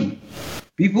ឡើងវិញ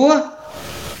ពីព្រោះ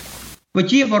ប្រ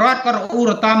ជាពលរដ្ឋក៏រអ៊ូ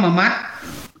រទាំមួយម៉ាត់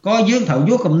ក៏យើងត្រូវ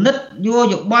យកគំនិតយក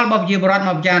យោបល់របស់ប្រជាពលរដ្ឋម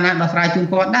កពិចារណាដោះស្រាយជូន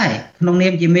គាត់ដែរក្នុងនា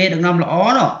មជាមេដឹកនាំល្អ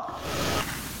នោះ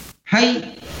ហើយ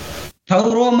ត្រូវ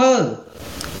រួមមើល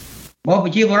បើប្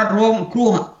រជាពលរដ្ឋរួមគ្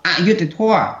រោះអយុត្តិធ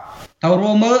ម៌ត្រូវ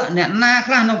រួមមើលអ្នកណា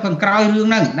ខ្លះនៅខាងក្រោយរឿង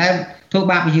ហ្នឹងដែលធ្វើ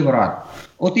បាបប្រជាពលរដ្ឋ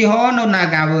ឧទាហរណ៍នៅ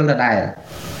Nagavel ដែរ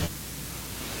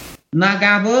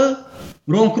Nagavel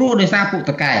រងគ្រោះដោយសារពួក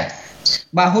តកែ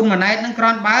បើហ៊ុនម៉ាណែតនឹងក្រ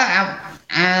នបើ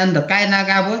អានតកែណា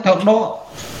កាវើត្រូវ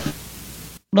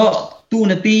ដកទូ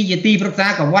នាទីជាទីប្រឹក្សា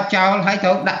កវត្តចោលហើយត្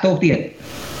រូវដាក់ទោសទៀត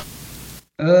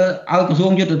ឲ្យក្រសួ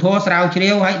ងយុទ្ធភ័ពស្រាវជ្រា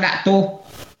វហើយដាក់ទោស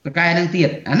តកែនឹងទៀត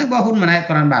អាហ្នឹងបើហ៊ុនម៉ាណែត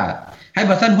ក្រនបើហើយ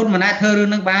បើសិនហ៊ុនម៉ាណែតធ្វើរឿង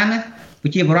នឹងបានណាប្រ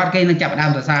ជាពលរដ្ឋគេនឹងចាប់ដើ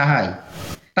មសរសើរហើយ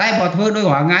តែបើធ្វើដោយ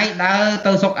រាល់ថ្ងៃដើរ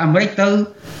ទៅស្រុកអាមេរិកទៅ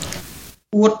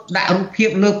អួតដាក់រូបភាព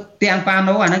លើកទាំងប៉ា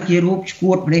ណូអាហ្នឹងជារូប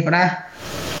ឈួតប្រទេសផ្ដាស់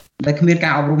ដែលគ្មានកា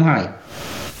រអប់រំហើយ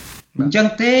អញ្ចឹង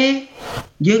ទេ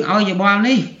យើងឲ្យយោបល់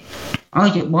នេះឲ្យ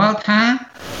យោបល់ថា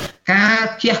ការ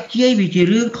ជះជាយវាជា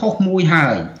រឿងខុសមួយហើ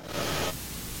យ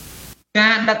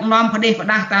ការដឹកនាំប្រទេសផ្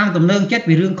ដាស់តាមទំនើងចិត្ត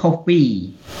វារឿងខុសពីរ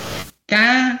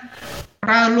ការប្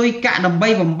រើលុយកាក់ដើម្បី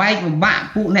បំបែកបំបាក់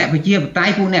ពួកអ្នកប្រជាបតៃ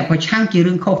ពួកអ្នកប្រឆាំងជា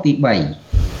រឿងខុសទី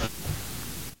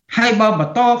3ហើយបើប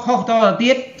ន្តខុសតទៅ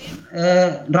ទៀត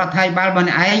រដ្ឋាភិបាលរបស់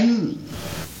អ្នកឯង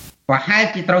ប្រហែល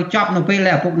ជាត្រូវចប់នៅពេល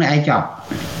ដែលឪពុកអ្នកឯងចប់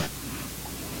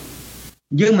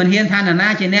យើងមិនហ៊ានថាណា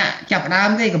ជាអ្នកចាប់ដើម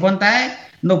ទេក៏ប៉ុន្តែ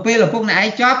នៅពេលឪពុកអ្នកឯង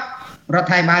ចប់រដ្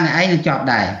ឋាភិបាលអ្នកឯងនឹងចប់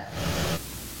ដែរ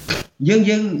យើ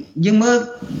ង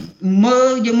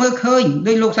មើលឃើញ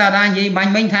ដោយលោកសាដានិយាយបា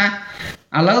ញ់មិញថា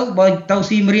ឥឡូវបើទៅ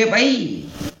ស៊ីមរៀបអី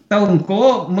ទៅអង្គរ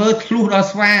មើលធ្លុះដល់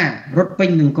ស្វារត់ពេញ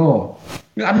អង្គរ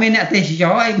យើងអត់មានអ្នកទេសច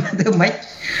រអីទៅមិន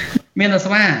មានតែ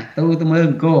ស្វាទៅមើល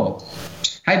អង្គរ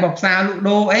ហើយបើផ្សារលក់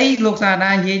ដូរអីលោកសា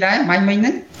ដានិយាយដែរបាញ់មិញហ្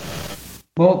នឹង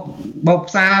បើ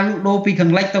ផ្សារលក់ដូរពីខា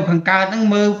ងលិចទៅខាងកើតហ្នឹង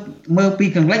មើលពី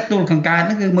ខាងលិចទល់ខាងកើតហ្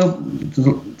នឹងគឺមើល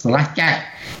ស្រឡះចែក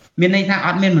មានន័យថាអ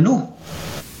ត់មានមនុស្ស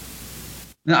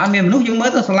អត់មានមនុស្សយើងមើល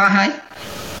ទៅស្រឡះហើយ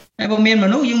បើមានម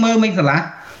នុស្សយើងមើលមិនស្រឡះ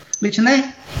ដូច្នេះ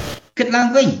គិតឡើង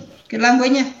វិញ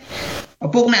ឪ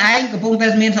ពុកអ្នកឯងកំពុងតែ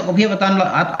មានសុខភាពអ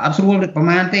ត់ស្រួលប្រ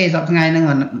ហែលទេសប្តាហ៍ថ្ងៃហ្នឹង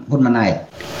ហ៊ុនម៉ាណែត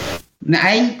អ្នក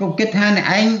ឯងក៏គិតថាអ្នក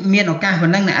ឯងមានឱកាសប៉ុ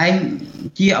ណ្ណឹងអ្នកឯង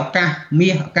ជាឱកាសមា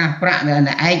សឱកាសប្រាក់ដែល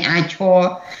អ្នកឯងអាចឈរ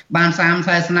បាន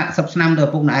30-40 ឆ្នាំទៅឪ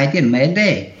ពុកអ្នកឯងទៀតមិនមែនទេ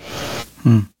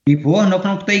ពីព្រោះនៅក្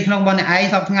នុងផ្ទៃក្នុងរបស់អ្នកឯង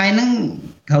សប្តាហ៍ថ្ងៃហ្នឹង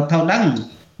ត្រូវដឹង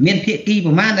មានភាគី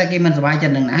ប្រមាណដែលគេមិនសប្បាយចិ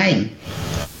ត្តនឹងអ្នកឯង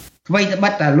អ្វីត្បិ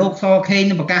តតែលោកសខេង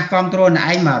នឹងប្រកាសគ្រប់គ្រងអ្នក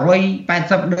ឯង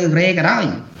180ដឺក្រេក៏ដោយ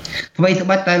អ្វីត្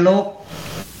បិតតែលោក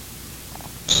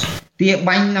ទា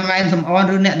បាញ់នឹងឯងសំអន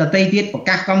ឬអ្នកដតីទៀតប្រ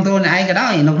កាសគ្រប់គ្រងអ្នកឯងក៏ដោ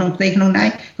យនៅក្នុងផ្ទៃក្នុងអ្នកឯ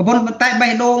ងក៏ប៉ុន្តែ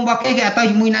បេះដូងរបស់គេអត់ទៅ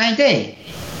ជាមួយអ្នកឯងទេ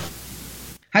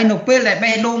ហើយនៅពេលដែល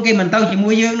បេះដូងគេមិនទៅជាមួ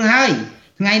យយើងនឹងហើយ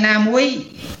ថ្ងៃណាមួយ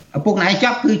ឪពុកអ្នកឯងច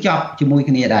ប់គឺចប់ជាមួយ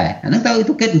គ្នាដែរអាហ្នឹងទៅ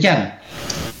គិតអញ្ចឹង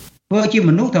ព្រោះជា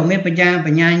មនុស្សត្រូវមានបញ្ញា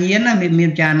ញាណណាមា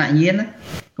នចាណញាណណា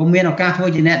ក៏មានឱកាសធ្វើ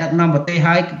ជាអ្នកដឹកនាំប្រទេស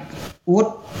ហើយអួត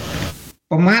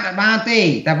ប្រមាថអត់បានទេ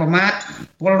តែប្រមាថ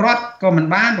ពលរដ្ឋក៏មិន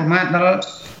បានប្រមាថដល់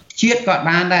ជាតិក៏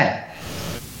បានដែរ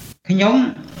ខ្ញុំ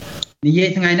និយាយ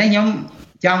ថ្ងៃនេះខ្ញុំ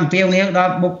ចង់ពៀវនាងដ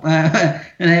ល់បុព្វ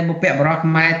បរិស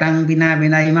ខ្មែរតាំងពីណាពី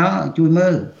ណីមកជួយមើ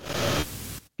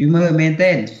លមែន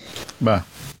ទេបាទ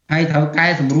ហើយត្រូវកែ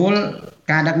សម្រួល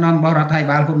ការដឹកនាំរបស់រដ្ឋាភិ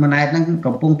បាលហ៊ុនម៉ាណែតហ្នឹង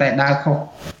កំពុងតែដើរខុស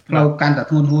ផ្លូវកាន់តែ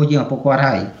ធ្ងន់ធ្ងរជាងឪពុកគាត់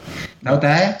ហើយត្រូវ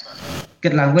តែគិ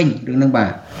តឡើងវិញរឿងហ្នឹងបា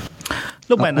ទ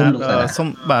លោកម៉ែណាសូម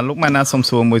បាទលោកម៉ែណាសូម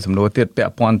សួរមួយសំណួរទៀតពា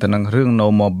ក់ព័ន្ធទៅនឹងរឿង No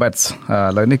More Bets ឥ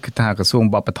ឡូវនេះគឺថាក្រសួង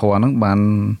វប្បធម៌ហ្នឹងបាន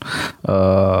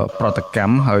ប្រតិក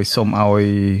ម្មហើយសូមឲ្យ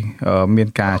មាន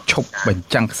ការឈប់បញ្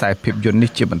ចាំងខ្សែភាពយន្តនេះ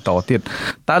ជាបន្តទៀត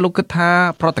តើលោកគិតថា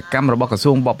ប្រតិកម្មរបស់ក្រ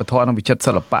សួងវប្បធម៌និងវិចិត្រ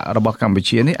សិល្បៈរបស់កម្ពុ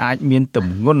ជានេះអាចមានទ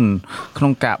ម្ងន់ក្នុ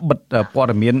ងការបិទព័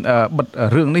ត៌មានបិទ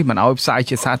រឿងនេះមិនឲ្យផ្សាយ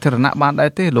ជាសាធារណៈបានដែរ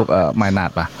ទេលោកម៉ែណា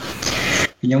តបាទ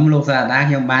ខ្ញុំលោកសាដា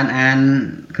ខ្ញុំបានអាន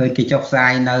ឃើញគេចុះផ្សា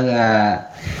យនៅ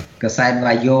កាសែត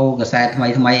វាយោកាសែតថ្មី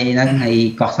អីហ្នឹងហើយ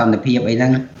កោះសន្តិភាពអីហ្នឹ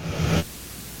ង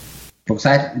កា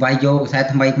សែតវាយោកាសែត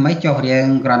ថ្មីចុះរៀង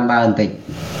ក្រាន់បើបន្តិច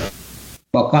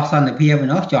បើកោះសន្តិភាព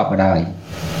នោះជាប់បណ្ដោយ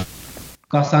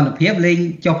កោះសន្តិភាពលេង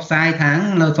ចុះផ្សាយខាង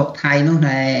នៅស្រុកថៃនោះ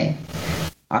ណែ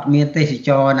អត់មានទេសច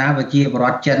រណាប្រជាពលរ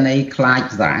ដ្ឋចិនអីខ្លាច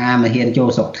ស្អាមហ៊ានចូល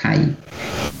ស្រុកថៃ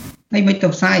ហើយមិនទៅ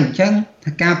ផ្សាយអញ្ចឹង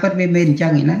ថាការពិតវាមិនអញ្ចឹ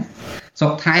ងឯណាស្រុ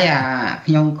កថៃ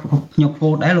ខ្ញុំពោ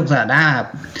លដែរលោកសាដា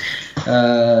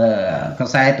កា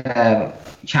សែត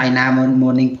China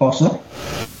Morning Post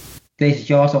ទេស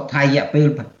ចរស្រុកថៃរយៈពេល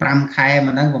5ខែម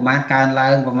កហ្នឹងប្រហែលកើនឡើ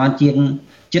ងប្រហែលជាង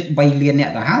7 លានអ្នក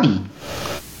ទៅហើយ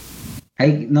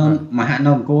នៅមហាន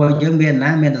គរយើងមាន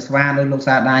ណាមានតែស្វាដោយលោក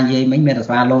សាដានិយាយមិញមានតែ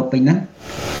ស្វាលោតពេញហ្នឹង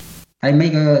ហើយមិន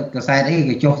ក៏កាសែតអី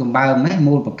ក៏ចុះសម្បើមហ្នឹង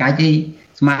មូលប្រកាច់អី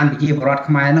ស្មានប្រជាពលរដ្ឋ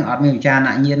ខ្មែរហ្នឹងអត់មានវិចារណ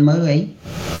ញ្ញាណមើលអី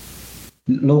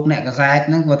លោកអ្នកកាសែត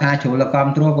ហ្នឹងគាត់ថាជ្រុលកំ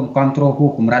ទ្រកុំកំទ្រហួស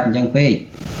កម្រិតអញ្ចឹងពេក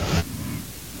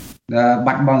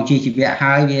បាត់បង់ជីវៈ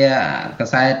ហើយវាកា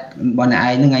សែតរបស់អ្នកឯ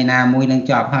ងហ្នឹងថ្ងៃណាមួយនឹង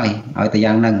ចប់ហើយឲ្យតែ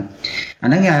យ៉ាងហ្នឹងអា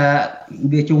ហ្នឹង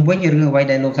វាជុំវិញរឿងអ្វី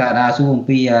ដែលលោកសាដាសួរអំ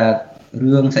ពី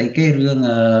រឿងស្អីគេរឿង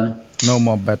No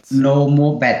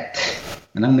More Bet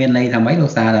ហ្នឹងមានន័យថាម៉េចលោ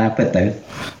កសាថាពិតទៅ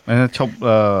ឈប់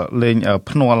លេង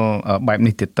ភ្នាល់បែប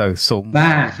នេះទៀតទៅសូម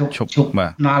បាទឈប់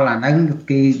ភ្នាល់អាហ្នឹង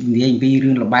គេនិយាយពីរឿ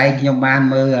ងលបែងខ្ញុំបាន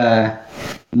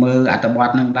មើលអត្ថបទ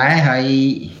ហ្នឹងដែរហើយ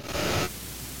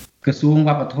ក្រសួងវ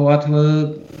ប្បធម៌ធ្វើ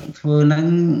ហ្នឹង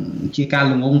ជាការ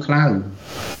ល្ងងខ្លៅ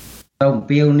ទៅអំ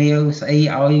ពាវនាវស្អី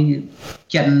ឲ្យ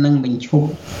ចិននឹងបញ្ឈប់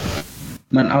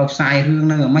មិនឲ្យផ្សាយរឿងហ្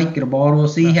នឹងអាម៉េចរបបរុ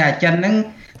ស្ស៊ីហើយចិនហ្នឹង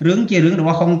រឿងជារឿងរប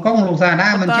ស់ហុងកុងលោកសាដា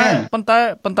មិនចឹងប៉ុ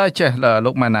ន្តែចេះ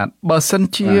លោកម៉ាណាតបើសិន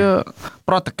ជា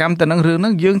ប្រតិកម្មទៅនឹងរឿងហ្នឹ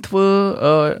ងយើងធ្វើ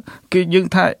គេយើង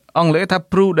ថាអង់គ្លេសថា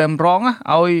prove them wrong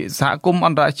ឲ្យសហគមន៍អ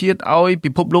ន្តរជាតិឲ្យពិ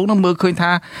ភពលោកហ្នឹងមើលឃើញ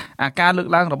ថាអាការលើក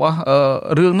ឡើងរបស់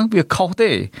រឿងហ្នឹងវាខុសទេ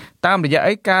តាមរយៈ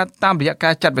កា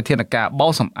រចាត់វិធានការបោ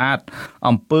សសម្អាត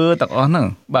អំពើទាំងអស់ហ្នឹង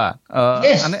បាទ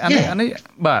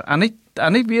អា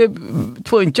នេះវា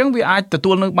ធ្វើអញ្ចឹងវាអាចទ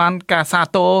ទួលនឹងបានការសា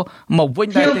ទរមកវិញ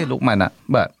ដែរទេលោកម៉ែណា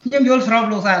បាទខ្ញុំយល់ស្រប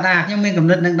លោកសាដាខ្ញុំមានគំ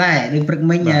និតនឹងដែរដូចព្រឹក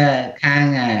មិញខាង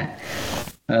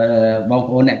បង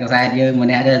ប្អូនអ្នកកសែតយើងម្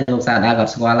នាក់ដែរលោកសាដាគា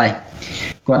ត់ស្គាល់ហើយ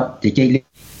គាត់ជជែកលេ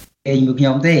ងមួយខ្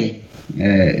ញុំទេ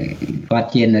គាត់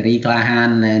ជានារីក្លាហាន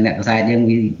អ្នកកសែតយើង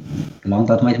កន្លង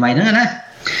ទៅថ្មីហ្នឹងណា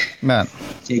បាទ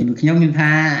ជជែកមួយខ្ញុំ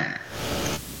ថា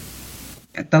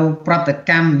ទៅប្រតិ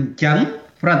កម្មអញ្ចឹង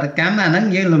ប្រតិកម្មអាហ្នឹង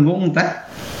យើងល្ងងតា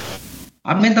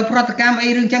អត់មានទៅប្រតិកម្មអី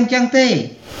រឿងចឹងទេ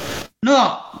នោះ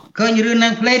ឃើញរឿងនឹ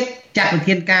ងផ្លេតចាត់វិ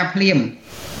ធានការភ្លាម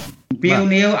ពាវ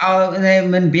នាវឲ្យ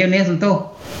មិនពាវនាវសន្ទុះ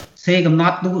សេកំណ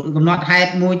ត់ហេ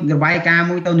តុមួយរបាយការណ៍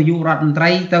មួយទៅនាយករដ្ឋមន្ត្រី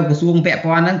ទៅក្រសួងពាក់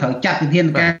ព័ន្ធហ្នឹងត្រូវចាត់វិធាន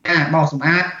ការបោសសម្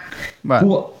អាត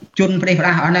ពួកជនប្រេះផ្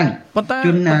ដាស់អស់ហ្នឹងជ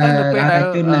នអ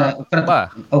ក្រិ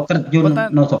តជន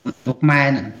នៅស្រុកខ្មែរ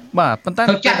ហ្នឹងបាទប៉ុន្តែ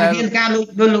ចាត់វិធានការ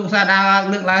លោកសាដា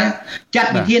លើកឡើងចាត់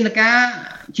វិធានការ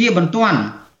ជាបន្ទាន់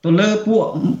ទៅលើ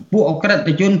ពួកអក្រិត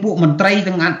ជនពួកមន្ត្រី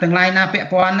ទាំងឡាយណាពាក់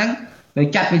ព័ន្ធហ្នឹងទៅ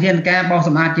ចាត់វិធានការបោសស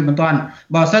ម្អាតជាបន្ទាន់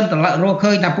បើសិនតរក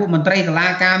ឃើញថាពួកមន្ត្រីតុលា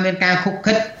ការមានការខុប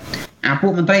ខិតអាពួ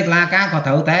កមន្ត្រីតុលាការក៏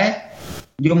ត្រូវតែ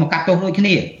យកមកកាត់ទោសដូចគ្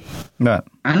នាបាទ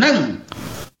អាហ្នឹង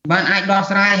បានអាចដោះ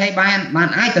ស្រាយឲ្យបាន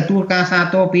អាចទទួលការសា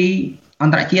ទរពីអ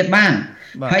ន្តរជាតិបាន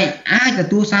ហើយអាចទ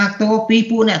ទួលសាទរពី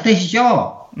ពួកអ្នកទេសចរ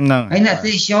ហ្នឹងហើយអ្នក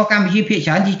ទេសចរកម្ពុជាភាគ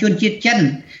ច្រើនជាជនជាតិចិន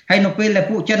ហើយនៅពេលដែល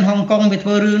ពួកចិនហុងកុងវាធ្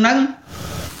វើរឿងហ្នឹង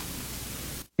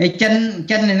ហើយ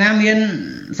ចិនណាមាន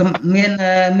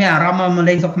អារម្មណ៍មក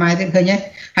លេងស្រុកខ្មែរទៀតឃើញទេ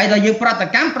ហើយដល់យើងប្រតិ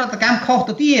កម្មខុស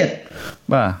ទៅទៀត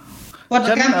បា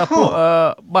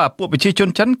ទពួកប្រជាជន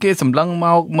ចិនគេសម្លឹងម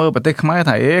កមើលប្រទេសខ្មែរ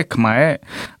ថាខ្មែរ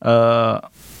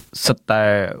សិតតែ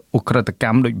ឧក្រិដ្ឋក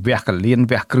ម្មដូចវះកលៀន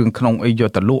វះគ្រឿងក្នុងអីយក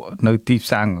ទៅលក់នៅទីផ្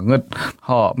សារងងឹត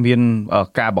មាន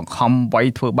ការបង្ខំវាយ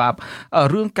ធ្វើបាប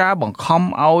រឿងការបង្ខំ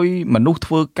ឲ្យមនុស្ស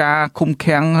ធ្វើការឃុំ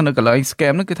ឃាំងនៅកន្លែង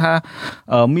scam ហ្នឹងគឺថា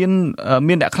មា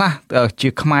នអ្នកខ្លះជា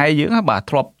ខ្មែរយើងបាទ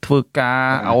ធ្លាប់ធ្វើការ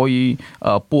ឲ្យ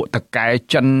ពួកតកែ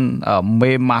ចិន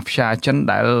មេម៉ាហ្វយ៉ាចិន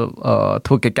ដែល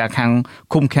ធ្វើកិច្ចការខាង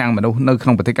ឃុំឃាំងមនុស្សនៅក្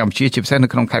នុងប្រទេសកម្ពុជាជាពិសេសនៅ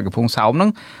ក្នុងខេត្តកំពង់សោមហ្នឹង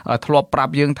ធ្លាប់ប្រា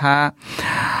ប់យើងថា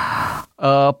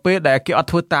ពេលដែលគេអត់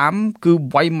ធ្វើតាមគឺ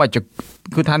វាយមក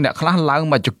គឺថាអ្នកខ្លះឡើង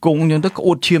មកជង្គង់អញ្ចឹងទៅក្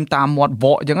អួតឈាមតាមមាត់វ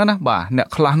ក់អញ្ចឹងណាបាទអ្នក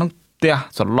ខ្លះហ្នឹងផ្ទះ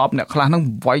សន្លប់អ្នកខ្លះហ្នឹង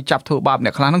វាយចាប់ធ្វើបាបអ្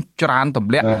នកខ្លះហ្នឹងច្រានទ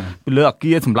ម្លាក់ពីលើអា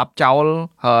គារសម្រាប់ចោល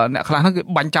អ្នកខ្លះហ្នឹងគឺ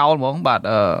បាញ់ចោលហ្មងបាទ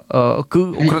គឺ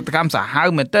អក្រិតកម្មសាហាវ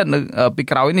មែនទែននៅពី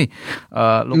ក្រោយនេះ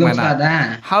លោកម៉ែណា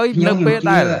ហើយនៅពេល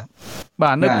ដែល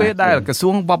បាទនៅពេលដែលក្រសួ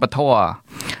ងវប្បធម៌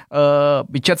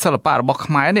វិចិត្រសិល្បៈរបស់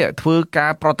ខ្មែរនេះធ្វើកា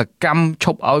រប្រតិកម្មឈ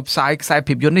ប់ឲ្យផ្សាយខ្សែ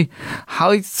ភាពយន្តនេះហើ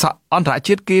យអន្តរ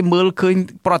ជាតិគេមើលឃើញ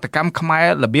ប្រតិកម្មខ្មែរ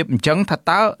របៀបអញ្ចឹងថា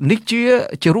តើនេះ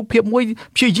ជារូបភាពមួយ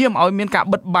ព្យាយាមឲ្យមានការ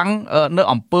បិទបាំងនៅ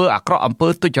អំពើអាក្រក់អំពើ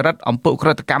ទុច្ចរិតអំពើអក្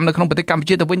រិតកម្មនៅក្នុងប្រទេសកម្ពុ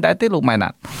ជាទៅវិញដែរទេលោកម៉ែណា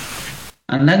ត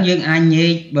អាហ្នឹងយើងអាចញែ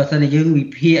កបើសិនជាយើងវិ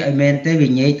ភាគឲ្យមែនទេវា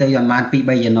ញែកទៅប្រហែល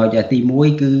 2-3 ចំណុចទី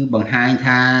1គឺបង្ហាញ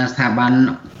ថាស្ថាប័ន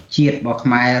ជាតិរបស់ខ្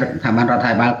មែរស្ថាប័នរដ្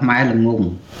ឋាភិបាលខ្មែរល្ងង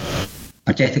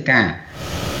អចេះធ្វើការ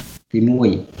ទី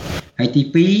1ហើយទី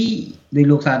2ដោយ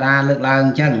លោកសាដាលើកឡើងអ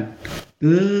ញ្ចឹង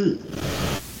គឺ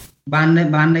បាន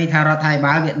ន័យថារដ្ឋាភិ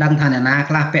បាលវាដឹងថាអ្នកណា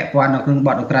ខ្លះពាក់ព័ន្ធនៅក្នុងប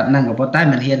ទអក្រិតហ្នឹងក៏ប៉ុន្តែ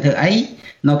មិនហ៊ានធ្វើអី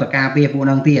នៅតែការពារពួកហ្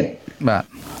នឹងទៀតបាទ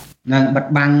នឹងបិទ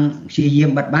បាំងព្យាយាម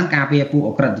បិទបាំងការពារពួក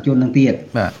អក្រិតជនហ្នឹងទៀត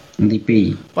បាទទី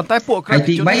2ប៉ុន្តែពួកអក្រិត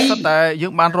ជនសុទ្ធតែយើ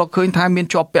ងបានរកឃើញថាមាន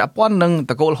ជាប់ពាក់ព័ន្ធនឹង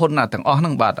តកូលហ៊ុនណាទាំងអស់ហ្នឹ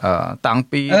ងបាទតាំង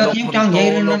ពីខ្ញុំចង់និយាយ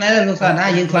រឿងនេះលោកសាដា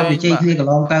យើងធ្លាប់និយាយគ្នាកន្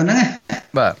លងទៅហ្នឹងណា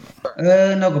បាទ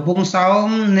នៅកំពង់សោម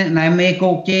ណែមេ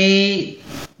គោកជេ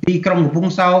ទីក្រុងកំព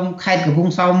ង់សោមខេត្តកំព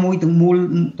ង់សោមមួយទាំងមូល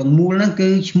ហ្នឹងគឺ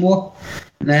ឈ្មោះ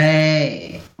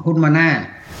ហ៊ុនម៉ាណា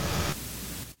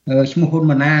ឈ្មោះហ៊ុន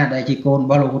ម៉ាណាដែលជាកូនរ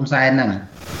បស់លោកហ៊ុនសែនហ្នឹង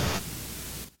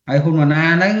ហើយហ៊ុនម៉ាណា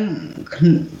ហ្នឹង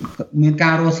មាន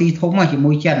ការរស់ស៊ីធំជា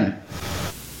មួយចិន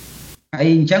ហើយ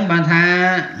អញ្ចឹងបានថា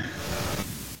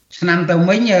ឆ្នាំទៅ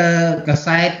មិញក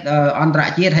សែតអន្តរ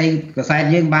ជាតិហើយកសែត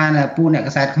យើងបានពូអ្នកក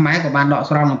សែតខ្មែរក៏បានដក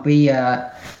ស្រង់អំពី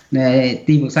នៃ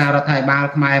ទីពឹក្សារដ្ឋាភិបាល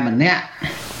ខ្មែរម្នាក់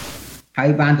ហើយ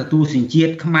បានទទួលសញ្ជា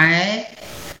តិខ្មែរ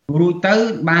រួចទៅ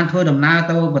បានធ្វើដំណើរ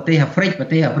ទៅប្រទេសអាហ្វ្រិកប្រ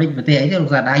ទេសអីទៅលោ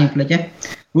កសាស្ត្រាខ្ញុំភ្លេចហ្នឹង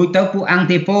រួចទៅពួកអង្គ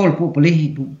ទីពលពួកប៉ូ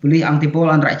លីសអង្គទីពល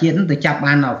អន្តរជាតិហ្នឹងទៅចាប់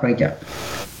បាននៅអាហ្វ្រិក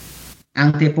អ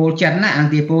ង្គទីពលចិនណាអង្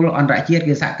គទីពលអន្តរជាតិ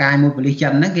គឺសហការមួយប៉ូលីសចិ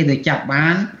នហ្នឹងគេទៅចាប់បា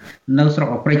ននៅស្រុក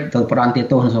អាហ្វ្រិកទៅផ្ដន់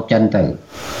ទោសនៅស្រុកចិនទៅ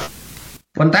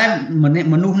ប៉ុន្តែ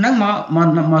មនុស្សហ្នឹង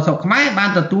មកស្រុកខ្មែរបាន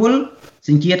ទទួល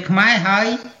សញ្ជាតិខ្មែរហើយ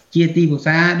ជាទីពឹក្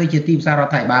សាដូចជាទីពឹក្សារ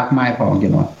ដ្ឋាភិបាលខ្មែរផង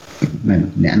ជំនាន់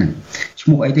អ្នកហ្នឹងឈ្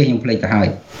មោះអីទេខ្ញុំភ្លេចទៅ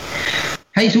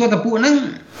ហើយសួរតពួកហ្នឹង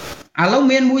ឥឡូវ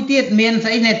មានមួយទៀតមានស្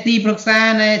អីនៃទីប្រឹក្សា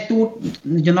នៃទូត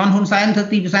ជំនាន់ហ៊ុនសែនធ្វើ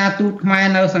ទីប្រឹក្សាទូតខ្មែរ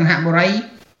នៅសង្ហបុរី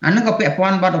អាហ្នឹងក៏ពាក់ព័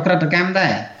ន្ធបទអក្រិតកម្មដែ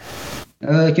រ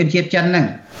ជនជាតិចិនហ្នឹង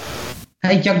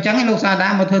ហើយចឹងឯលោកសាដា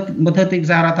មកធ្វើទីប្រឹក្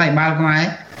សារដ្ឋាភិបាលខ្មែរ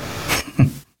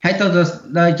ហើយទៅដល់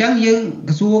អញ្ចឹងយើង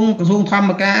ក្រសួងធម្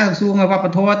មការក្រសួងវប្ប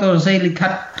ធម៌ទៅសេលិខិ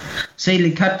ត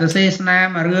ទៅសេស្នាម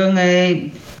រឿងឯ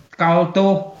កោលទោ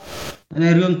ស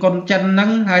រឿងកុនចិនហ្នឹង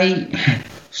ហើយ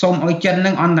សូមឲ្យចិនហ្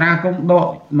នឹងអន្តរាគមន៍ដក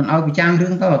មិនឲ្យប្រចាំងរឿ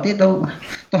ងទៅទៀត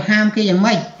ទៅហាមគេយ៉ាង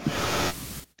ម៉េច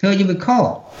ធ្វើជាវាខុស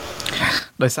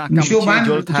ដោយសារកម្ពុជា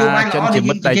យល់ថាចិនជា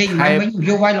មិត្តដៃថែប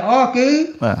យោបាយល្អគឺ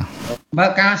បើ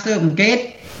ការស៊ើបអង្កេត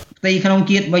ផ្ទៃក្នុង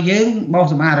ជាតិរបស់យើងបោះ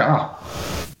សម្អាតអស់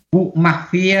ពួកម៉ា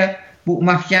ហ្វៀពួកហ្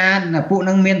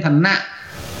នឹងមានឋានៈ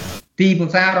ទីប្រឹ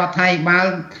ក្សារដ្ឋាភិបាល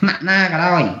ថ្នាក់ណាក៏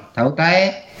ដោយត្រូវតែ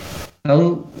ត្រូ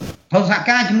វសហ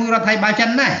ការជាមួយរដ្ឋាភិបាលចិន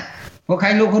ដែរព្រោះខៃ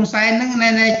លោកហ៊ុនសែនហ្នឹង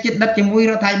នៅចិត្តដិតជាមួយ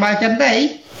រដ្ឋាភិបាលចិនដែរ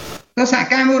ទៅសហ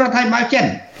ការជាមួយរដ្ឋាភិបាលចិន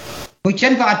ព្រោះចិ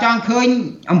នក៏អត់ចង់ឃើញ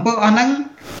អង្គើអស់ហ្នឹង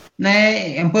នៃ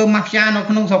អង្គើម៉ាហ្វៀនៅ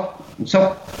ក្នុងស្រុក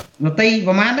នទី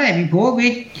ប្រហែលដែរពីព្រោះវា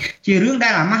ជារឿងដែ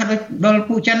លអាម៉ាស់ដល់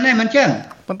ពួកចិនដែរមិនចឹង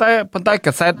ប៉ុន្តែ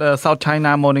កាសែត South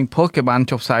China Morning Post គេបាន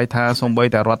ចុះផ្សាយថាសូម្បី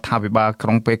តែរដ្ឋាភិបាលក្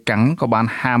រុងប៉េកាំងក៏បាន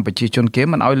ហាមប្រជាជនគេ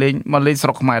មិនឲ្យលេងស្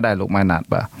រុកខ្មែរដែរលោកម៉ែណាត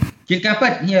បាទជាការពិ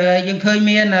តយើងឃើញ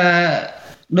មាន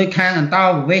ដោយខាងអន្តរ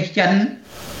ប្រវេសន៍ចិន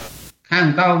ខាង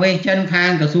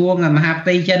ក្រសួងមហាផ្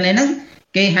ទៃចិនហ្នឹង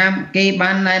គេហាមគេ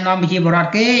បានណែនាំប្រជាពលរដ្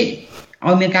ឋគេ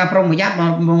ឲ្យមានការប្រុងប្រយ័ត្ន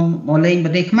មកលេងប្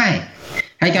រទេសខ្មែរ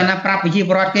ហើយចំណាប់ប្រាប់ប្រជាព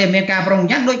លរដ្ឋគេមានការប្រុងប្រ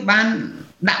យ័ត្នដូចបាន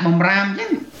ដាក់បំរាមអញ្ចឹ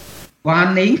ងវ៉ាន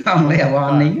នេះខំលេវ៉ា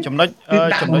ននេះចំណុច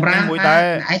មួយដែរ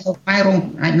ឯទៅខ្មែររង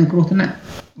អាចនឹងគ្រោះថ្នាក់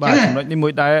បាទចំណុចនេះមួ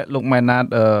យដែរលោកម៉ែណាត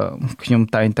ខ្ញុំ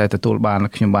តែងតែទទួលបាន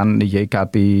ខ្ញុំបាននិយាយកាល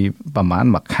ពីប្រហែល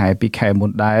មួយខែពីរខែមុ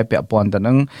នដែរពាក់ព័ន្ធទៅ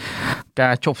នឹងកា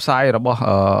រចុះផ្សាយរបស់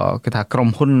គេថាក្រុម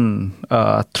ហ៊ុន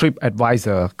Trip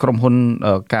Advisor ក្រុមហ៊ុន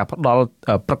ការផ្ដល់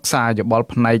ប្រឹក្សាយោបល់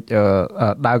ផ្នែក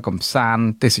ដើរកម្សាន្ត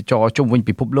ទេសចរជុំវិញ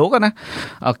ពិភពលោកណា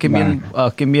គេមាន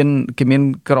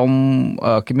ក្រុម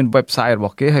គេមាន website រប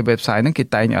ស់គេហើយ website ហ្នឹងគេ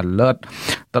តែង alert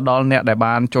ទៅដល់អ្នកដែល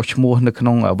បានចុះឈ្មោះនៅក្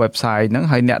នុង website ហ្នឹង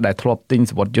ហើយអ្នកដែលធ្លាប់ទិញ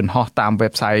សវត្ថយន្តហោះតាម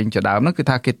website ជាដើមហ្នឹងគឺ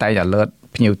ថាគេតែង alert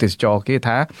ភ្ញៀវទេសចរគេ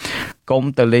ថាកុំ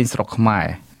ទៅលេងស្រុកខ្មែរ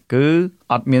គឺ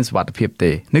អត់មានសុវត្ថិភាព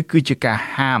ទេនេះគឺជាការ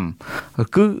ហាម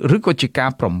ឬក៏ជាការ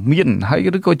ប្រមានហើយ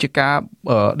ឬក៏ជាការ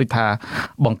ដូចថា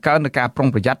បង្កើននៃការប្រុង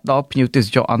ប្រយ័ត្នដល់ភ្ញៀវទេស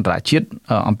ចរអន្តរជាតិ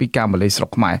អំពីការមកលេងស្រុក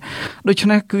ខ្មែរដូច្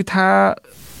នេះគឺថា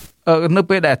នៅ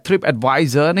ពេលដែល Trip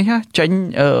Advisor នេះចេញ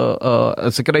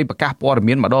សេចក្តីប្រកាសព័ត៌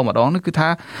មានម្ដងនេះគឺថា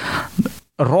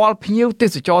រាល់ភ្ញៀវទេ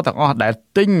សចរទាំងអស់ដែល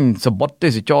ទិញសម្បត្តិទេ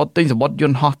សចរទិញសម្បត្តិយ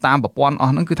ន្តហោះតាមប្រព័ន្ធអ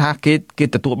ស់ហ្នឹងគឺថាគេ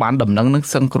ទទួលបានដំណឹងហ្នឹង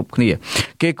សឹងគ្រប់គ្នា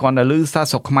គេគ្រាន់តែឮសារ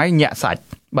ស្រុកខ្មែរញាក់សាច់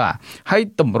បាទហើយ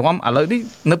តម្រាំឥឡូវនេះ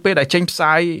នៅពេលដែលចេញផ្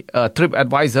សាយ Trip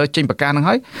Advisor ចេញប្រកាសហ្នឹង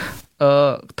ហើយ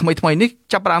ថ្មីនេះ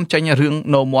ចាប់ផ្ដើមចេញរឿង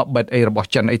No More Bad អីរបស់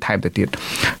ចិនអីថែមទៅទៀត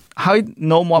ហើយ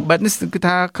No More Bad នេះគឺ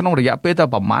ថាក្នុងរយៈពេលតែ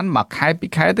ប្រហែលមួយខែពីរ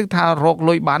ខែទៅថារក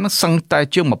លុយបានសឹងតែ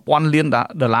ជាង$1000 លាន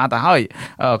ទៅហើយ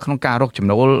ក្នុងការរកចំ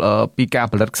ណូលពីការ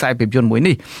ផលិតខ្សែភាពយន្តមួយ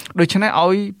នេះដូច្នេះឲ្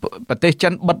យប្រទេសចិ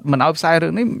នបិទមិនឲ្យផ្សាយរឿ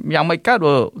ងនេះយ៉ាងម៉េចកើត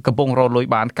កំពុងរកលុយ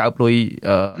បានកើបលុយ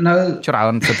នៅច្រើ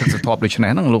នសន្ធឹកសន្ធាប់ដូច្នេះ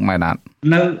ហ្នឹងលោកម៉ែណាត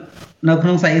នៅក្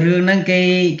នុងសាច់រឿងហ្នឹង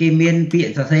គេមានពាក្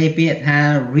យសរសេរពាក្យថា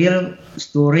real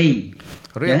story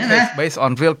real case based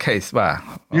on real case បា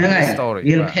ទ story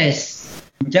real case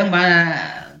អញ្ចឹងបើ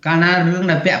កាលណារឿង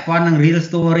ដែលពាក់ព័ន្ធនឹង real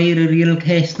story ឬ real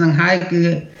case ហ្នឹងហើយគឺ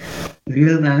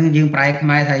real ហ្នឹងយើងប្រែខ្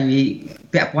មែរថា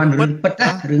ពាក់ព័ន្ធរឿងពិតណា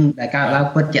រឿងដែលកើតឡើង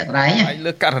ពិតជាក់ស្ដែងហើយ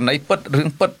លើករណីពិតរឿង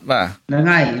ពិតបាទហ្នឹង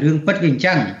ហើយរឿងពិតគឺអញ្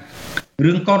ចឹង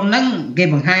រឿងកុនហ្នឹងគេ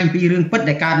បង្ហាញពីរឿងពិត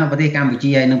ដែលកើតនៅប្រទេសកម្ពុជា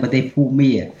ហើយនៅប្រទេសភូ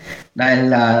មាដែល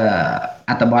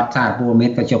អត្ថបទសារព័ត៌មា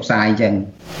នក៏ចុះផ្សាយអញ្ចឹង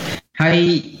ហើយ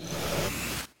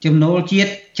ចំណូលជា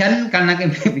តិចិនកាលណាគេ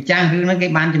ពិចារណារឿងហ្នឹងគេ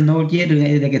បានចំណូលជាតិរឿង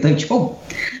អីដែលគេទៅឈប់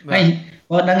ហើយ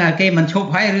បើដឹងថាគេមិនឈប់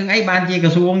ហើយរឿងអីបានជាក្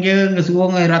រសួងយើងក្រសួង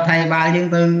រដ្ឋាភិបាលយើង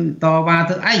ទៅតវ៉ា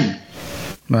ធ្វើអី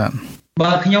បាទ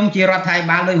បើខ្ញុំជារដ្ឋាភិ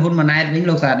បាលដោយហ៊ុនម៉ាណែតវិញ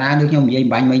លោកសាដាដូចខ្ញុំនិយាយ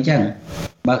បាញ់មិនអញ្ចឹង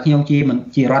បើខ្ញុំ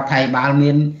ជារដ្ឋាភិបាល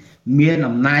មាន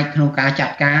អំណាចក្នុងការចា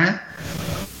ត់ការ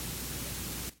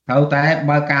ត្រូវតែ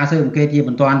បើការស៊ើបអង្កេតជាប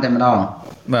ន្ទាន់តែម្ដង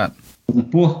បាទចំ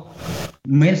ពោះ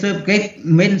មានស៊ើបអង្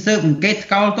កេត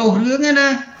ស្កលទោសរឿងទេណា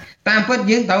តាមពិត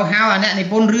យើងត្រូវហៅអាអ្នកនិ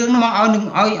ពន្ធរឿងនោះមកឲ្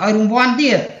យរង្វាន់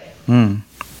ទៀត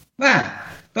បាទ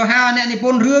ទៅហៅអ្នកនិព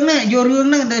ន្ធរឿងហ្នឹងយករឿង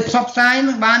ហ្នឹងទៅផ្សព្វផ្សាយហ្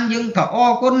នឹងបានយើងត្រូវអ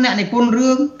រគុណអ្នកនិពន្ធ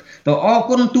រឿងទៅអរ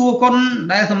គុណតួគុណ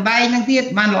ដែលសម្ដែងហ្នឹងទៀត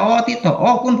បានល្អទៀតទៅអ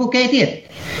រគុណពួកគេទៀត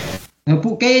ពួ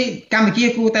កគេកម្ពុជា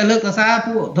គួរតែលើកសរសើរ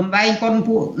ពួកសម្ដែងគុណ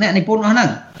ពួកអ្នកនិពន្ធអស់ហ្នឹង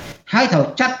ហើយត្រូវ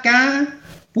ចាត់ការ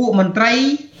ពួកមន្ត្រី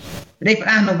រាជផ្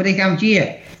ដាស់នៅប្រទេសកម្ពុជា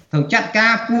ត្រូវចាត់កា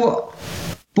រពួក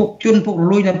ជនពុករ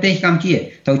លួយនៅប្រទេសកម្ពុជា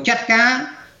ត្រូវចាត់ការ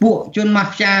ពួកជនម៉ា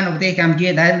ហ្វយ៉ានៅប្រទេសកម្ពុជា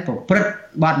ដែលប្រព្រឹត្ត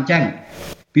បទអញ្ចឹង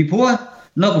ពីព្រោះ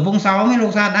នៅកំពង់សោមលោ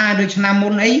កសាដាដូចឆ្នាំមុ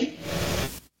នអី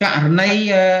ករណី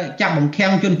ចាប់បង្ខាំ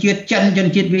ងជនជាតិចិនជន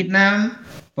ជាតិវៀតណាម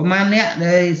ប្រហែលអ្នក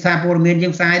ដែលសារព័ត៌មានយើ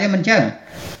ងផ្សាយទេមិនអញ្ចឹង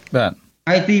បាទ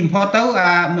ហើយទីបំផុតទៅ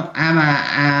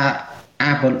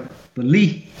អាប៉ូលី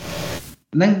ស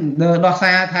នឹងដោះ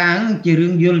សារថាជារឿ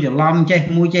ងយល់ច្រឡំចេះ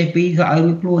មួយចេះពីរក៏ឲ្យ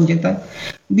រួចខ្លួនអញ្ចឹងទៅ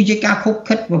វាជាការខុប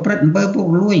ខិតប្រព្រឹត្តអំពើពុក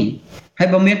រលួយហើយ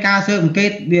បើមានការស៊ើបអង្កេ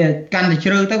តវាកាន់តែ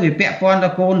ជ្រៅទៅវាពាក់ព័ន្ធដ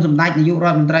ល់កូនសម្ដេចនាយករ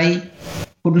ដ្ឋមន្ត្រី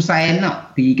ហ៊ុនសែន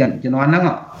ពីជំនាន់ហ្នឹង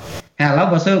ហើយឥឡូវ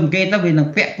បើស៊ើបអង្កេតទៅវានឹង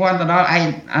ពាក់ព័ន្ធទៅដល់ឯ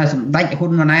សម្ដេចហ៊ុ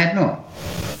នម៉ាណែតនោះ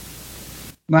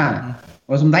បាទ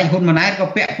បើសម្ដេចហ៊ុនម៉ាណែតក៏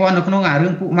ពាក់ព័ន្ធនៅក្នុងរឿ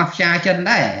ងពួកម៉ាហ្វយ៉ាចិន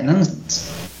ដែរហ្នឹង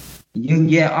យើង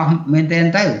និយាយអស់មែនទែន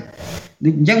ទៅដូ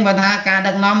ចអញ្ចឹងបើថាការ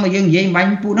ដឹកនាំមកយើងនិយាយបាញ់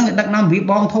ពួកហ្នឹងដឹកនាំវា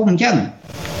បងធំអញ្ចឹង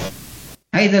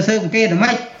ហើយទៅស៊ើបអង្កេតទៅ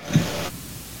ម៉េច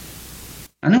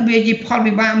អានឹងវាជាផល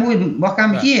វិបាកមួយរបស់ក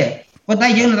ម្ពុជាប៉ុន្តែ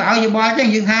យើងទៅឲ្យយោបល់អញ្ចឹង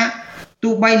យើងថា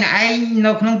ទោះបីអ្នកឯង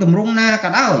នៅក្នុងទម្រង់ណាក៏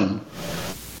ដោយ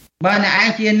បើអ្នកឯង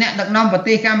ជាអ្នកដឹកនាំប្រ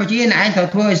ទេសកម្ពុជាអ្នកឯងត្រូវ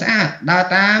ធ្វើឲ្យស្អាតដើរ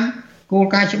តាមគោល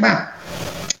ការណ៍ច្បាប់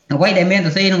អ្វីដែលមានស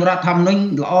រសេរក្នុងរដ្ឋធម្មនុញ្ញ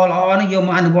ល្អៗនេះយកម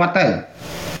កអនុវត្តទៅ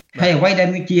ហើយអ្វីដែល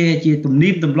វាជាទំនៀ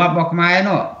មទម្លាប់របស់ខ្មែរ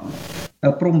នោះ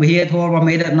ព្រំវិហារធម៌របស់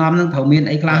មេដឹកនាំនឹងត្រូវមាន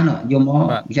អីខ្លះនោះយកមក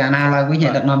ពិចារណាឡើងវិញឲ្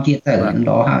យដឹកនាំជាតិទៅ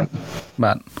ល្អហើយ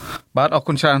បាទអរ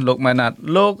គុណច្រើនលោកម៉ែណាត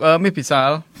លោកមាសពិសា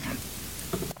ល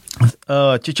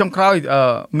ជាចុងក្រោយ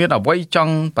មានអ្វីច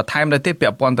ង់បន្ថែមដែរទេពា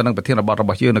ក់ព័ន្ធទៅនឹងប្រធានបទរប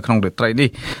ស់យើងនៅក្នុងរាត្រីនេះ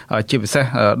ជាពិសេស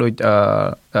ដូច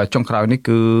ចុងក្រោយនេះ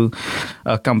គឺ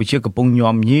កម្ពុជាកំពុងញោ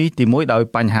មញីទីមួយដោយ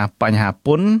បញ្ហាព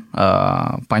ន្ធ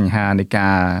បញ្ហានៃកា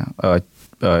រ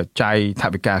ចាយថ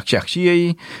វិកាខ្ជះខ្ជាយ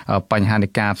បញ្ហានៃ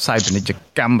ការផ្សាយពាណិជ្ជ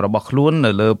កម្មរបស់ខ្លួន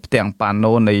នៅលើផ្ទាំងប៉ា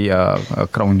ណូនៃ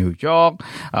ក្រុងញូវយ៉ក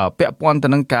ពាក់ព័ន្ធទៅ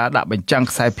នឹងការដាក់បញ្ចាំង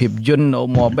ខ្សែភាពយន្ត No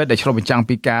More Bet ដែលឆ្លុះបញ្ចាំង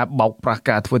ពីការបោកប្រាស់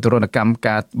ការធ្វើទរណកម្ម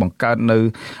ការបង្កើតនៅ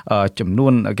ចំនួ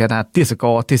នគេថា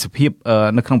ទេសភាព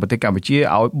នៅក្នុងប្រទេសកម្ពុជា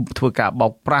ឲ្យធ្វើការបោ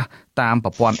កប្រាស់តាមប្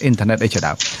រព័ន្ធអ៊ីនធឺណិតអីជា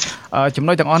ដើមចំ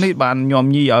ណុចទាំងអស់នេះបានញោម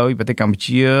ញីឲ្យប្រទេសកម្ពុ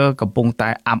ជាកំពុងតែ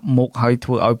អាប់មុខហើយធ្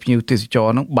វើឲ្យភ្ញៀវទេសចរ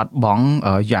នឹងបាត់បង់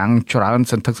យ៉ាងច្រើន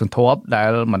សន្ធឹកសន្ធាប់ដែ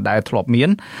លមិនដែលធ្លាប់មាន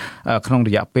ក្នុងរ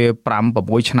យៈពេល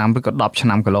 5-6 ឆ្នាំឬក៏10ឆ្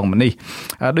នាំកន្លងមកនេះ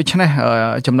ដូច្នេះ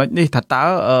ចំណុចនេះថាតើ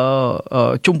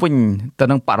ជុំវិញទៅ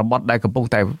នឹងបរិបទដែលកំពុង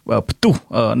តែផ្ទុះ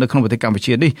នៅក្នុងប្រទេសកម្ពុ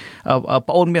ជានេះប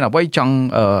ងអូនមានអ្វីចង់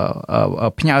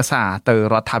ផ្ញើសារទៅ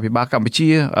រដ្ឋាភិបាលកម្ពុជា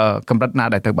កម្រិតណា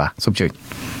ដែរទៅបាទសូមជឿ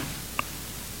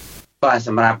បាទ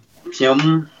សម្រាប់ខ្ញុំ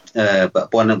ប្រ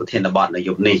ព័ន្ធនឹងប្រធានបទនៅយ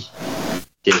ប់នេះ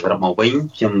ជាសរុបមកវិញ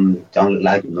ខ្ញុំចង់លើក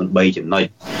ឡើងចំនួន3ចំណុច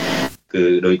គឺ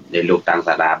ដោយដែលលោកតាំង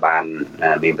សាដាបាន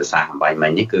មានប្រសាសន៍អំបញ្ញមិ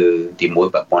ញនេះគឺទី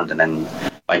1ប្រព័ន្ធទៅនឹង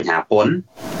បញ្ហាពន្ធ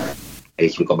ហើយ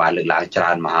ខ្ញុំក៏បានលើកឡើងច្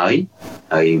រើនមកហើ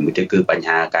យមួយទៀតគឺបញ្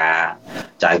ហាការ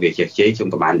ចាយវាជាខ្ជិលខ្ញុំ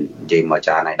ក៏បាននិយាយមក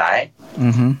ច្រើនហើយដែរ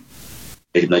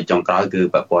ចំណុចចុងក្រោយគឺ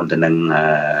ប្រព័ន្ធទៅនឹង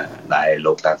ដែល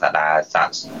លោកតាំងសាដាសាក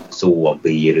សួរអំ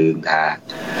ពីរឿងថា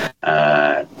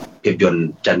ភាពយន្ត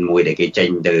ចិនមួយដែលគេចេញ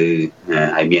ទៅ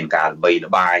ហើយមានការល្បី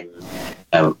ល្បាញ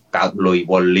កើតលុយ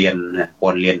វល់លានដុ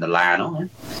ល្លារនោះ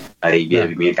ហើយវា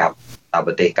មានការដល់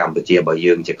ប្រទេសកម្ពុជារបស់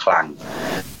យើងជាខ្លាំង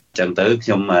អញ្ចឹងទៅខ្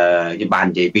ញុំបាន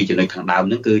និយាយពីចំណុចខាងដើម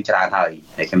ហ្នឹងគឺច្រើនហើយ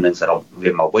ខ្ញុំនឹងសរុប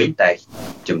វាមកវិញតែ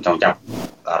ខ្ញុំចង់ចាប់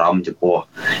អារម្មណ៍ចំពោះ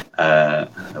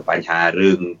បញ្ហា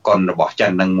រឿងកុនរបស់ចិ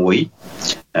នហ្នឹងមួយ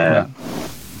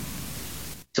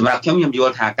សម្រាប់ខ្ញុំយ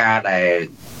ល់ថាការដែល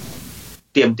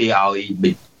ទាមទារឲ្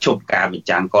យជប់ការបញ្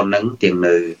ចាំងកុនហ្នឹងទាំង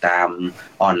នៅតាម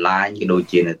អនឡាញក៏ដូច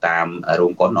ជានៅតាមរោ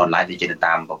ងកុនអនឡាញដូចជានៅ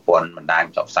តាមប្រព័ន្ធបណ្ដាញ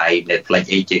ផ្សព្វផ្សាយ Netflix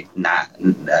អីជាណា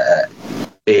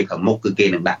ពេលខាងមុខគឺគេ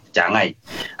នឹងដាក់ចាំងហើយ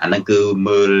អាហ្នឹងគឺ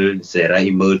មើលសេរី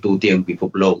មើលទូទាំងពិភព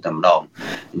លោកតែម្ដង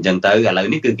អញ្ចឹងទៅឥឡូវ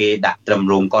នេះគឺគេដាក់ត្រឹម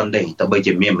រោងកុនទេទោះបី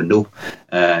ជាមានមនុស្ស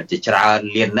ជាច្រើន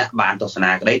លានណាស់បានទស្សនា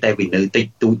ក្តីតែវានៅតិច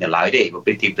តួចនៅឡើយទេបើប្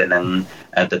រៀបធៀបទៅនឹង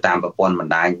ទៅតាមប្រព័ន្ធប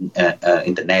ណ្ដាញ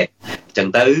អ៊ីនធឺណិតអញ្ចឹង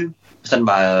ទៅ សិន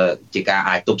បើជាការ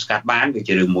អាចទប់ស្កាត់បានវា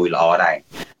ជារឿងមួយល្អដែរ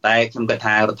តែខ្ញុំគិត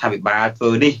ថារដ្ឋាភិបាលធ្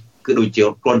វើនេះគឺដូចជា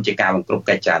គ្រាន់ជាការបង្ក្រប់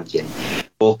កិច្ចច្រើនជាង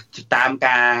ព្រោះតាម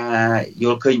ការយ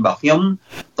ល់ឃើញរបស់ខ្ញុំ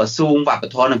ក្រសួងវប្ប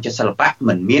ធម៌និងសិល្បៈ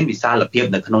មិនមានវិសាលភាព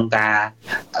នៅក្នុងការ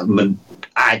មិន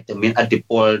អាចទៅមានឥទ្ធិ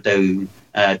ពលទៅ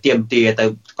ទាមទារទៅ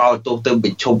ស្កល់ទោសទៅប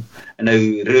ញ្ឈប់នៅ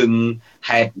រឿង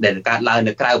ហេតុដែលកើតឡើង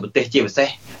នៅក្រៅប្រទេសជាពិសេស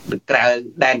នៅក្រៅ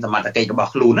ដែនសមត្ថកិច្ចរប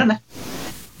ស់ខ្លួនណា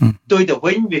ទុយទៅ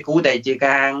វិញវាគួរតែជា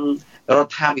ការរ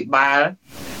ដ្ឋាភិបាល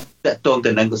តកតង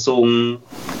ទៅនឹងក្រសួង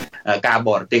ការប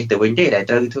រទេសទៅវិញទេដែល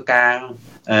ត្រូវធ្វើការ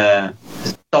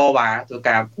តវ៉ាធ្វើ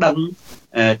ការដឹង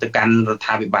ទៅកាន់រដ្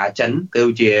ឋាភិបាលចិនគឺ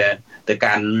ជាទៅ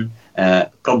កាន់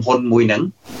ក្រុមហ៊ុនមួយហ្នឹង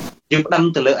យើងដឹង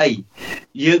ទៅលើអី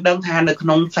យើងដឹងថានៅក្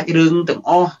នុងសាច់រឿងទាំង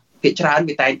អស់ភាគច្រើន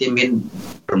វាតែងតែមាន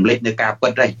រំលេចនៅការពិ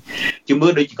តហើយជាមើ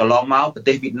លដូចជាកន្លងមកប្រ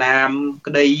ទេសវៀតណាម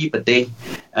ក្តីប្រទេស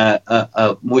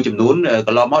មួយចំនួនក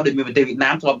ន្លងមកដូចមានប្រទេសវៀតណា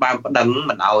មធ្លាប់បានប្តឹង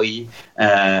មិនអោយ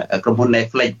ក្រុមហ៊ុន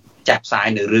Netflix ចាក់ផ្សាយ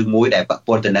នៅរឿងមួយដែលប៉ះ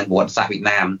ពាល់ទៅនឹងប្រវត្តិសាស្ត្រវៀត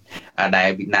ណាមដែល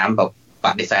វៀតណាមប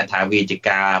ដិសេធថាវាជា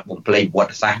ការបំភ្លៃប្រវ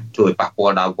ត្តិសាស្ត្រជួយប៉ះពា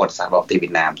ល់ដល់ប្រវត្តិសាស្ត្ររបស់ប្រទេសវៀ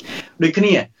តណាមដូចគ្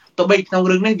នាទោះបីក្នុង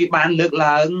រឿងនេះវាបានលើក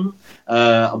ឡើង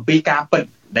អំពីការពិត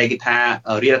ដែលគេថា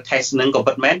real test នឹងក៏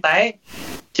ពិតមែនតែ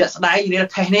ជាក់ស្ដែង real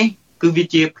test នេះគឺវា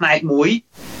ជាផ្នែកមួយ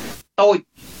តូច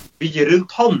វាជារឿង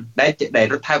ធំដែល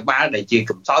រដ្ឋាភិបាលដែលជា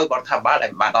កំសោយរដ្ឋាភិបាលដែ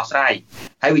លបានដោះស្រាយ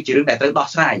ហើយវាជារឿងដែលត្រូវដោះ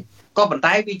ស្រាយក៏ប៉ុន្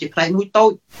តែវាជាផ្នែកមួយតូ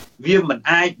ចវាមិន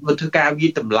អាចធ្វើការវា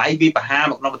តម្លៃវាបហា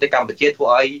មកក្នុងប្រទេសកម្ពុជាធ្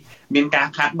វើឲ្យមានការ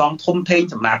ខាតបង់ធំធេង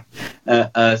សម្រាប់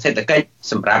សេដ្ឋកិច្ច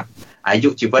សម្រាប់អាយុ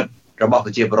ជីវិតរបស់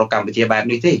ប្រជាពលរដ្ឋកម្ពុជាបែប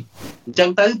នេះទេអញ្ចឹង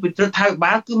ទៅរដ្ឋាភិ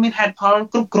បាលគឺមានហេតុផល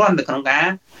គ្រប់គ្រាន់នៅក្នុងការ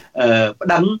ប្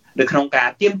តឹងនៅក្នុងការ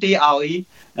ទាមទារឲ្យ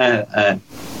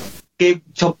គេ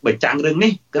ជប់បញ្ចាំងរឿង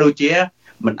នេះក៏ដូចជា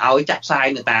មិនឲ្យចាក់ផ្សាយ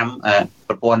នៅតាម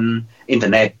ប្រព័ន្ធអ៊ីនធឺ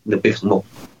ណិតនៅពេលខាងមុខ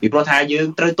ពីព្រោះថាយើង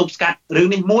ត្រូវទប់ស្កាត់រឿង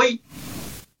នេះមួយ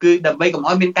គឺដើម្បីកុំ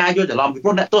ឲ្យមានការយល់ច្រឡំពីព្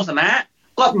រោះអ្នកទស្សនា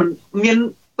គាត់មិនមាន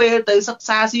ពេលទៅសិក្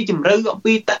សាស៊ីជម្រៅអំ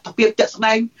ពីតថភាពជាក់ស្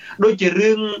ដែងដូចជា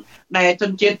រឿងដែលជ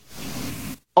នជាតិ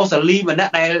អូស្ត្រាលីម្នា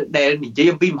ក់ដែលនិយាយ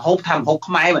អំពីម្ហូបថាម្ហូប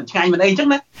ខ្មែរមិនឆ្ងាញ់មិនអីអញ្ចឹង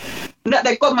ណាអ្នក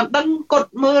ដែលគាត់មិនដឹងគាត់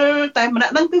មើលតែម្នា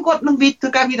ក់ហ្នឹងគឺគាត់នឹងវាធ្វើ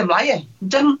ការវាតម្លៃឯងអ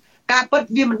ញ្ចឹងការពិត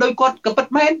វាមិនដូចគាត់ក៏ពិត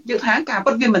មែនយើងថាការ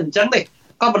ពិតវាមិនអញ្ចឹងទេ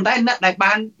ក៏ប៉ុន្តែអ្នកដែល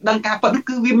បានដឹងការពិត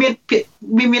គឺវា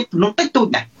មានទំនុកតិចតួច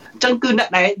ណាស់អញ្ចឹងគឺអ្នក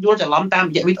ដែលយល់ច្រឡំតាម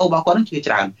រយៈវីដេអូរបស់គាត់ហ្នឹងជា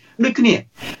ច្រើនដូចគ្នា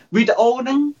វីដេអូហ្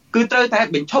នឹងគឺត្រូវតែ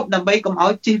បញ្ឈប់ដើម្បីកុំឲ្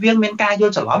យជិះវៀងមានការយ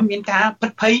ល់ច្រឡំមានការពិ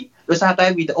តភ័យដោយសារតែ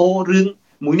វីដេអូរឿង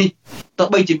មួយនេះទោះ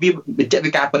បីជាវាបញ្ជាក់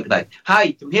ពីការពិតក្តីហើយ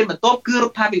ជំហានបន្ទាប់គឺរ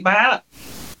ដ្ឋាភិបាល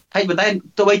ហើយប៉ុន្តែ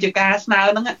ទោះបីជាការស្នើ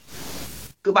ហ្នឹង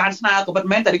គឺបានស្នើក៏ពិត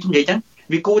មែនតែដូចខ្ញុំនិយាយអញ្ចឹង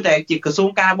វាគួរតែជាក្រសួង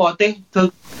ការបរទេសធ្វើ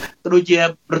ក៏ដូចជារ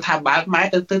ដ្ឋាភិបាលខ្មែរ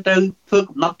ទៅធ្វើ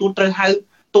កំណត់ទូតត្រូវហៅ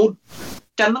ទូត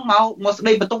ចិនហ្នឹងមកស្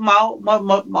ដីបន្ទោសមក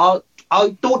ឲ្យ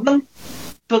ទូតហ្នឹង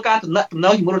ធ្វើការតំ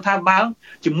ណែងជាមួយរដ្ឋាភិបាល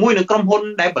ជាមួយនឹងក្រុមហ៊ុន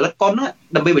ដែលផលិតកុនហ្នឹង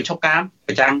ដើម្បីបញ្ឈប់ការ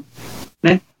ប្រចាំង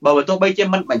ណាបើទោះបីជា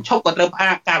មិនបញ្ឈប់ក៏ត្រូវផ្អា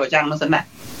កការប្រចាំងហ្នឹងសិនណា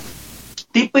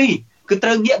ទី2គឺត្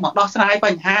រូវងាកមកដោះស្រាយប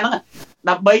ញ្ហាហ្នឹង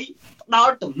ដើម្បីផ្ដ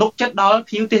ល់ទំនុកចិត្តដល់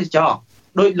ភ្ញៀវទេសចរ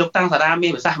ដោយលោកតាំងសារាមា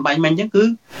នប្រសាសន៍បាញ់មិញអញ្ចឹងគឺ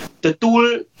ទទួល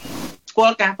ស្គា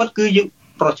ល់ការពិតគឺយើង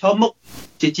ប្រឈមមុខ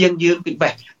ជាជាងយើងពី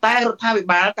បេះតែរដ្ឋាភិ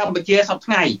បាលកម្ពុជាសព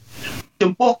ថ្ងៃ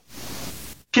ចំពោះ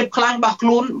ភាពខ្លាំងរបស់ខ្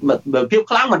លួនភាព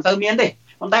ខ្លាំងមិនទៅមានទេ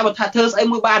ប៉ុន្តែបើថាធ្វើស្អី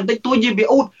មួយបានបន្តិចតួចវា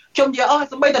អ៊ូតខ្ញុំនិយាយអស់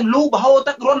សម្បីតែលូបហូរ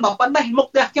ទឹករុនបើប៉ុណ្ណេះមុខ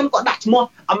ផ្ទះខ្ញុំក៏ដាក់ឈ្មោះ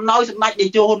អំណោយសម្ដេចតេ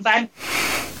ជោហ៊ុនសែន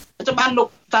ចាំបានលោក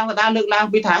តាំងតាលើកឡើង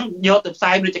ពីທາງយកទៅផ្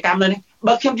សាយពាណិជ្ជកម្មនៅនេះ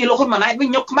បើខ្ញុំជាលោកហ៊ុនម៉ាណែតវិញ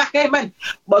ខ្ញុំខ្មាស់គេមែន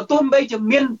បើទោះបីជា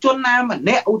មានជនណាម្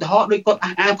នាក់ឧទាហរណ៍ដូចគាត់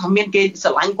អះអាងថាមានគេស្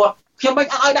រឡាញ់គាត់ខ្ញុំមិន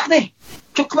អត់ឲ្យដាក់ទេ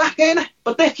ខ្ញុំខ្មាស់គេណា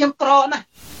ប្រទេសខ្ញុំក្រណា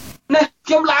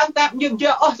ខ្ញុំឡើងតាមយើងនិយា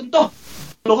យអស់សំទោស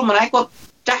លោកហ៊ុនម៉ាណែតគាត់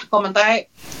ចាស់ក៏មិនតែ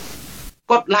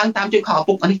គាត់ឡើងតាមជួយខកឪ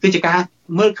ពុកនេះគឺជាការ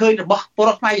មើលឃើញរបស់ពល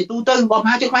រដ្ឋខ្មែរជាទូទៅរបស់ម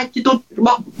ហាជនខ្មែរជាទូរប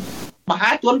ស់ម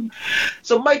ហាជន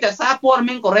សម្បីតែសារព័ត៌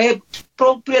មានកូរ៉េប្រ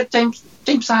ងព្រាតចេញ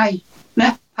ផ្សាយណា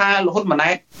ថាលោកហ៊ុនម៉ា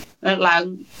ណែតឡើង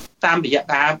តាមរយៈ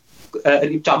ការ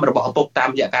រៀបចំរបស់ឪពុកតាម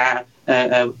រយៈការ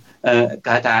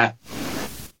គេថា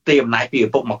ទីអំណាចពីឪ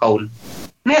ពុកមកកូន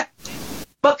នេះ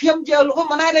បើខ្ញុំយកលោកហ៊ុន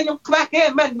ម៉ាណែតខ្ញុំខ្វះគេ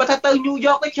មិនបើថាទៅញូវ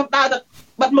យ៉កខ្ញុំដើរទៅ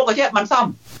បាត់មុខអាចេះមិនសម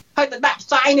ហើយទៅដាក់ផ្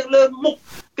សាយនៅលើមុខ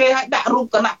គេឲ្យដាក់រូប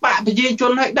គណៈបកប្រជាជ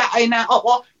នឲ្យដាក់អីណាអប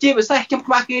ជាពិសេសខ្ញុំ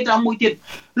ខ្វះគេត្រង់មួយទៀត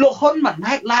លោកហ៊ុនម៉ា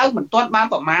ណែតឡើងមិនទាន់បាន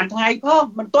ប្រមាណថ្ងៃផង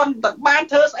មិនទាន់បាន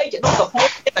ធ្វើស្អីជាដុតកពោត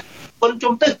តែគុណ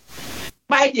ជុំទឹក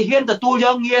បែរជាហ៊ានទទួលយ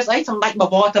កងារស្អីសម្ដេចប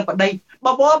វរទៅប្តីប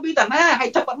វរពីតាណាហើយ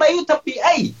ទៅប្តីទៅពី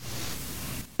អី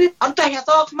អត់ចេះអក្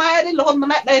សរខ្មែរទេលោកហ៊ុនម៉ា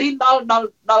ណែតដែលរៀនដល់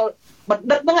បណ្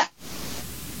ឌិតហ្នឹង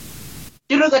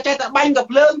chứ rồi cái ta banh gặp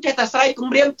lương chạy ta say cùng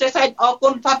riêng chạy say ở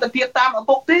con phát tập việc tam ở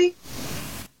bốc tí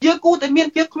giờ cô tại miền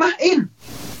Việt mà in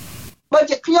bây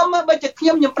giờ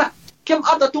khiêm nhầm ra ខ្ញុំ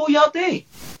អត់ទទួលយកទេ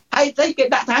ហើយស្អីគេ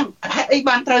ដាក់ថាហេតុអី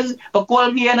បានត្រូវបកគល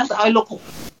ងារហ្នឹងទៅឲ្យលោក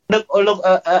ដឹកលោក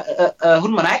ហ៊ុ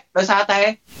នម៉ាណែតដោយសារតែ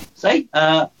ស្អី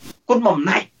គុណបំ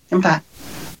ណាច់ខ្ញុំថា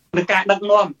នឹងការដឹក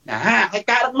នាំហើយ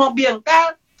ការដឹកនាំវាអង្ការ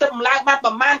ទឹកម្លាយបាត់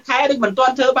ប្រមាណខែដូចមិនទា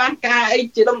ន់ធ្វើបានការអី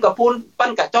ជាដុំកពូនប៉ិ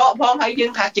នកញ្ចក់ផងហើយយើ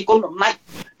ងថាជាគុណបំណាច់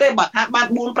ទេបើថាបាន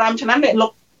 4-5 ឆ្នាំនេះលោ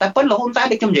កតែប៉ុនលហ៊ុនសែន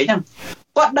ដូចខ្ញុំនិយាយហ្នឹង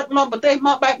គាត់ដឹកនាំប្រទេសម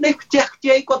កបែបនេះខ្ជះខ្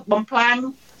ជាយគាត់បំផ្លាញ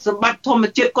សម្បត្តិធម្ម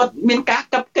ជាតិគាត់មានការ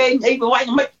កាប់កេងអីប្រវាយ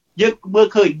មិនយើងមើល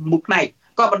ឃើញមួយផ្នែក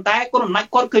ក៏ប៉ុន្តែគុណអំណាច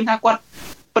គាត់ឃើញថាគាត់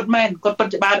ពិតមែនគាត់ពិត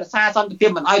ជាបានរក្សាសន្តិភាព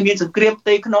មិនឲ្យមានសង្គ្រាមផ្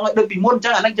ទៃក្នុងឲ្យដូចពីមុនអញ្ចឹ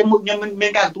ងអានេះខ្ញុំមា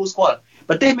នការទទួលស្គាល់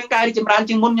ប្រទេសមានការរីកចម្រើន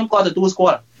ជាងមុនខ្ញុំក៏ទទួលស្គា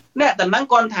ល់អ្នកតំណែង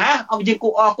គាត់ថាអបយើងគូ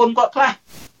អរគុណគាត់ខ្លះ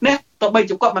ណាទោះបី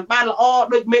ជាគាត់មិនបានល្អ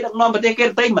ដូចមេដឹកនាំប្រទេសគេ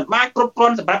ទៅមិនបានគ្រប់គ្រា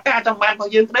ន់សម្រាប់ការចង់បានរប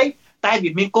ស់យើងក្តីតែ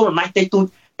វាមានគុណអំណាចតិចតួច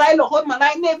តែលោកហ៊ុនម៉ាណែ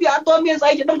តនេះវាអត់ទាន់មានស្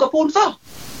អីជាដុំកពូនសោះ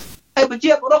ហើយប្រ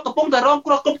ជាពលរដ្ឋកំពុងតែរងគ្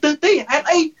រោះគ្រប់ទិសទីហេតុ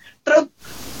អីត្រូវ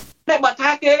តែបើថា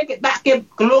គេដាក់គេ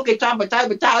គលោកគេចាំបច្ច័យ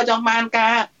ចង់បានកា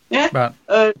រណា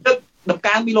ដឹកដំ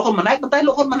កើងពីលោកហ៊ុនម៉ាណែតប៉ុន្តែ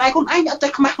លោកហ៊ុនម៉ាណែតខ្លួនឯងអត់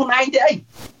ចេះខ្មាស់ខ្លួនឯងទេអី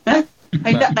ណា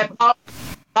ហើយអ្នកដែលផ្ដល់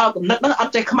ដល់កំណត់ហ្នឹងអ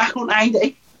ត់ចេះខ្មាស់ខ្លួនឯងទេអី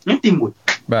នេះទី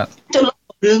1បាទចុះ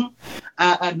រឿង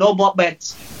no more bets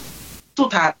ទូ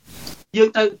ថាយើង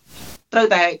ត្រូវ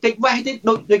តែកិច្ចវេះទេ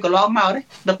ដូចកន្លងមកទេ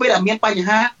ដល់ពេលដែលមានបញ្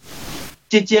ហា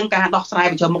ជាងការដោះស្រាយ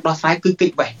បញ្ចុះមុខដោះស្រាយគឺកិ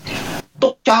ច្ចវេះទុ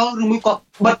កចោលឬមួយក៏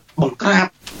បិទបង្ក្រាប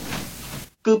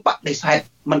គឺបដិសេធ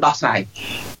មិនដោះស្រាយ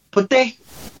ប្រទេស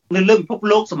នៅលើពិភព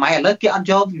លោកសម័យឥឡូវគេអត់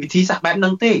យកវិធីសាស្ត្របែបហ្នឹ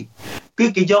ងទេគឺ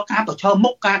គេយកការប្រឈមមុ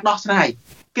ខការដោះស្រាយ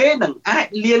គេនឹងអាច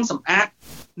លាងសម្អាត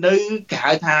នៅគេ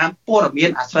ហៅថាព័ត៌មាន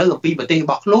អាស្រូវអំពីប្រទេសរ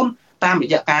បស់ខ្លួនតាមរ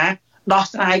យៈការដោះ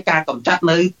ស្រាយការកម្ចាត់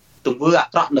នៅទង្វើអា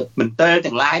ក្រក់នៅមន្ទិល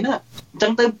ទាំងឡាយហ្នឹងអញ្ចឹ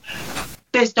ងទៅ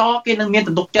ទេសចរគេនឹងមាន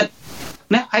ទំនុកចិត្ត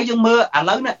ណាហើយយើងមើលឥ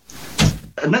ឡូវនេះ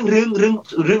នឹង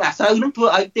រឿងអាស្រូវហ្នឹងធ្វើ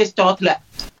ឲ្យទេសចរធ្លាក់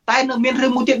តែនៅមានរឿ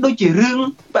ងមួយទៀតដូចជារឿង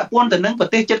ពាក់ព័ន្ធទៅនឹងប្រ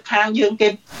ទេសជិតខាងយើងគេ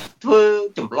ធ្វើ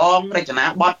ចម្លងរចនា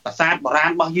បថប្រាសាទបុរា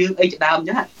ណរបស់យើងអីជាដើមអញ្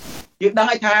ចឹងយើងដឹង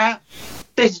ហើយថា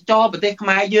ទេសចរប្រទេសខ្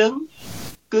មែរយើង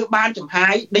គឺបានចំហា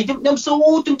យដែលខ្ញុំស៊ូ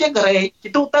ជំនឿកូរ៉េជា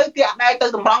ទូទៅគេអត់ដែរទៅ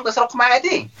តម្រង់ទៅស្រុកខ្មែរ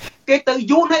ទេគេទៅ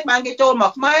យួនហើយបានគេចូលម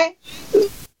កខ្មែរ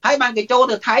ហើយបានគេចូល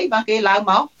ទៅថៃបានគេឡើង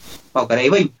មកកូរ៉េ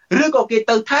វិញឬក៏គេ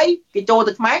ទៅថៃគេចូល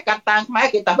ទៅខ្មែរកាត់តាំងខ្មែរ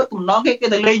គេតែពិតកំណងគេ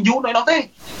ទៅលេងយួនដល់នោះទេ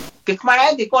គេខ្មែរ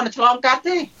គេគាត់ទៅឆ្លងកាត់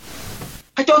ទេ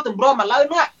ហើយចូលតម្រាំឥឡូវ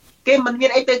នេះគេមិនមាន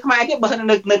អីទៅខ្មែរទេបើមិន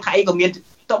នៅថៃក៏មាន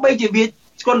ទោះបីជាវា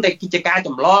ស្គាល់តែជាការច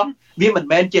ម្លងវាមិន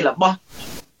មែនជារបស់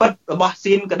ពិតរបស់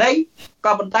ស៊ីនក្តី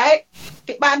ក៏ប៉ុន្តែ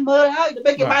គេបានមើលហើយដល់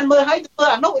ពេលគេបានមើលហើយធ្វើ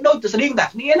អានោះដូចទៅស្តៀងតែ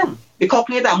គ្នាហ្នឹងវាខុស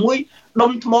គ្នាតែមួយ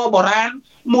ដុំថ្មបុរាណ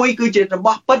មួយគឺជារប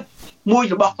ស់ពិតមួយ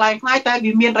របស់ខ្លាំងៗតែ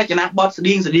វាមានរចនាបថស្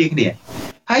តៀងគ្នា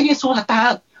ហើយយើងសួរថាតើ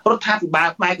រដ្ឋាភិបាល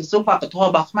ខ្មែរក្រសួងវប្បធម៌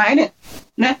របស់ខ្មែរនេះ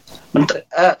ណាមិន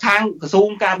ខាងក្រសួង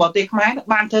ការបរទេសខ្មែរ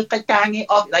បានធ្វើកិច្ចការងារ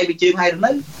អស់ពីដៃពីជើងហើយ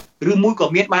នៅឬមួយក៏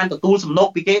មានបានទទួលសំណូក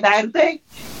ពីគេដែរឬទេ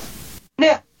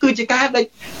នេះគឺជាការដែល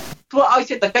ធ្វើឲ្យ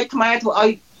សេដ្ឋកិច្ចខ្មែរធ្វើឲ្យ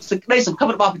សេចក្តីសង្ឃឹម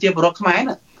របស់ប្រជាពលរដ្ឋខ្មែរ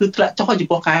គឺធ្លាក់ចុះចំ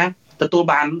ពោះការទទួល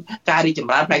បានការរីកច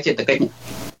ម្រើនផ្នែកសេដ្ឋកិច្ច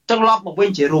ចង់ឡប់មកវិញ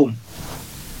ជារួម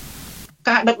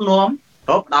ការដឹកនាំ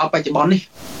រហូតដល់បច្ចុប្បន្ននេះ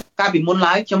កាលពីមុន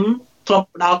ឡើយខ្ញុំធ្លាប់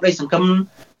ផ្ដល់ក្តីសង្ឃឹម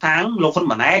ខាងលោកហ៊ុន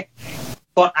ម៉ាណែត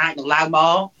គាត់អាចនឹងឡើងម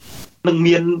កនឹង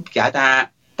មានគេហៅថា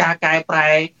ការកែប្រែ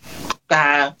កា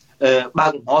របើ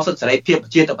កលំហសិទ្ធិសេរីភាពប្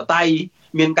រជាធិបតេយ្យ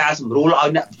មានការសម្រួលឲ្យ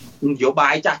អ្នកនយោបា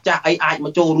យចាស់អីអាចម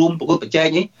កចូលរួមប្រកួតប្រជែង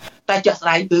នេះតែជាក់ស្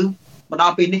ដែងគឺមកដ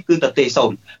ល់ពេលនេះគឺទៅទេសូ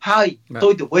ន្យហើយទុ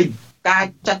យទៅវិញការ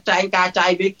ចាត់ចែងការចា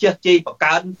យវាជះជ័យបង្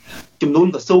កើនចំនួន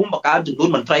ក្រសួងបង្កើនចំនួន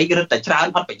មន្ត្រីគេរឹតតែច្រើន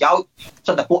អត់ប្រយោជន៍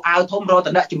សិតតែពួកអាវធំរក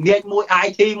តំណែងជំនាញមួយ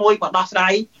IT មួយក៏ដោះស្រា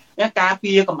យការ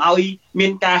ពារកុំឲ្យមា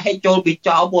នការហិចចូលពី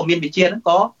ចោលពួកមានវិជាហ្នឹង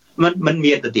ក៏មិន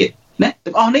មានទៅទៀតណា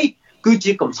ទាំងអស់នេះគឺ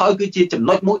ជាកំសោយគឺជាចំ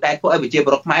ណុចមួយដែលធ្វើឲ្យប្រជាព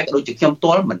លរដ្ឋខ្មែរក៏ដូចជាខ្ញុំផ្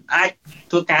ទាល់មិនអាច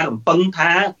ធ្វើការរំពឹង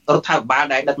ថារដ្ឋាភិបាល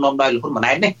ដែលដឹកនាំដោយលោកហ៊ុនម៉ា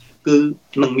ណែតនេះគឺ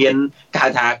នឹងមានគេហៅ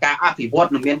ថាការអភិវឌ្ឍ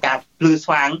នឹងមានការភ្លឺស្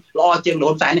វាងល្អជាងលោ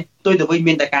កហ៊ុនសែននេះទុយទៅវិញ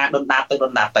មានតែការដុនដាបទៅ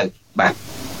បា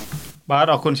ទ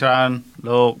អរគុណច្រើន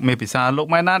លោកមេពិសាលោក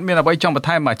ម៉ែណាតមានអ្វីចង់បន្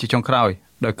ថែមមកជាចុងក្រោយ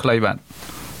ដោយខ្លីបាទ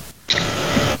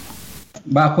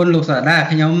បាទអរគុណលោកសាដា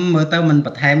ខ្ញុំមើលទៅមិនប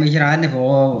ន្ថែមអីច្រើនទេព្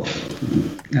រោះ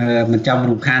មិនចង់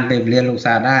រំខានពេលវេលាលោក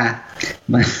សាដា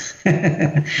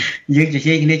យើងជ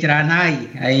ជែកគ្នាច្រើនហើយ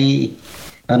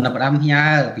នៅផ្ដាំផ្ញើ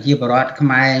ប្រជាពលរដ្ឋខ្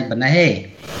មែរប៉ុណ្ណេះទេ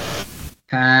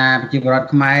ថាប្រជាពលរដ្ឋ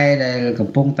ខ្មែរដែលកំ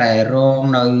ពុងតែរង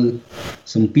នៅ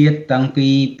សម្ពាធតាំងពី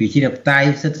ប្រជាធិបតេយ្យ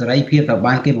សិទ្ធិសេរីភាពត្រូវ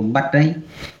បានគេបំបត្តិហើយ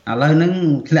ឥឡូវហ្នឹង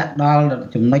ធ្លាក់ដល់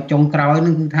ចំណុចចុងក្រោយហ្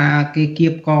នឹងគឺថាគេគៀ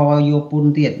បកយកពុន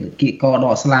ទៀតគៀបកដ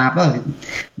កស្លាប់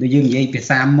ដូចយើងនិយាយភា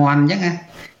សាមន់អញ្ចឹងណា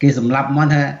គេសម្លាប់មន់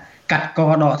ថាកាត់ក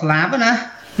ដកស្លាប់ណា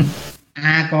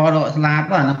អាកដកស្លាប់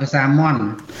នៅភាសាមន់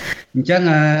អញ្ចឹង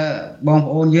បង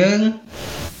ប្អូនយើង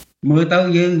មើលទៅ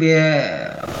យើងវា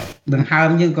ដង្ហើម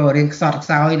យើងក៏រៀងខ្សត់ខ្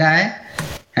សោយដែរ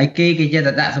ហើយគេចេះ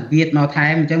តែដាក់សម្ពាធមកថែ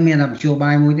មអញ្ចឹងមានតែមធ្យោ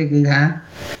បាយមួយទេគឺថា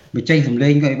បញ្ចេញសម្លេ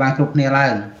ងក៏ឲ្យបានគ្រប់គ្នាឡើ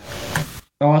ង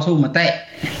តស៊ូមតិ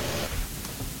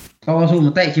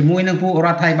ជាមួយនឹងពួករ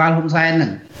ដ្ឋាភិបាលហ៊ុនសែនហ្នឹ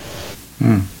ង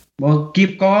បើគៀប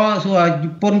កសួរ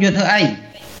ពុនយកធ្វើអី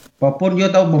បើពុនយក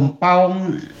ទៅបំផោង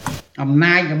អំ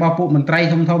ណាចរបស់ពួកមន្ត្រី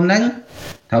ធំហ្នឹង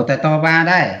ត្រូវតែតវ៉ា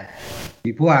ដែរ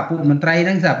ពីព្រោះអាពួកមន្ត្រីហ្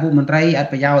នឹងគឺពួកមន្ត្រីអត់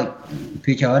ប្រយោជន៍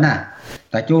ពីច្រើនណា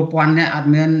តែចូលពាន់នេះអត់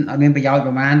មានប្រយោជន៍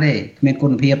ប្រហែលទេគ្មានគុ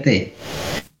ណភាពទេ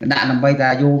ដាក់ដើម្បីតែ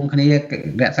យោងគ្នារ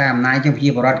ក្សាអំណាចជាប្រជា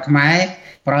ពលរដ្ឋខ្មែរ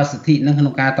ប្រើសិទ្ធិនឹងក្នុ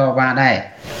ងការតវ៉ាដែរ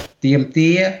ទាម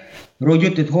ទាររយុ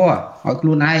ទ្ធធម៌ឲ្យខ្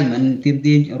លួនឯងមិនទាម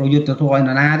ទាររយុទ្ធធម៌ឲ្យន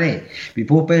រណាទេពី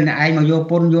ព្រោះពេលអ្នកឯងមកយក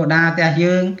ពុនយកដាផ្ទះ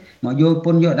យើងមកយក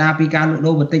ពុនយកដាពីការលក់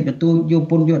ដូរបន្តិចបន្តួចយក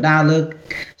ពុនយកដាលើ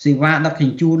សេវាដឹកជ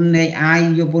ញ្ជូននៃអាយ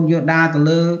យកពុនយកដាទៅ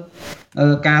លើ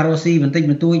ការរស់ស៊ីបន្តិច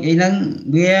បន្តួចអីហ្នឹង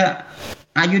វា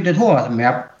អយុត្តិធម៌សម្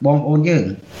រាប់បងប្អូនយើង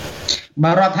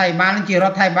បើរដ្ឋាភិបាលជារ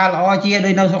ដ្ឋាភិបាលល្អជាដូ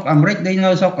ចនៅស្រុកអាមេរិកដូចនៅ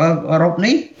ស្រុកអឺរ៉ុប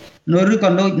នេះឬក៏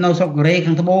ដូចនៅស្រុកកូរ៉េ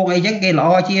ខាងត្បូងអីចឹងគេល្អ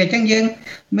ជាអញ្ចឹងយើង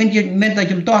មានតែ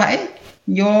ជំទាស់អី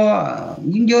យ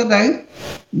កទៅ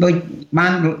ដូច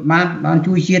បាន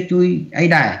ជួយជាតិជួយអី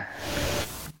ដែរ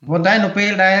ប៉ុន្តែនៅពេល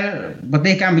ដែលប្រ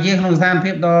ទេសកម្ពុជាក្នុងស្ថាន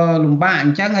ភាពដ៏លំបាកអ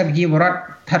ញ្ចឹងហើយប្រជាពលរដ្ឋ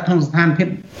ស្ថិតក្នុងស្ថានភាព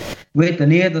វេទ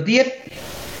នាទៅទៀត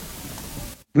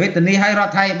វេទនាឲ្យរ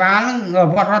ដ្ឋាភិបាល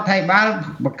រដ្ឋាភិបាល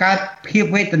បង្កើតភាព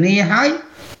វេទនាឲ្យ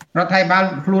រដ្ឋាភិបាល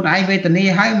ខ្លួនឯងវេទនា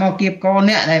ឲ្យមកគៀបក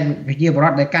អ្នកដែលប្រជាពលរ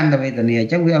ដ្ឋដែលកាន់តែវេទនាអ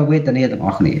ញ្ចឹងវាវេទនាទាំងអ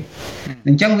ស់គ្នាអ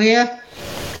ញ្ចឹងវា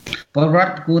ពលរ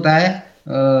ដ្ឋគួរតែ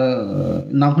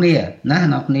នាំគ្នា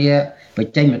ប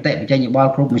ញ្ចេញមតិបញ្ចេញយោបល់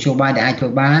គ្រប់មធ្យោបាយដែលអាចធ្វើ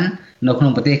បាននៅក្នុ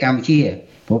ងប្រទេសកម្ពុជា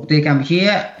ព្រោះប្រទេសកម្ពុជា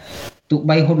ទោះ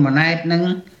បីហ៊ុនម៉ាណែតនឹង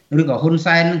ឬក៏ហ៊ុន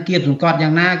សែននឹងគៀបសង្កត់យ៉ា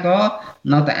ងណាក៏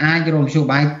នៅតែអាចរកមធ្យោ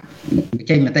បាយបញ្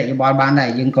ចេញមតិយោបល់បានដែរ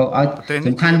យើងក៏ឲ្យ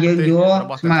សំខាន់យើងយក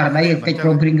ស្មារតីកិច្ចព្រ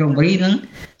មព្រៀងក្រុងប៉ារីសនឹង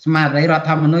ស្មារតីរដ្ឋ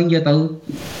ធម្មនុញ្ញយកទៅ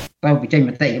បញ្ចេញម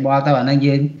តិយោបល់ទៅអានឹង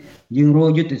យើងរក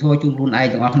យុទ្ធធម៌ជូនខ្លួនឯង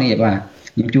ទាំងអស់គ្នាបាទ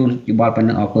ខ្ញុំជូនយោបល់ប៉ុណ្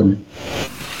ណឹងអរគុណ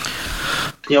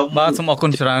ខ្ញុំបាទសូមអរគុ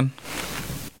ណច្រើន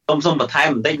សូមបន្ថែម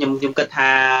បន្តិចខ្ញុំគិត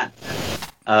ថា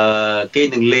គេ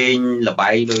នឹងលេងល្បែ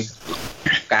ងដោយ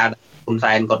ការហ៊ុន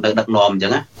សែនគាត់នៅដឹកនាំអញ្ចឹ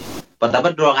ងណាប៉ុន្តែ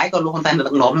រងឯងក៏លោកហ៊ុនសែននៅ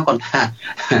ដឹកនាំគាត់ថា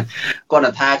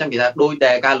អញ្ចឹងគេថាដូច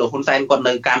តែការលោកហ៊ុនសែនគាត់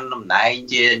នៅកាន់តំណែង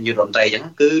ជានាយករដ្ឋមន្ត្រីអញ្ចឹង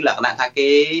គឺលក្ខណៈថាគេ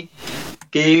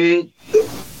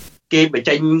បញ្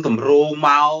ចេញគម្រោងម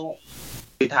ក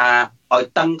គឺថាឲ្យ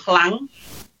តឹងខ្លាំង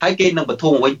ហើយគេនឹងបន្ធូ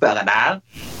រវិញពាក់កណ្ដាល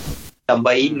ដើម្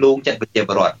បីលួងចិត្តប្រជា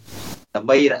ពលរដ្ឋដើម្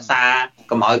បីរក្សា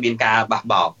កុំឲ្យមានការបះ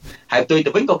បោរហើយផ្ទុយទៅ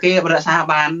វិញក៏គេរក្សា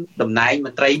បានតំណែងម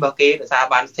ន្ត្រីរបស់គេរក្សា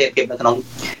បានស្ថិរភាពនៅក្នុង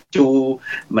ជួរ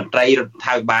មន្ត្រីរដ្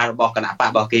ឋាភិបាលរបស់គណៈបក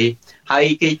របស់គេហើយ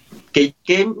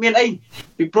គេមានអី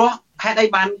ពីព្រោះហេតុអី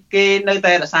បានគេនៅ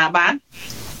តែរក្សាបាន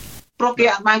ព្រោះគេ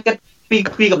អាចបានគិត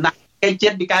ពីកំណត់គេជា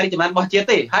តិពីការរីកចម្រើនរបស់ជាតិ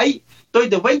ទេហើយផ្ទុយ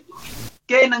ទៅវិញ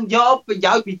គេនឹងយកប្រ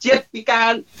យោជន៍ពីជាតិពីកា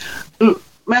រ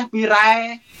ពីរ៉ែ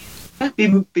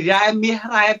ពីរ៉ែមាស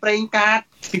រ៉ែប្រេងកាត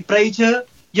ពីព្រៃឈើ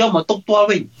យកមកទុកទាល់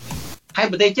វិញហើយ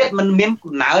ប្រទេសជាតិมันមាន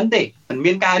កំណើនទេมัน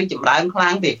មានការរីកចម្រើនខ្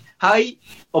លាំងទេហើយ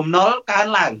បំណុលកើន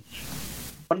ឡើង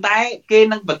ប៉ុន្តែគេ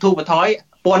នឹងបន្ធូរបន្ថយ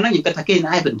ប៉ុណ្ណឹងខ្ញុំគិតថាគេនឹ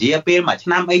ងឲ្យពន្យាពេលមួយឆ្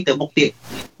នាំអីទៅមុខទៀត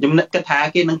ខ្ញុំគិតថា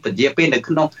គេនឹងពន្យាពេលនៅ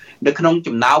ក្នុង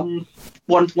ចំណោម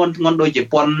ពន្ធធ្ងន់ដូចជា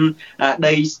ពន្ធ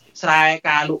ដីស្រែ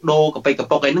ការលក់ដូរកប៉ិក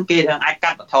ប៉ុកអីហ្នឹងគេនឹងអាចកា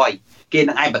ត់បន្ថយគេ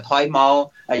នឹងអាចបន្ថយមក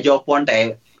យកពន្ធតែ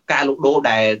ការលក់ដូរ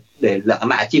ដែលលក្ខ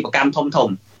ណៈអាជីវកម្មធំ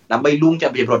ដើម្បីលួងចា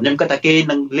ប់ប្រជាពលរដ្ឋខ្ញុំគិតថាគេ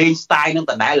នឹងលេង style នឹង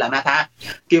ដដែលឡើងថា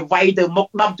គេវាយទៅមុខ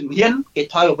10ជំហានគេ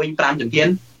ថយទៅវិញ5ជំហាន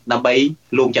ដើម្បី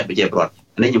លួងចាប់ប្រជាពលរដ្ឋ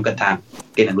នេះខ្ញុំគិតថា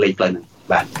គេនឹងលេងផ្លូវហ្នឹង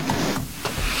បាទ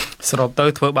សរុបទៅ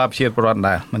ធ្វើបាបប្រជាពលរដ្ឋ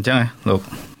ដែរមិនចឹងទេលោក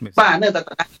បាទនៅតែ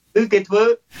គឺគេធ្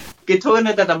វើ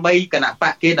នៅតែដើម្បីគណៈប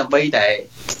កគេដើម្បី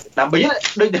ដូច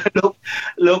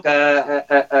លោក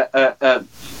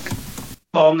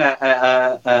បង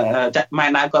ចាក់ម៉ែ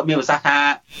ណៅគាត់មានប្រសាសន៍ថា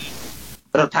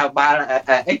រដ្ឋាភិបាល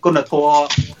អីគុណធម៌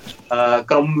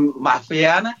ក្រមម៉ាហ្វៀ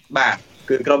ណាបាទ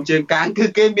គឺក្រមជើងកាងគឺ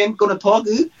គេមានគុណធម៌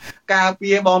គឺការពា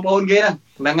របងប្អូនគេ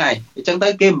ហ្នឹងហើយអញ្ចឹងទៅ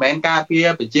គេមិនមែនការពារ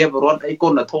ប្រជាពលរដ្ឋអីគុ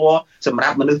ណធម៌សម្រា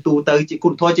ប់មនុស្សទូទៅជាគុ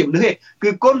ណធម៌ជាមនុស្សទេគឺ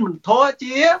គុណធម៌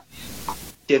ជា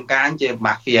ជើងកាងជា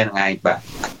ម៉ាហ្វៀហ្នឹងហើយ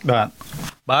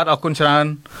បាទអរគុណច្រើន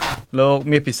លោក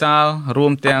មាសពិសាលរួ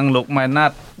មទាំងលោកម៉ែនណា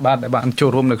តបាទដែលបានចូល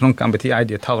រួមនៅក្នុងកម្មវិធី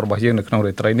Idea Talk របស់យើងនៅក្នុង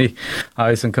រាត្រីនេះហើ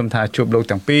យសង្ឃឹមថាជួបលោក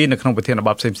ទាំងពីរនៅក្នុងប្រធានប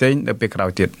ទផ្សេងៗនៅពេលក្រោ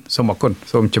យទៀតសូមអរគុណ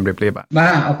សូមជម្រាបលាបាទ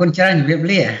អរគុណច្រើនជម្រាប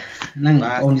លានឹងប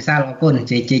ងអូនពិសាលអរគុណ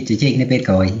ជជែកគ្នាពេល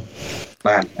ក្រោយ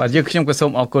បាទយើងខ្ញុំក៏សូ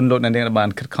មអរគុណលោកអ្នកនាងដែលបាន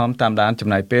ខិតខំតាមដានចំ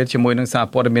ណាយពេលជាមួយនឹងសារ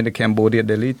ព័ត៌មាន The Cambodia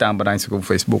Daily តាមបណ្ដាញសង្គម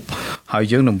Facebook ហើយ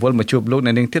យើងនឹងវិលមកជួបលោកអ្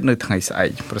នកនាងទៀតនៅថ្ងៃស្អែក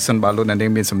ប្រសិនបើលោកអ្នកនា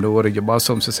ងមានសំណួរឬយោបល់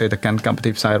សូមសរសេរទៅកាន់កម្មវិ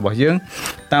ធីផ្សាយរបស់យើង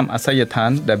តាមអាសយដ្ឋាន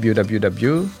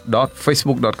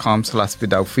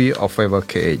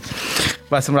www.facebook.com/withoutfearofeverkh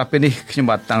បាទសម្រាប់ពេលនេះខ្ញុំ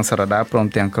បាទតាំងសារ៉ាព្រម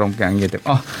ទាំងក្រុមការងារទាំង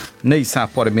អស់នៃសារ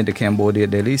ព័ត៌មាន The Cambodia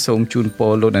Daily សូមជូនព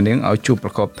រលោកអ្នកនាងឲ្យជួបប្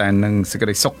រកបតែនឹងសេចក្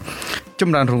តីសុខច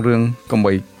ម្រើនរុងរឿងកុំ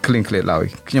បីឃ្លៀងឃ្លាតឡើយ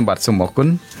ខ្ញុំបាទសូមអរគុណ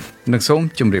និងសូម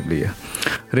ជម្រាបលា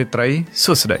រាត្រី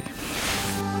សួស្តី